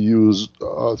clouds, we use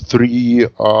three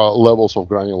levels of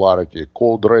granularity: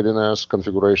 code readiness,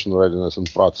 configuration readiness, and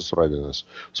process readiness.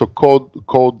 So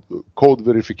code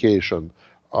verification.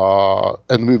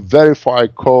 And we verify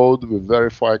code, we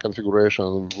verify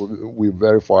configuration, we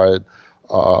verify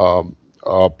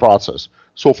process.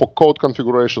 So for code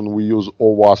configuration, we use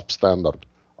OWASP standard.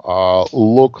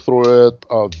 Look through it,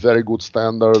 very good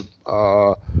standard,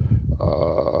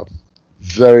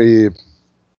 very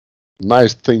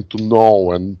nice thing to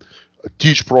know, and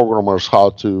teach programmers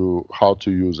how to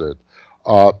use it.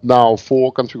 Now,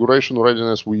 for configuration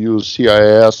readiness, we use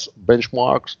CIS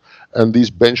benchmarks, and these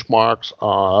benchmarks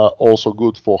are also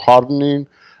good for hardening.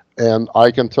 And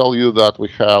I can tell you that we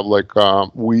have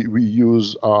we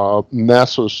use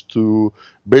Nessus to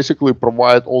basically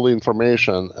provide all the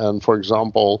information. And for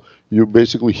example, you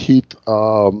basically hit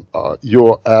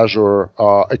your Azure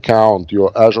account,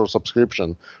 your Azure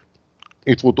subscription.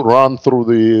 It would run through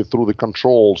the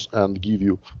controls and give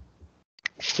you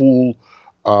full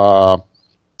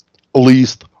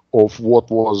list of what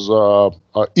was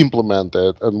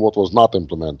implemented and what was not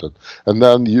implemented. And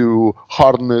then you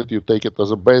harden it, you take it as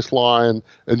a baseline,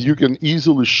 and you can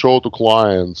easily show to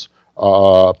clients,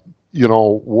 what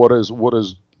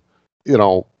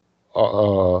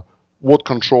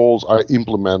controls are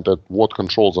implemented, what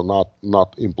controls are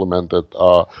not implemented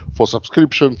for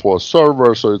subscription, for a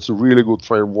server. So it's a really good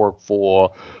framework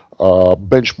for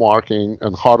benchmarking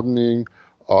and hardening.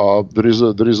 There is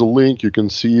a link. You can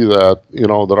see that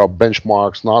there are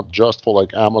benchmarks not just for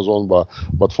like Amazon,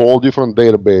 but for all different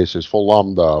databases, for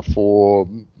Lambda, for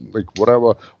like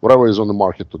whatever is on the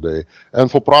market today. And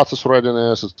for process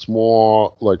readiness, it's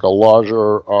more like a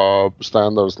larger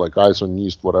standards like ISO,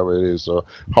 NIST, whatever it is.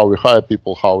 How we hire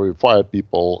people, how we fire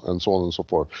people, and so on and so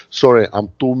forth. Sorry, I'm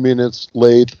 2 minutes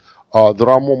late. There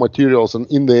are more materials, and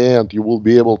in the end, you will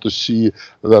be able to see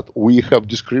that we have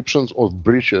descriptions of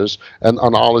breaches and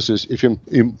analysis if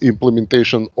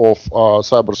implementation of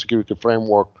cybersecurity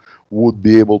framework would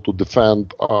be able to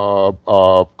defend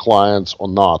clients or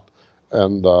not.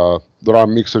 And there are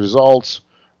mixed results,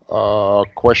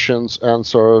 questions,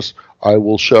 answers. I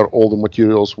will share all the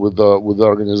materials with the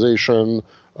organization.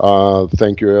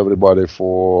 Thank you, everybody,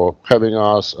 for having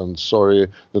us, and sorry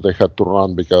that I had to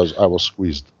run because I was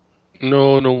squeezed.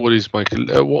 No worries, Michael.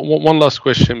 One last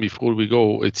question before we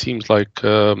go. It seems like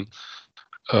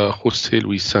Jose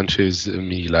Luis Sanchez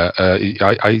Mila,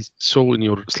 I saw in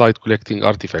your slide collecting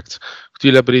artifacts. Could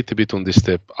you elaborate a bit on this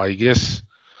step? I guess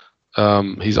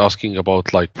he's asking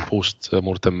about like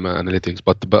post-mortem analytics,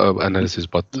 but analysis,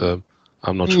 but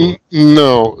I'm not sure.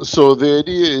 No. So the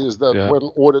idea is that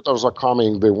when auditors are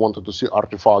coming, they wanted to see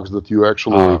artifacts that you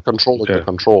actually control the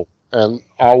control. And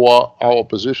our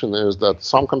position is that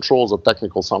some controls are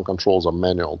technical, some controls are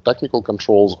manual. Technical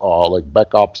controls are like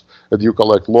backups, and you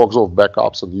collect logs of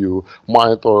backups and you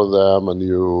monitor them and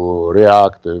you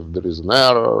react if there is an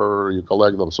error, you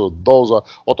collect them. So those are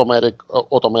automatic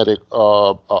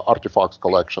artifacts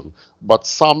collection. But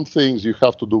some things you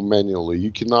have to do manually.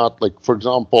 You cannot, like, for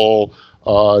example,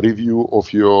 review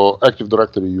of your Active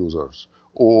Directory users,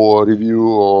 or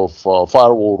review of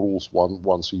firewall rules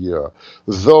once a year.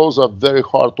 Those are very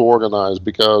hard to organize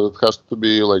because it has to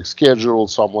be like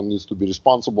scheduled. Someone needs to be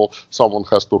responsible. Someone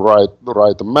has to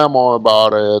write a memo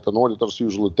about it. And auditors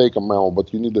usually take a memo,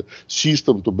 but you need a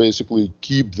system to basically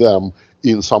keep them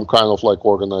in some kind of like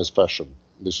organized fashion.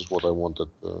 This is what I wanted.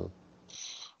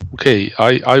 Okay,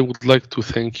 I would like to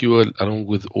thank you along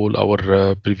with all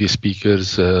our previous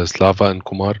speakers, Slava and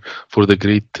Kumar, for the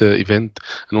great event,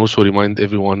 and also remind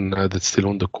everyone that's still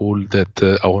on the call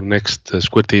that our next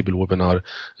Square Table webinar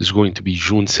is going to be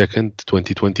June 2nd,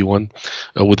 2021,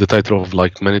 with the title of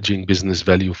like Managing Business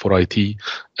Value for IT,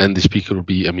 and the speaker will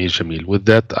be Amir Jamil. With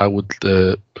that, I would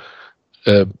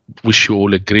wish you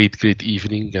all a great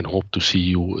evening and hope to see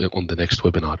you on the next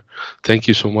webinar. Thank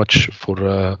you so much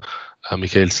for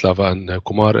Mikhail, Slava, and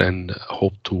Kumar, and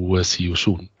hope to see you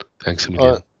soon. Thanks a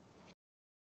million.